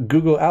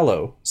Google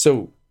Allo.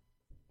 So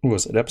what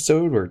was it, an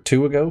episode or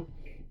two ago?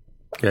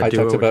 Yeah, I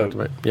talked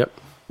about yep.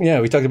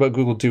 Yeah, we talked about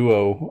Google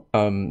Duo,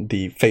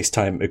 the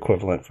FaceTime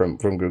equivalent from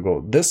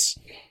Google. This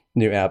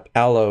new app,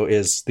 Allo,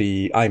 is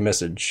the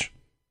iMessage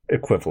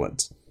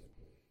equivalent.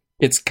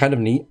 It's kind of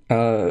neat.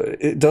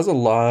 It does a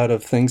lot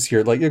of things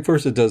here. Like, of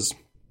course, it does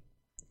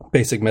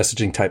basic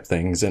messaging type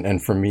things.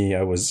 And for me,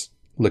 I was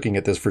looking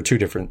at this for two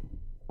different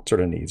sort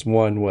of needs.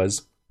 One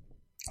was,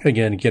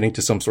 again, getting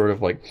to some sort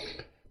of like,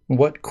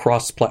 what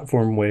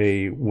cross-platform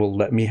way will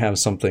let me have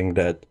something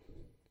that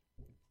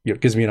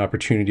gives me an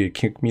opportunity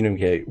to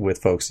communicate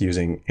with folks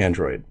using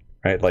Android,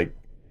 right? Like,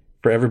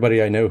 for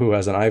everybody I know who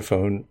has an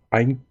iPhone,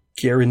 I'm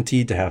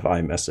guaranteed to have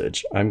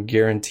iMessage. I'm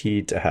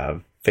guaranteed to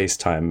have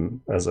FaceTime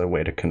as a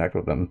way to connect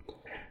with them.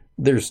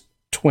 There's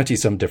 20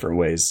 some different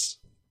ways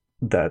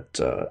that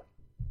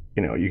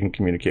you can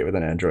communicate with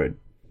an Android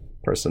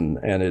person,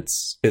 and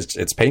it's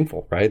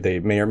painful, right? They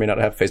may or may not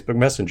have Facebook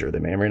Messenger. They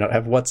may or may not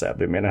have WhatsApp.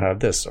 They may not have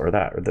this or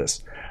that or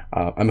this.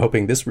 I'm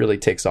hoping this really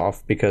takes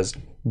off, because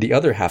the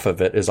other half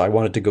of it is I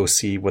wanted to go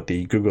see what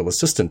the Google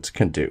Assistant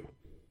can do,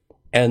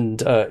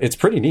 and it's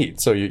pretty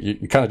neat. So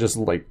you kind of just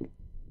like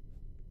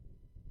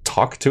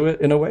talk to it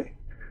in a way.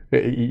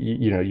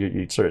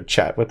 You sort of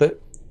chat with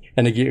it,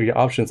 and they give you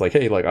options like,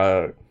 hey, like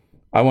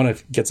I want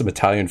to get some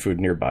Italian food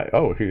nearby.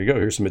 Oh, here you go.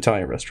 Here's some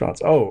Italian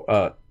restaurants.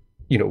 Oh,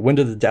 when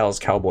do the Dallas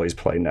Cowboys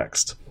play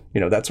next?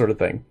 That sort of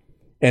thing.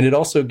 And it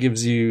also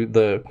gives you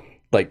the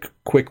like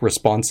quick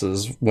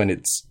responses when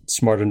it's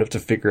smart enough to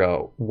figure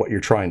out what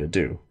you're trying to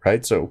do,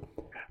 right? So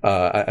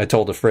I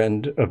told a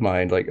friend of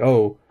mine, like,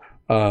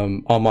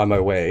 I'm on my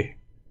way.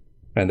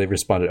 And they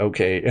responded,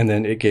 okay. And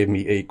then it gave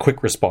me a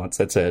quick response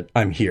that said,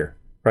 I'm here,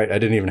 right? I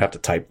didn't even have to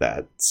type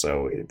that.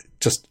 So it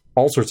just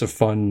all sorts of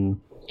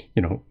fun,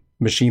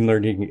 machine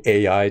learning,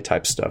 AI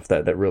type stuff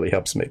that really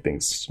helps make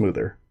things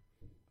smoother.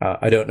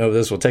 I don't know if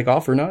this will take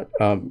off or not.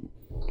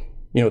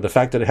 The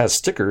fact that it has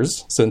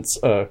stickers, since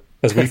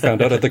as we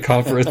found out at the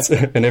conference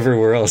and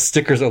everywhere else,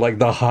 stickers are like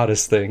the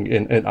hottest thing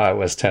in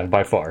iOS 10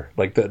 by far,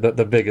 like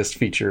the biggest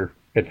feature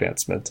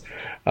advancement.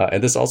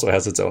 And this also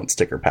has its own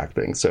sticker pack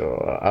thing.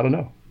 So I don't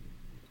know.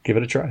 Give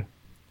it a try.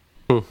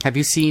 Have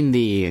you seen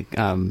the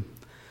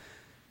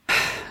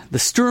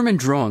Sturm und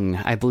Drang,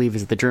 I believe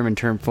is the German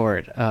term for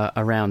it,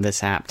 around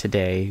this app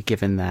today,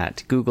 given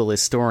that Google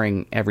is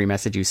storing every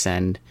message you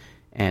send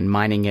and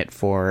mining it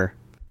for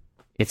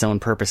its own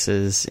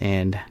purposes,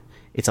 and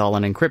it's all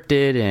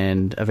unencrypted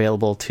and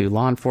available to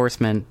law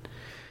enforcement.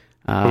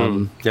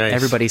 Nice.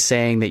 Everybody's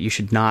saying that you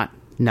should not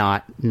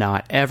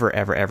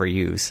ever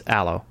use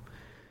Allo.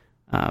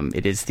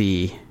 It is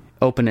the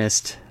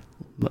openest,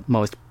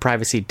 most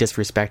privacy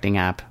disrespecting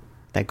app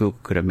that Google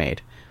could have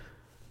made.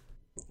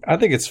 I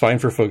think it's fine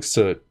for folks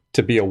to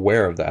be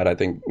aware of that. I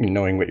think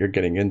knowing what you're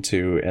getting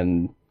into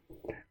and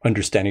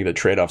understanding the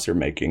trade-offs you're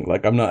making.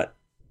 Like, I'm not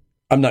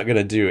going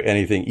to do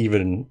anything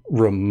even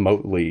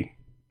remotely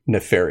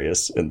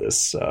nefarious in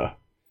this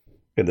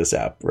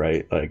app,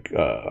 right? Like,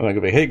 I'm going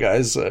to be, hey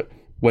guys,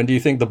 when do you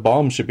think the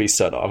bomb should be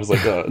set off? I was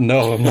like,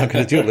 no, I'm not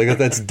going to do it. Like,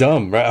 that's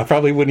dumb, right? I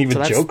probably wouldn't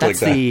even joke like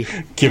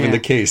that, given the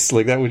case.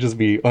 Like, that would just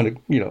be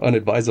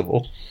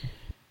unadvisable.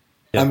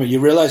 Yeah. I mean, you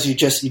realize you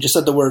just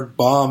said the word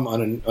bomb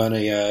on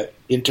a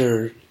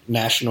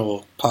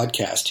international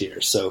podcast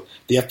here, so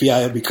the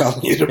FBI will be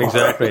calling you tomorrow.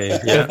 Exactly.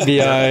 Yeah.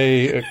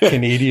 FBI,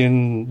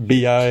 Canadian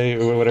BI,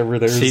 or whatever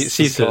they're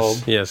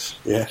called. Yes.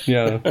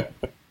 Yeah.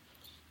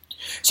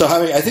 So,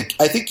 I mean,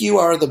 I think you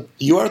are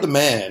the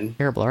man.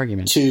 Terrible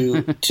argument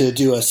to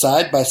do a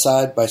side by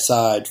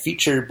side,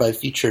 feature by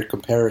feature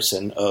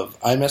comparison of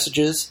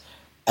iMessages,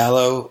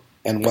 Allo,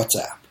 and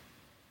WhatsApp,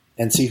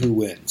 and see who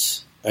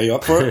wins. Are you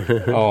up for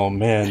it? Oh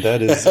man,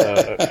 that is.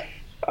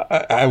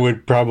 I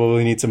would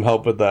probably need some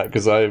help with that,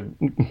 because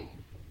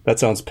that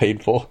sounds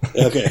painful.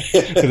 Okay.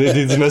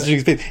 The messaging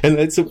is painful. And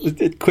it's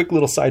a quick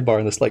little sidebar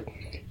on this. Like,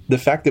 the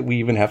fact that we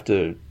even have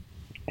to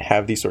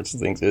have these sorts of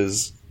things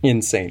is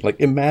insane.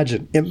 Like,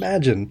 imagine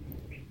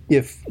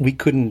if we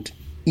couldn't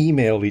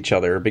email each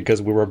other,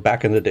 because we were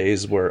back in the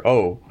days where,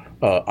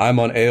 I'm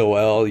on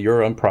AOL,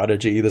 you're on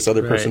Prodigy, this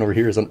other person over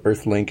here is on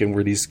Earthlink, and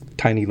we're these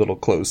tiny little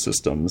closed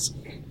systems.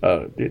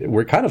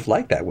 We're kind of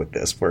like that with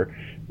this, where,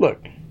 look,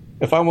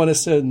 if I want to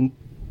send...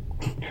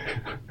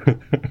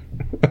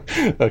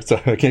 I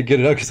can't get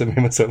it out because I made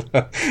myself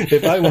laugh.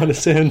 If I want to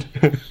send...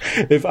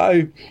 if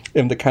I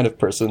am the kind of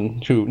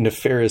person who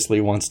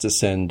nefariously wants to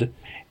send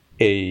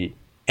a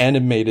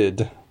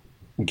animated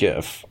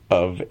GIF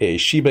of a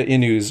Shiba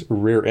Inu's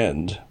rear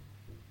end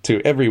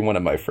to every one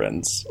of my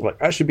friends,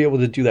 like, I should be able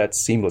to do that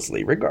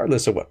seamlessly,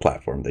 regardless of what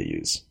platform they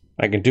use.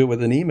 I can do it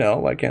with an email.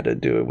 Why can't I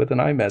do it with an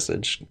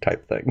iMessage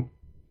type thing?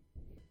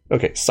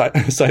 Okay,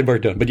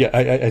 sidebar done. But yeah,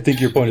 I think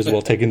your point is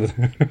well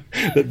taken.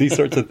 That these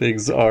sorts of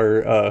things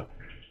are,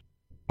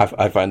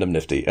 I find them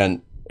nifty.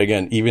 And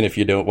again, even if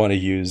you don't want to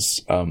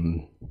use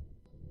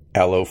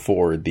Allo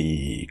for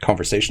the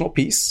conversational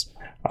piece,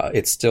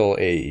 it's still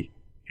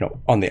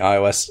on the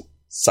iOS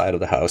side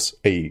of the house,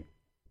 a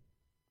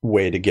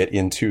way to get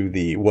into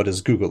the what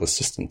does Google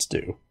Assistant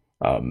do.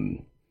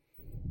 I'm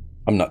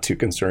not too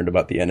concerned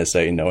about the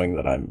NSA knowing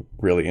that I'm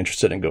really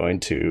interested in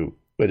going to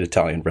an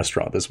Italian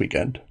restaurant this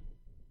weekend.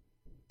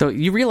 So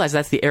you realize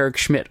that's the Eric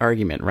Schmidt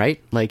argument, right?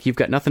 Like, you've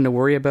got nothing to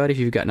worry about if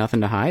you've got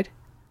nothing to hide?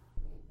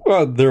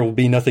 Well, there will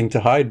be nothing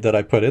to hide that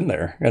I put in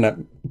there.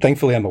 And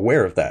thankfully I'm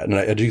aware of that. And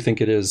I do think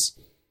it is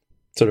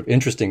sort of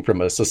interesting from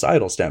a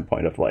societal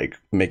standpoint of, like,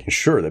 making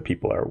sure that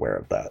people are aware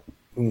of that.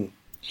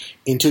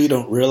 Until you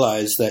don't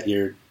realize that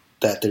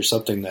there's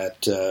something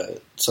that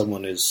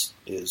someone is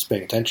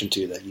paying attention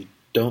to that you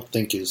don't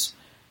think is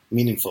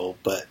meaningful,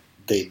 but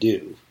they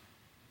do,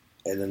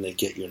 and then they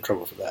get you in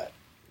trouble for that.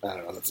 I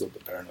don't know, that's a little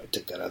bit paranoid.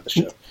 Take that out of the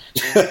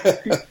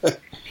show.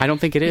 I don't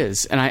think it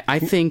is. And I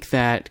think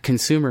that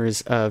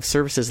consumers of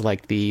services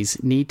like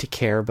these need to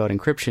care about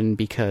encryption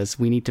because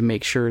we need to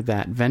make sure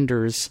that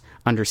vendors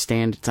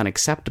understand it's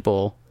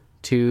unacceptable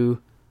to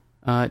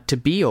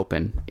be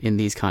open in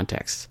these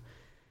contexts.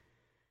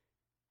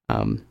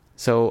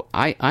 So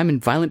I'm in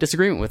violent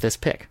disagreement with this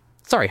pick.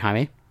 Sorry,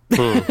 Jaime.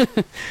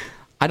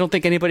 I don't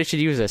think anybody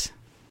should use this.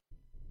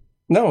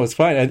 No, it's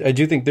fine. I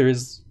do think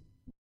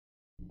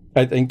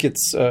I think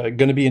it's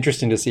going to be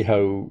interesting to see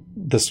how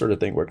this sort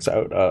of thing works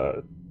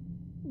out.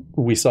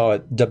 We saw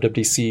at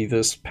WWDC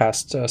this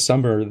past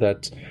summer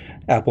that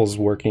Apple's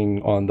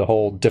working on the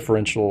whole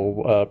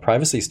differential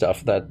privacy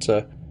stuff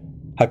that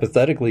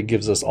hypothetically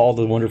gives us all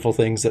the wonderful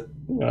things that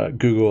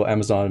Google,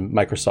 Amazon,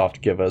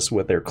 Microsoft give us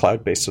with their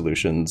cloud-based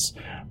solutions,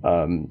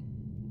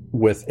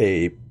 with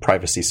a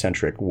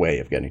privacy-centric way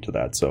of getting to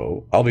that.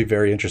 So I'll be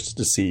very interested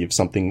to see if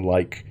something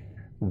like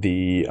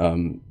the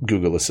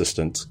Google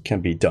Assistant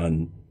can be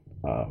done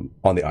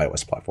on the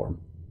iOS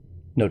platform.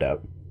 No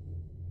doubt.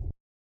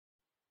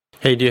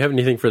 Hey, do you have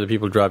anything for the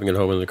people driving at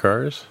home in the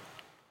cars?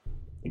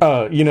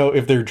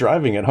 If they're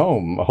driving at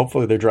home,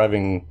 hopefully they're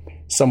driving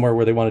somewhere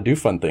where they want to do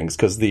fun things,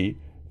 because the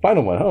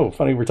final one,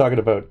 funny we're talking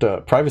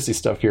about privacy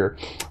stuff here.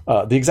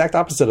 The exact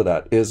opposite of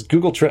that is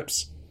Google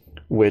Trips,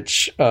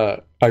 which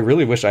I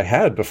really wish I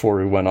had before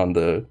we went on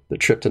the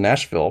trip to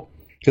Nashville,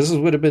 because this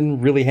would have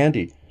been really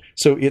handy.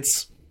 So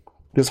it's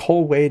this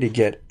whole way to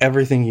get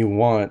everything you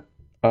want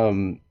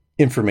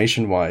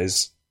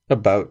information-wise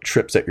about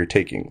trips that you're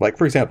taking. Like,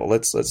 for example,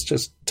 let's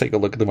just take a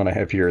look at the one I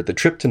have here. The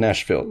trip to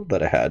Nashville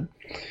that I had,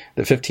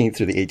 the 15th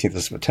through the 18th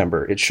of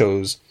September, it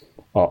shows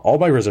all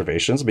my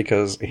reservations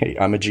because, hey,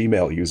 I'm a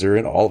Gmail user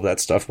and all of that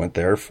stuff went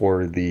there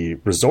for the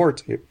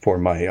resort for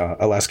my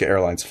Alaska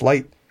Airlines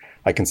flight.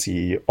 I can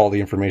see all the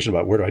information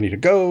about where do I need to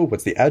go,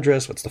 what's the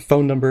address, what's the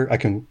phone number. I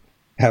can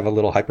have a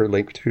little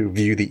hyperlink to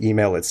view the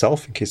email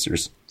itself in case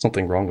there's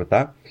something wrong with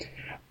that.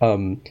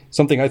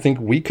 Something I think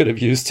we could have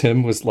used,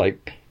 Tim, was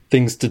like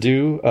things to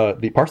do.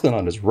 The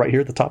Parthenon is right here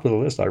at the top of the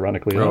list,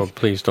 ironically enough. Oh,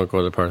 please don't go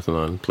to the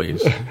Parthenon,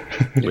 please.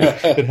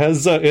 It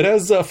has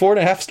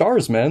 4.5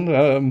 stars,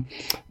 man.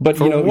 But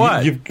for what?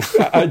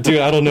 I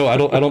don't know. I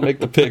don't make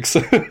the picks.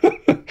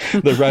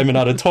 The Ryman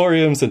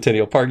Auditorium,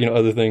 Centennial Park,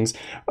 other things.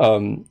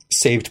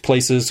 Saved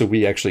places, so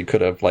we actually could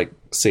have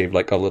saved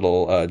a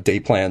little day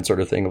plan sort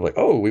of thing of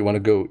oh, we want to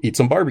go eat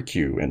some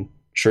barbecue, and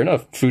sure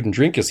enough, food and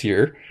drink is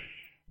here.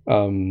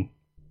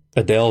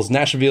 Adele's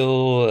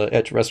Nashville,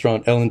 Etch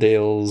Restaurant,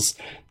 Ellendale's,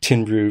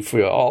 Tin Roof,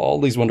 all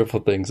these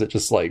wonderful things that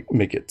just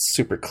make it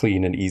super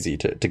clean and easy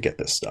to get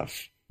this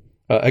stuff.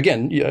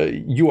 Again,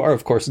 you are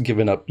of course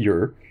giving up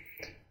your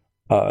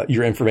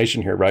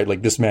information here,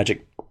 right? This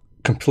magic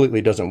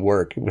completely doesn't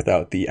work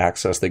without the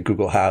access that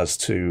Google has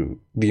to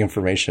the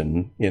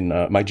information in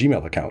my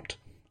Gmail account.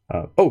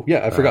 I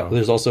forgot.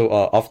 There's also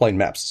offline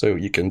maps, so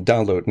you can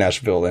download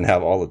Nashville and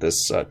have all of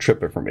this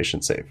trip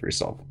information saved for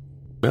yourself.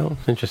 Well,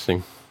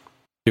 interesting.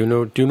 Do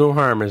no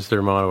harm is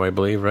their motto, I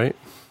believe, right?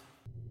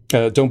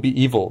 Don't be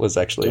evil is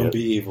actually Don't it.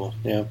 be evil,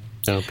 yeah.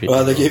 They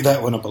They gave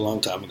that one up a long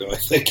time ago, I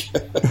think.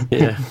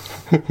 Yeah.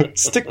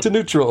 Stick to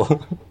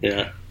neutral.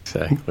 Yeah.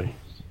 Exactly.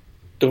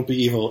 Don't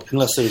be evil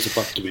unless there's a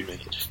buck to be made.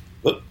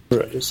 Whoop,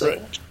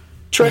 right.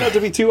 Try not to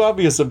be too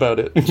obvious about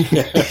it.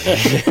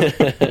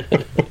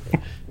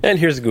 And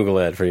here's a Google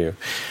ad for you.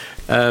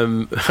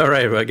 All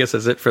right, well, I guess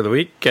that's it for the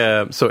week.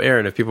 So,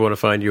 Aaron, if people want to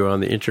find you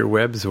on the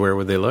interwebs, where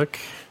would they look?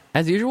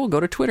 As usual, go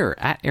to Twitter,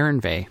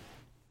 @AaronVay.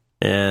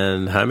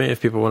 And Jaime,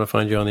 if people want to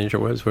find you on the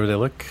interwebs, where do they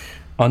look?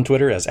 On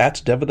Twitter as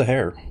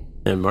 @DevWithTheHair.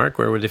 And Mark,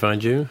 where would they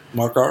find you?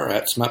 Mark R.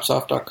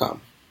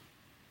 @smapsoft.com.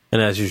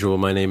 And as usual,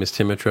 my name is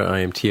Timitra. I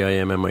am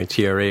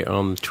TIMMITRA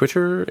on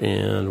Twitter,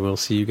 and we'll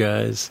see you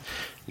guys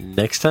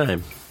next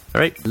time.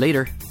 All right.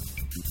 Later.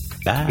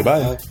 Bye.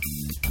 Goodbye. Bye.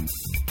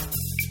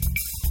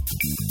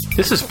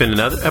 This has been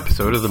another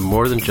episode of the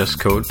More Than Just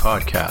Code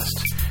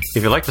podcast.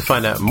 If you'd like to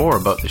find out more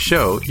about the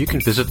show, you can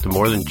visit the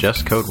More Than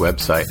Just Code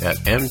website at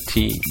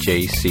mtjc.fm.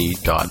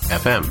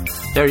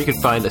 There you can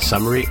find a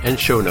summary and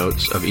show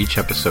notes of each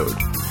episode.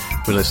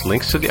 We list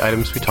links to the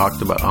items we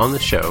talked about on the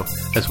show,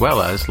 as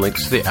well as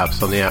links to the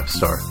apps on the App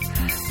Store.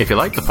 If you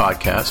like the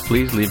podcast,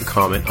 please leave a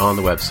comment on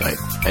the website.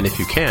 And if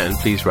you can,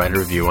 please write a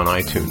review on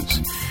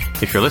iTunes.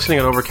 If you're listening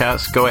on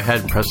Overcast, go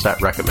ahead and press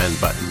that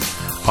recommend button.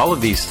 All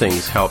of these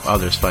things help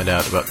others find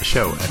out about the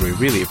show, and we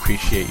really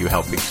appreciate you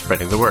helping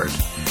spreading the word.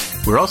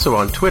 We're also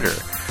on Twitter.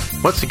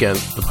 Once again,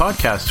 the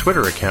podcast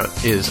Twitter account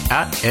is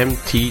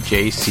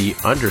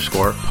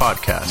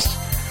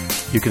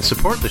 @MTJC_podcast. You can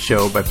support the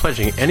show by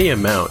pledging any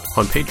amount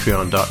on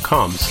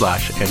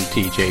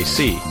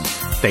patreon.com/MTJC.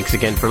 Thanks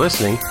again for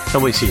listening,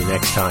 and we'll see you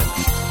next time.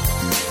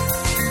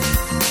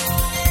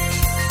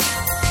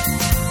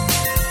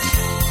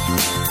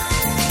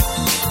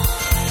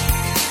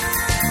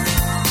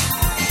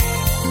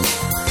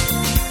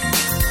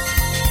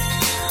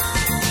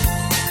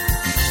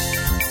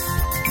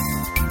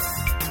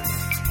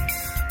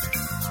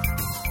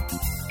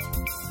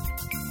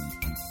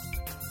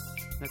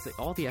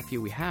 All the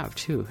FU we have,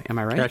 too. Am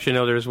I right? Actually,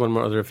 no, there's one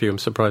more other FU. I'm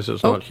surprised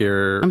it's not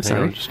here. I'm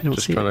sorry. I don't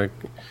see it.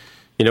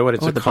 You know what?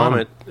 It's a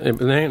comment.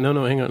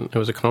 No, hang on. It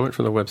was a comment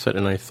from the website,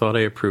 and I thought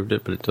I approved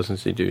it, but it doesn't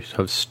seem to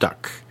have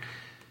stuck.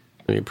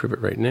 Let me approve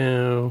it right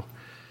now.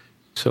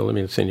 So let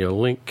me send you a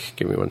link.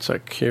 Give me 1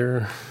 sec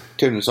here.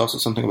 Tim, there's also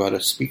something about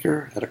a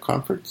speaker at a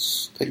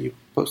conference that you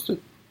posted.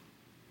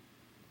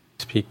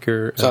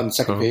 Speaker. It's on the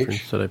second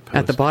page.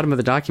 At the bottom of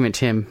the document,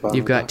 Tim,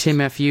 you've got Tim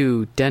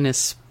FU,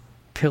 Dennis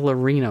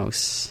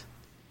Pillarinos.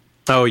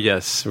 Oh,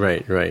 yes.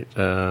 Right.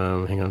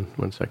 Hang on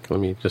 1 sec. Let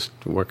me just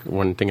work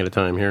one thing at a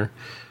time here.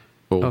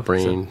 Old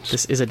brain. So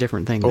this is a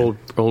different thing.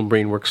 Old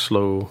brain works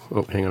slow.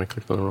 Oh, hang on. I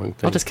clicked on the wrong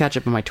thing. I'll just catch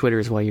up on my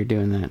Twitters while you're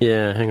doing that.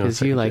 Yeah, hang on a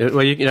second.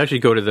 Well, you can actually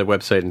go to the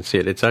website and see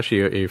it. It's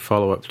actually a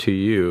follow-up to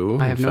you.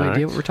 I have no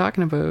idea what we're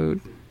talking about.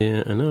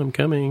 Yeah, I know. I'm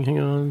coming.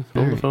 Hang on.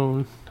 Hold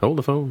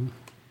the phone.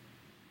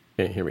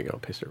 Okay, here we go.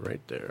 Paste it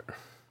right there.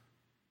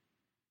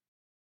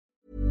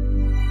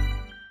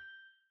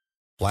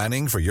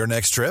 Planning for your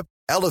next trip?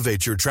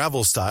 Elevate your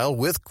travel style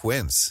with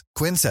Quince.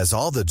 Quince has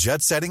all the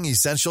jet-setting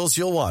essentials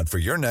you'll want for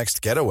your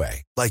next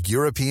getaway, like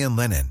European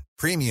linen,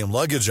 premium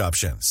luggage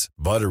options,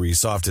 buttery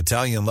soft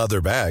Italian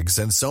leather bags,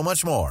 and so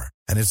much more.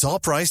 And it's all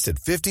priced at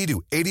 50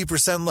 to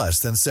 80% less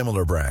than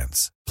similar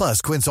brands.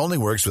 Plus, Quince only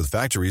works with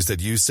factories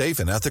that use safe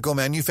and ethical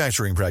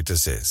manufacturing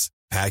practices.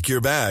 Pack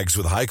your bags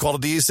with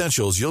high-quality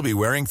essentials you'll be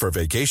wearing for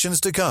vacations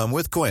to come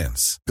with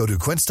Quince. Go to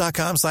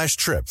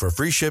quince.com/trip for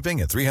free shipping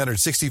and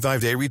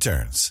 365-day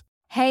returns.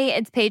 Hey,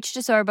 it's Paige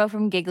DeSorbo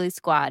from Giggly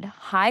Squad.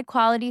 High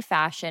quality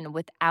fashion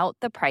without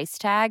the price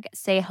tag.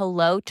 Say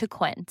hello to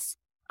Quince.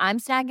 I'm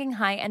snagging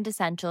high-end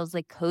essentials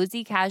like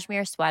cozy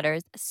cashmere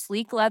sweaters,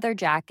 sleek leather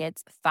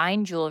jackets,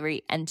 fine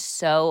jewelry, and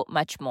so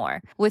much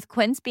more. With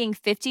Quince being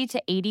 50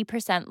 to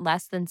 80%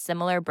 less than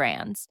similar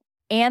brands.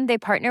 And they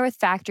partner with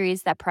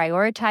factories that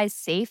prioritize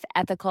safe,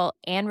 ethical,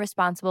 and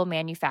responsible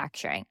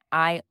manufacturing.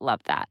 I love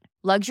that.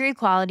 Luxury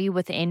quality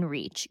within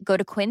reach. Go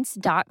to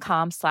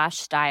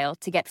quince.com/style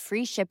to get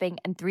free shipping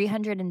and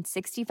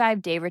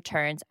 365-day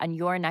returns on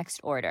your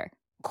next order.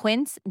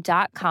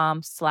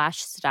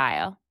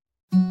 Quince.com/style.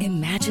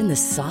 Imagine the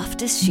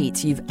softest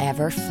sheets you've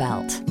ever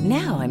felt.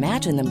 Now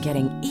imagine them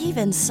getting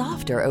even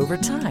softer over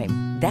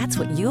time. That's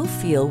what you'll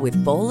feel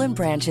with Boll &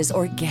 Branch's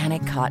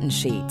organic cotton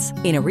sheets.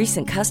 In a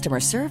recent customer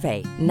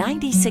survey,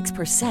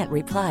 96%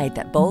 replied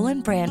that Boll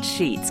 & Branch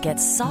sheets get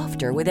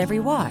softer with every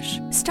wash.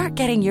 Start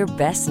getting your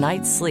best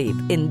night's sleep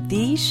in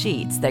these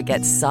sheets that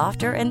get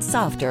softer and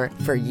softer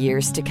for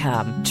years to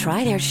come.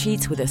 Try their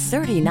sheets with a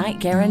 30-night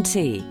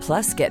guarantee.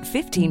 Plus, get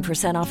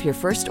 15% off your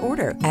first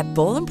order at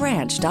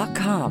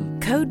bollandbranch.com.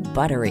 Code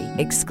BUTTERY.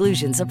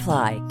 Exclusions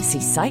apply. See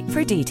site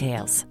for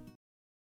details.